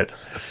quite a bit.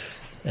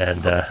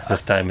 And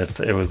this time it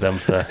was them.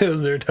 It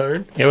was their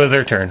turn. It was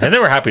their turn, and they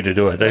were happy to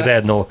do it. They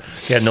had no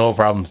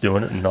problems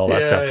doing it and all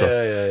that stuff. So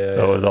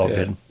it was all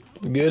good.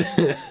 Good.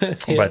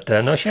 But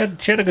no, she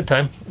had a good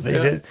time.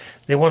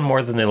 They won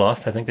more than they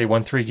lost. I think they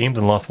won 3 games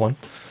and lost 1.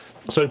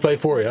 So they played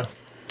 4, yeah.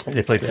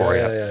 They played 4,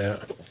 yeah.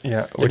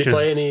 Did they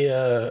play any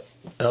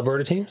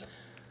Alberta teams?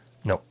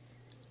 No.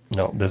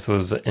 This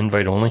was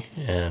invite only,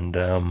 and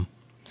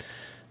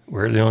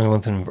we're the only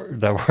ones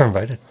that were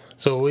invited.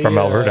 So from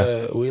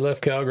Alberta. We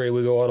left Calgary.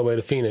 We go all the way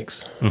to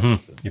Phoenix.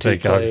 Mm-hmm. You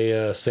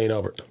play St.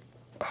 Albert.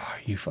 Oh, are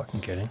you fucking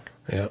kidding?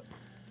 Yeah.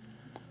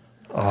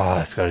 Oh,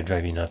 that's got to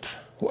drive you nuts.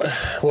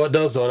 Well, it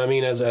does, though. And I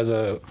mean, as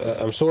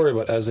I'm sorry,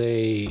 but as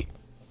a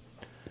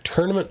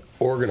tournament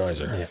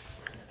organizer,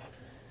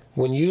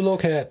 when you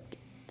look at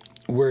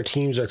where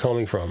teams are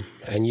coming from,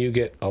 and you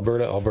get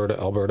Alberta,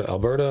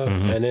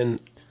 and then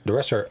the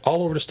rest are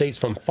all over the states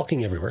from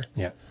fucking everywhere.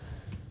 Yeah.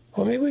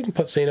 Well, maybe we can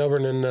put St.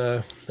 Albert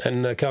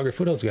and Calgary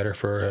Foothills together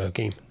for a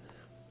game.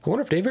 I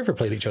wonder if they've ever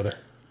played each other.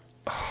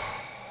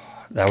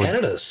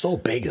 Canada is so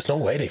big, it's no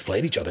way they've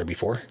played each other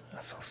before.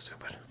 That's so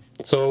stupid.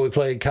 So we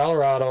played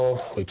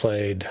Colorado, we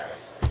played,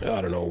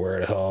 I don't know where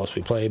the hell else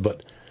we played,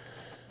 but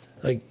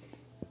like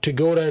to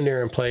go down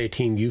there and play a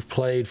team you've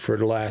played for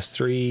the last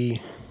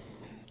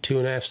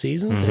 2.5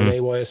 seasons in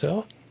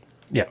AYSL.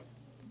 Yeah.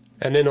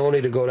 And then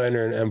only to go down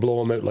there and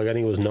blow them out like I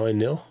think it was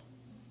 9-0.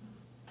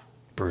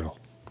 Brutal.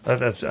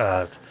 That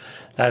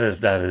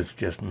is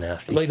just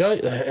nasty. Like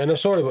that, and I'm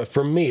sorry, but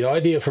for me, the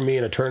idea for me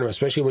in a tournament,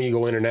 especially when you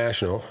go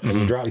international and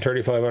you're dropping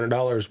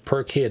 $3,500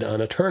 per kid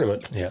on a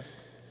tournament,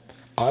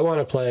 I want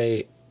to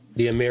play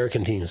the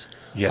American teams.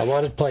 Yes. I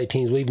want to play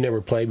teams we've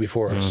never played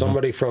before.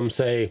 Somebody from,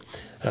 say,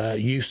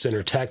 Houston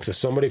or Texas,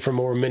 somebody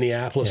from over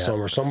Minneapolis,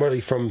 somebody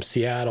from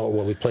Seattle.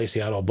 Well, we play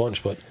Seattle a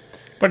bunch, but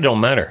it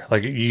don't matter.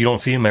 Like you don't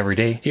see them every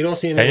day. You don't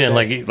see them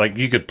every day. Like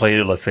you could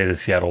play, let's say, the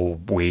Seattle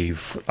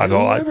Wave.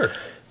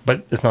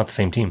 But it's not the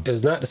same team.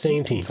 It's not the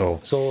same team.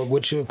 So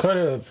which kind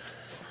of,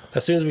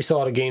 as soon as we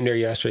saw the game there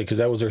yesterday, because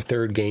that was their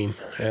 3rd game,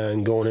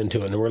 and going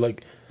into it, and we're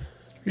like,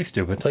 you're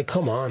stupid. Like,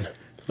 come on.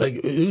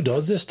 Like, who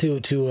does this to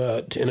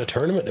in a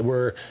tournament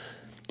where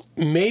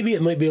maybe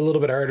it might be a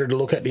little bit harder to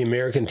look at the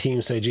American team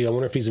and say, gee, I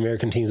wonder if these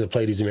American teams have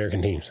played these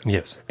American teams.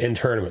 Yes. In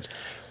tournaments.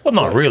 Well,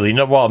 not really.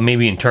 No, well,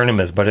 maybe in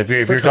tournaments, but if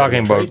you're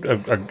talking about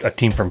a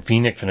team from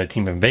Phoenix and a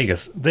team from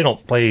Vegas, they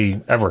don't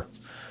play ever.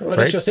 Well,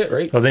 that's just it,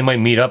 right? So they might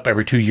meet up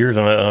every 2 years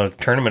on a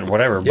tournament,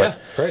 whatever. Yeah,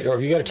 right. Or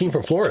if you got a team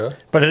from Florida,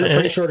 I'm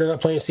pretty sure they're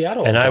not playing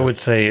Seattle. And I would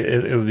say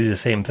it would be the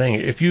same thing.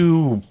 If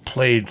you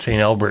played St.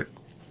 Albert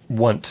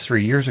once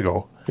 3 years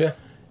ago, yeah,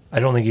 I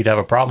don't think you'd have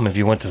a problem if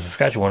you went to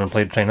Saskatchewan and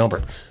played St.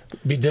 Albert.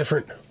 Be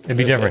different. It'd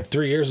be different.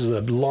 3 years is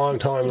a long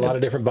time. A lot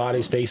of different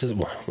bodies, faces.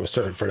 Well,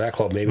 certain for that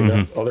club, maybe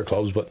not other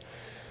clubs, but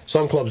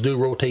some clubs do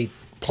rotate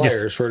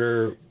players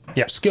for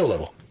their skill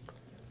level.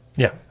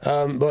 Yeah.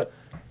 But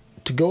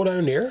to go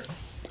down there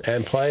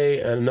and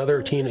play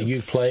another team that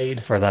you've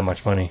played for that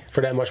much money,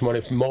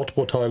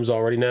 multiple times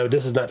already. Now,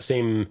 this is not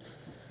the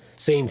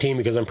same team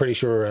because I'm pretty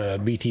sure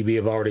BTB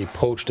have already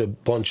poached a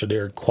bunch of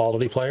their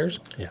quality players.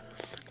 Yeah.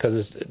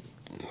 Because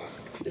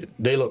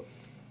they look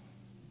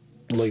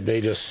like they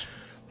just...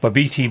 But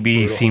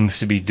BTB seems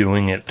to be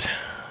doing it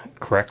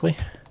correctly.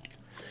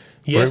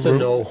 Yes and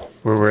no.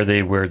 Where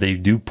they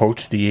do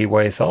poach the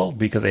AYSL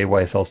because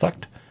AYSL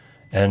sucked.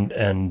 And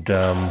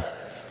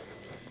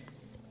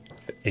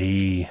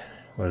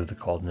what is it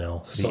called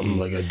now? Something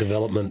like a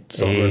development,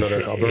 something or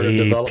another, Alberta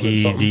development,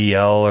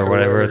 APDL or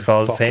whatever it's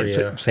called.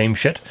 Same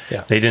shit.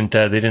 Yeah. They didn't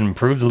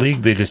improve the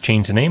league. They just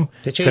changed the name.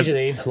 They changed the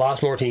name.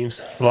 Lost more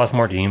teams,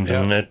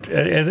 yeah. And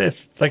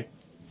it's like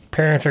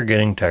parents are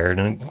getting tired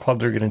and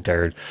clubs are getting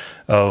tired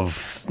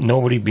of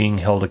nobody being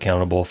held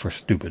accountable for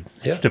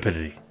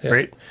stupidity,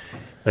 right?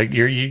 Like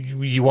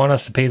you want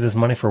us to pay this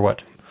money for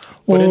what?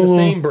 But in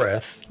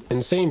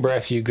the same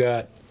breath, you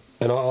got.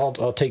 And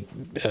I'll take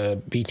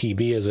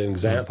BTB as an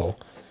example.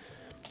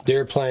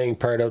 They're playing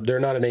they're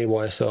not an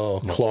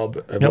AYSL club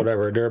or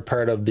whatever. They're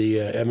part of the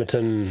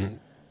Edmonton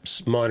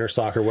minor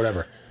soccer,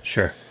 whatever.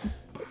 Sure.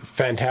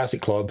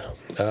 Fantastic club.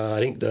 I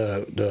think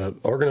the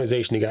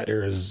organization you got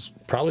there is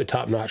probably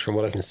top notch from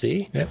what I can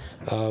see. Yeah.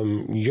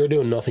 You're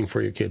doing nothing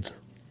for your kids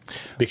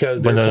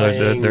because they're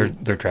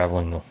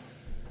traveling though.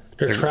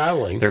 They're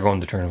traveling. They're going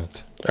to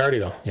tournaments. I already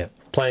know. Yeah.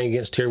 Playing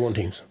against Tier 1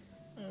 teams.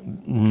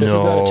 No. This is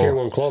not a Tier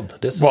 1 club.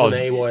 This is an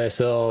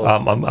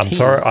AYSL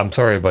team. I'm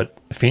sorry, but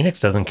Phoenix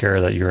doesn't care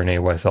that you're an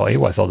AYSL.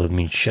 AYSL doesn't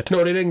mean shit.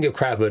 No, they didn't give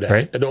crap about that.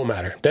 Right? It don't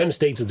matter. Down the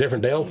States is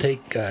different. They'll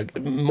take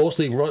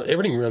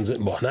everything runs,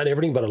 well, not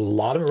everything, but a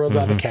lot of it runs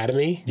off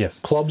academy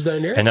clubs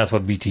down there. And that's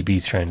what BTB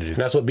is trying to do.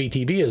 And that's what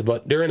BTB is,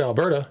 but they're in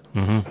Alberta.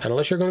 And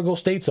unless you're going to go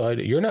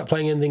stateside, you're not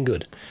playing anything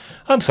good.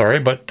 I'm sorry,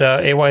 but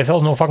AYSL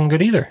is no fucking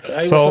good either.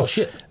 AYSL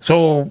shit.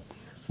 So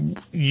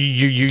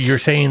you're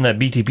saying that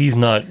BTP's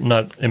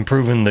not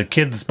improving the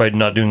kids by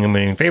not doing them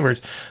any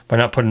favors, by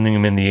not putting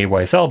them in the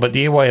AYSL, but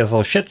the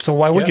AYSL shit, so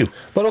why would you?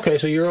 But okay,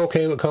 so you're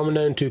okay with coming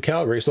down to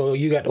Calgary, so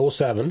you got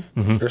 07,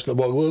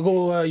 well, we'll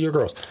go your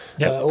girls,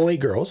 08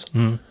 girls,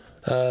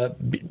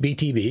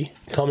 BTB,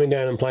 coming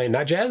down and playing,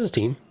 not Jazz's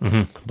team,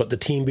 but the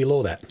team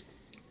below that.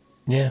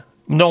 Yeah.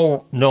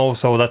 No,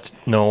 so that's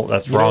wrong. You know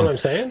what I'm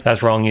saying?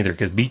 That's wrong either,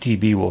 because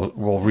BTB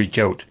will reach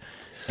out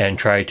and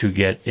try to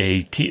get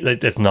a team.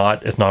 It's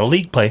not a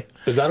league play.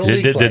 Is that a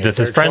league play? This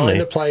They're is friendly. Trying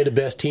to play the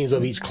best teams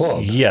of each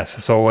club.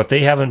 Yes. So if they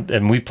haven't,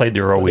 and we played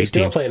their 08 team. They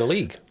still play in a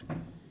league.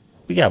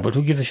 Yeah, but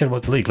who gives a shit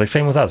about the league? Like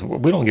same with us.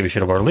 We don't give a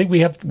shit about our league. We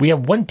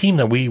have one team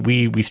that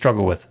we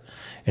struggle with,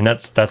 and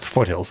that's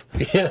Foothills.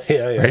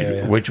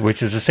 Yeah. Which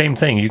is the same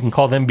thing. You can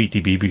call them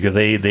BTB because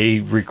they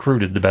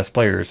recruited the best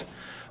players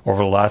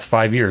over the last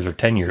 5 years or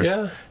 10 years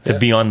to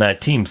be on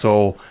that team.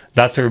 So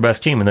that's their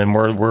best team, and then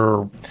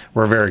we're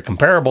very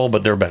comparable,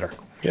 but they're better.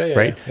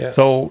 Right? Yeah.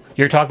 So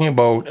you're talking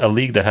about a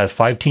league that has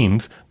 5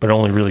 teams, but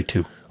only really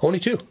 2. Only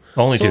two.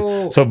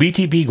 So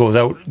BTB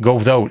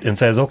goes out and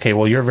says, okay,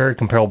 well, you're very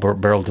comparable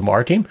to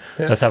our team.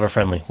 Yeah. Let's have a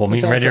friendly. We'll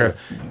meet right here,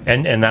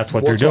 and that's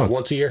what they're doing.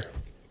 Once a year.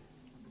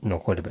 No,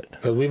 quite a bit.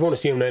 Because we've only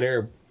seen them down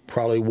there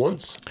probably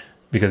once.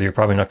 Because you're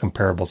probably not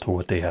comparable to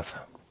what they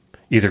have,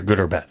 either good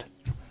or bad.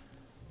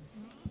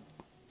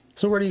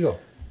 So where do you go?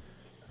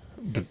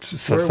 But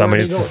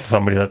somebody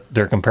that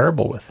they're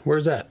comparable with.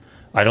 Where's that?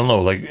 I don't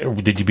know.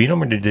 Like, did you beat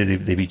them or did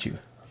they beat you?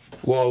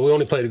 Well, we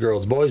only played the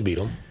girls. The boys beat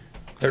them.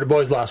 The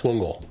boys lost 1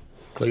 goal.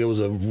 Like, it was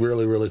a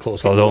really, really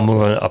close game. So they'll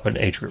move up an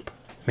age group.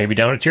 Maybe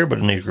down a tier, but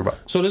an age group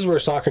up. So this is where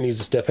soccer needs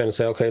to step in and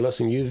say, okay,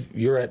 listen,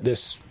 you're at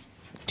this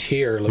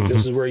tier. Like,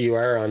 this is where you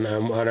are on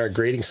our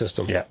grading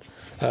system. Yeah.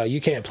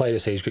 You can't play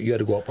this age group. You had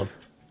to go up one.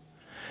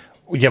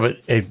 Yeah,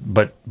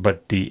 but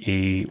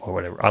the or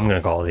whatever I'm going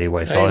to call it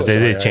AYSL.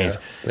 They change.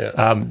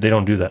 Yeah. They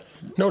don't do that.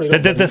 No, they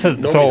don't. This is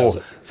does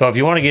it. So if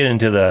you want to get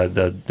into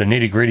the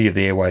nitty gritty of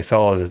the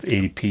AYSL,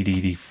 the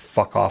APDD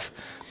fuck off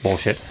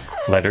bullshit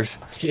letters.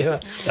 Yeah.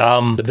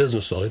 The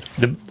business side.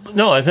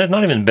 No, it's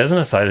not even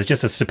business side. It's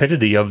just the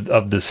stupidity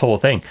of this whole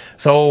thing.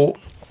 So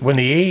when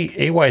the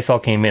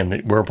AYSL came in,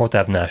 we were supposed to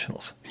have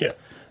nationals. Yeah.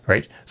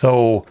 Right.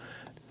 So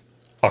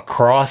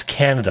across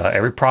Canada,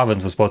 every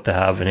province was supposed to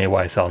have an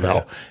AYSL.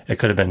 Now, it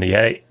could have been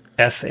the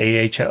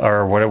SAH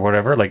or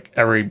whatever. Like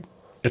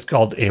it's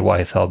called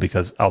AYSL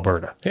because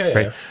Alberta. Right?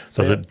 Yeah.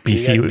 So the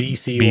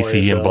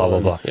BC and blah, blah,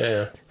 blah.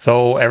 Yeah.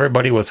 So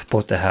everybody was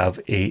supposed to have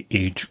a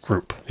age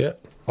group. Yeah.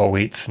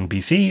 08s in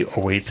BC,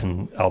 08s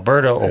in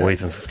Alberta,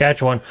 08s in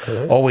Saskatchewan,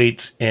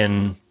 08s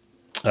in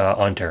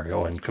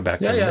Ontario and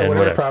Quebec. Yeah, and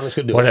whatever province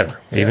could do it.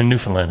 Whatever. Yeah. Even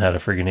Newfoundland had a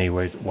friggin'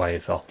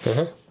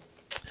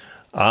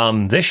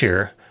 AYSL. This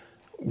year,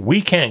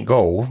 we can't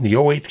go, the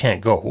 08s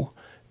can't go,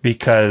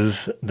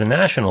 because the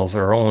Nationals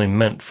are only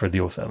meant for the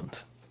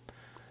 07s.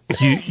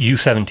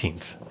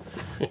 U17s.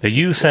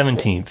 The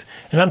U17s.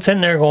 And I'm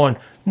sitting there going,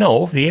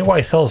 no, the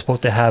AYSL is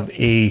supposed to have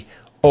a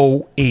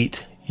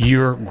 08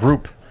 year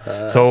group.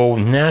 So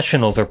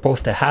nationals are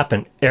supposed to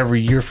happen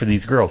every year for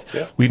these girls.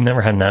 Yeah. We've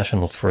never had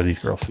nationals for these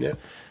girls. Yeah.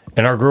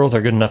 And our girls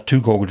are good enough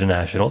to go to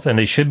nationals, and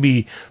they should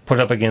be put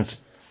up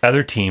against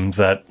other teams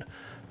that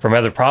from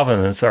other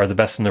provinces are the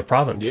best in their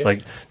province. Yes.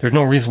 Like, there's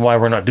no reason why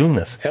we're not doing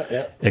this.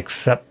 Yeah.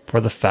 Except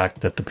for the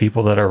fact that the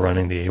people that are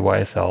running the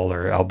AYSL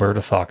or Alberta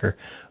Soccer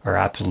are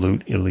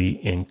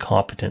absolutely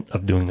incompetent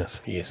of doing this.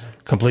 Yes.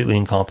 Completely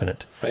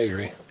incompetent. I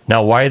agree.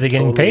 Now, why are they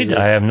getting Totally paid?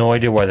 agree. I have no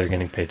idea why they're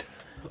getting paid.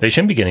 They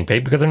shouldn't be getting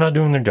paid because they're not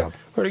doing their job.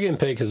 We're getting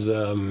paid because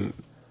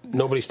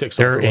nobody sticks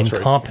up They're for what's right.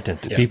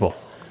 incompetent people.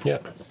 Yeah.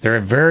 They're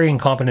very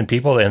incompetent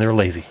people, and they're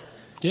lazy.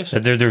 Yes.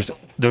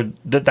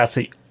 That's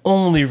the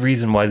only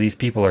reason why these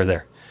people are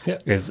there. Yeah.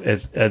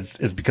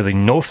 Is because they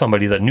know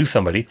somebody that knew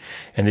somebody,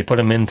 and they put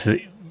them into,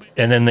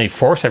 and then they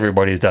force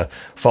everybody to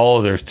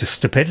follow their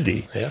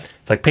stupidity. Yeah.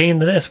 It's like paying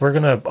this. We're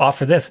going to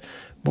offer this,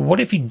 but what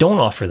if you don't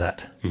offer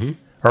that? Mm-hmm.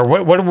 Or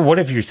what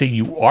if you say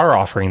you are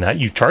offering that,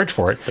 you charge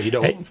for it, But you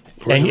don't.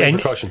 Where's the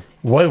repercussion?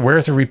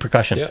 Where's the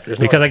repercussion? Yeah, there's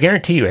because not. I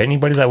guarantee you,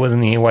 anybody that was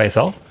in the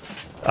AYSL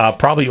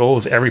probably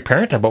owes every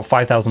parent about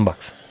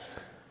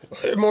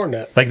 $5,000. More than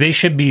that. Like, they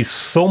should be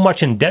so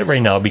much in debt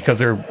right now because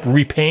they're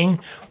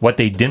repaying what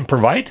they didn't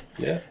provide.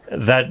 Yeah.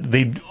 That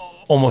they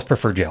almost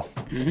prefer jail.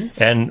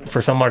 Mm-hmm. And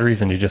for some odd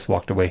reason, they just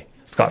walked away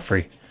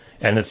scot-free.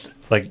 And it's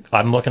like,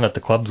 I'm looking at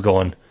the clubs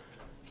going,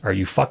 are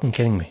you fucking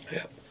kidding me?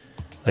 Yeah.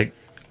 Like,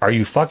 are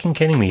you fucking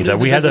kidding me? That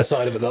we had to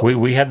side of it, though.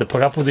 we had to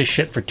put up with this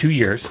shit for 3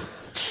 years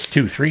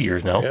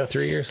now. Yeah,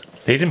 3 years.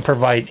 They didn't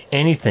provide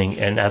anything,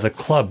 and as a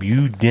club,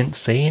 you didn't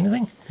say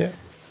anything. Yeah.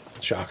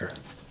 Shocker.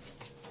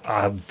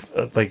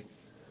 Like,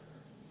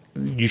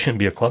 you shouldn't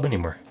be a club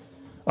anymore.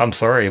 I'm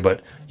sorry,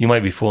 but you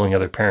might be fooling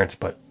other parents,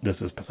 but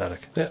this is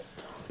pathetic. Yeah.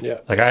 Yeah.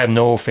 Like, I have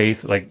no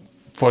faith. Like,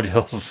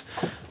 Foothills,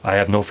 I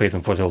have no faith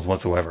in Foothills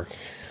whatsoever.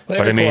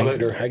 But I mean, club out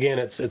there, again,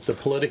 it's a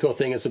political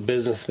thing, it's a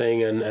business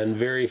thing, and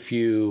very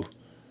few,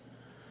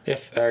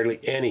 if hardly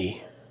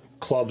any,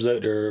 clubs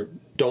out there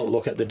don't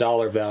look at the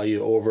dollar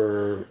value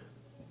over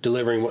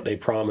delivering what they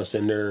promise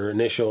in their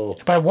initial.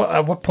 but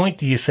at what point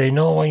do you say,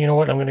 no, well, you know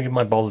what, I'm going to give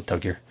my balls a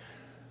tug here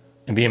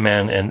and be a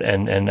man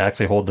and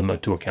actually hold them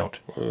to account?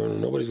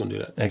 Nobody's going to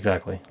do that.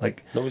 Exactly.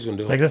 Like, Nobody's going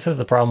to do like, it. this is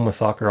the problem with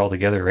soccer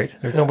altogether, right?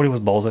 There's nobody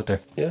with balls out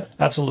there. Yeah.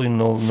 Absolutely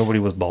nobody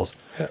with balls.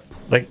 Yeah.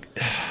 Like,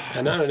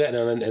 And none of that,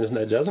 and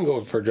it doesn't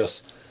go for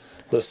just,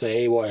 let's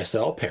say,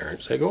 AYSL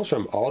parents. It goes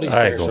from all these It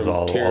parents goes from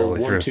all tier the way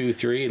 1, through. 2,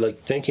 3, like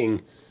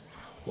thinking,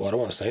 well, I don't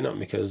want to say nothing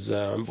because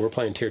we're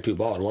playing tier 2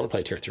 ball. I don't want to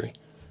play tier 3.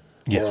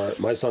 yes.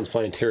 Or my son's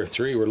playing tier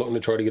 3. We're looking to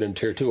try to get into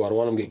tier 2. I don't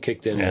want him to get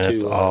kicked into. And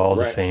it's all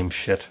the rec. same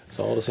shit. It's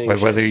all the same But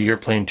shit. whether you're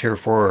playing tier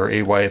 4 or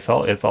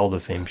AYSL, it's all the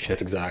same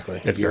shit.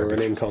 Exactly. It's You're garbage.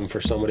 an income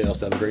for somebody else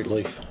to have a great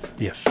life.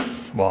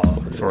 Yes. Well,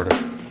 sort of.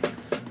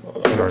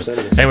 100%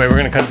 it is. Anyway, we're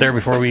going to cut there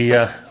before we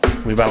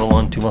babble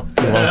on too long.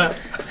 Have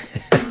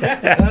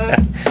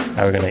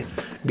a good night.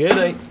 Good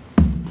night.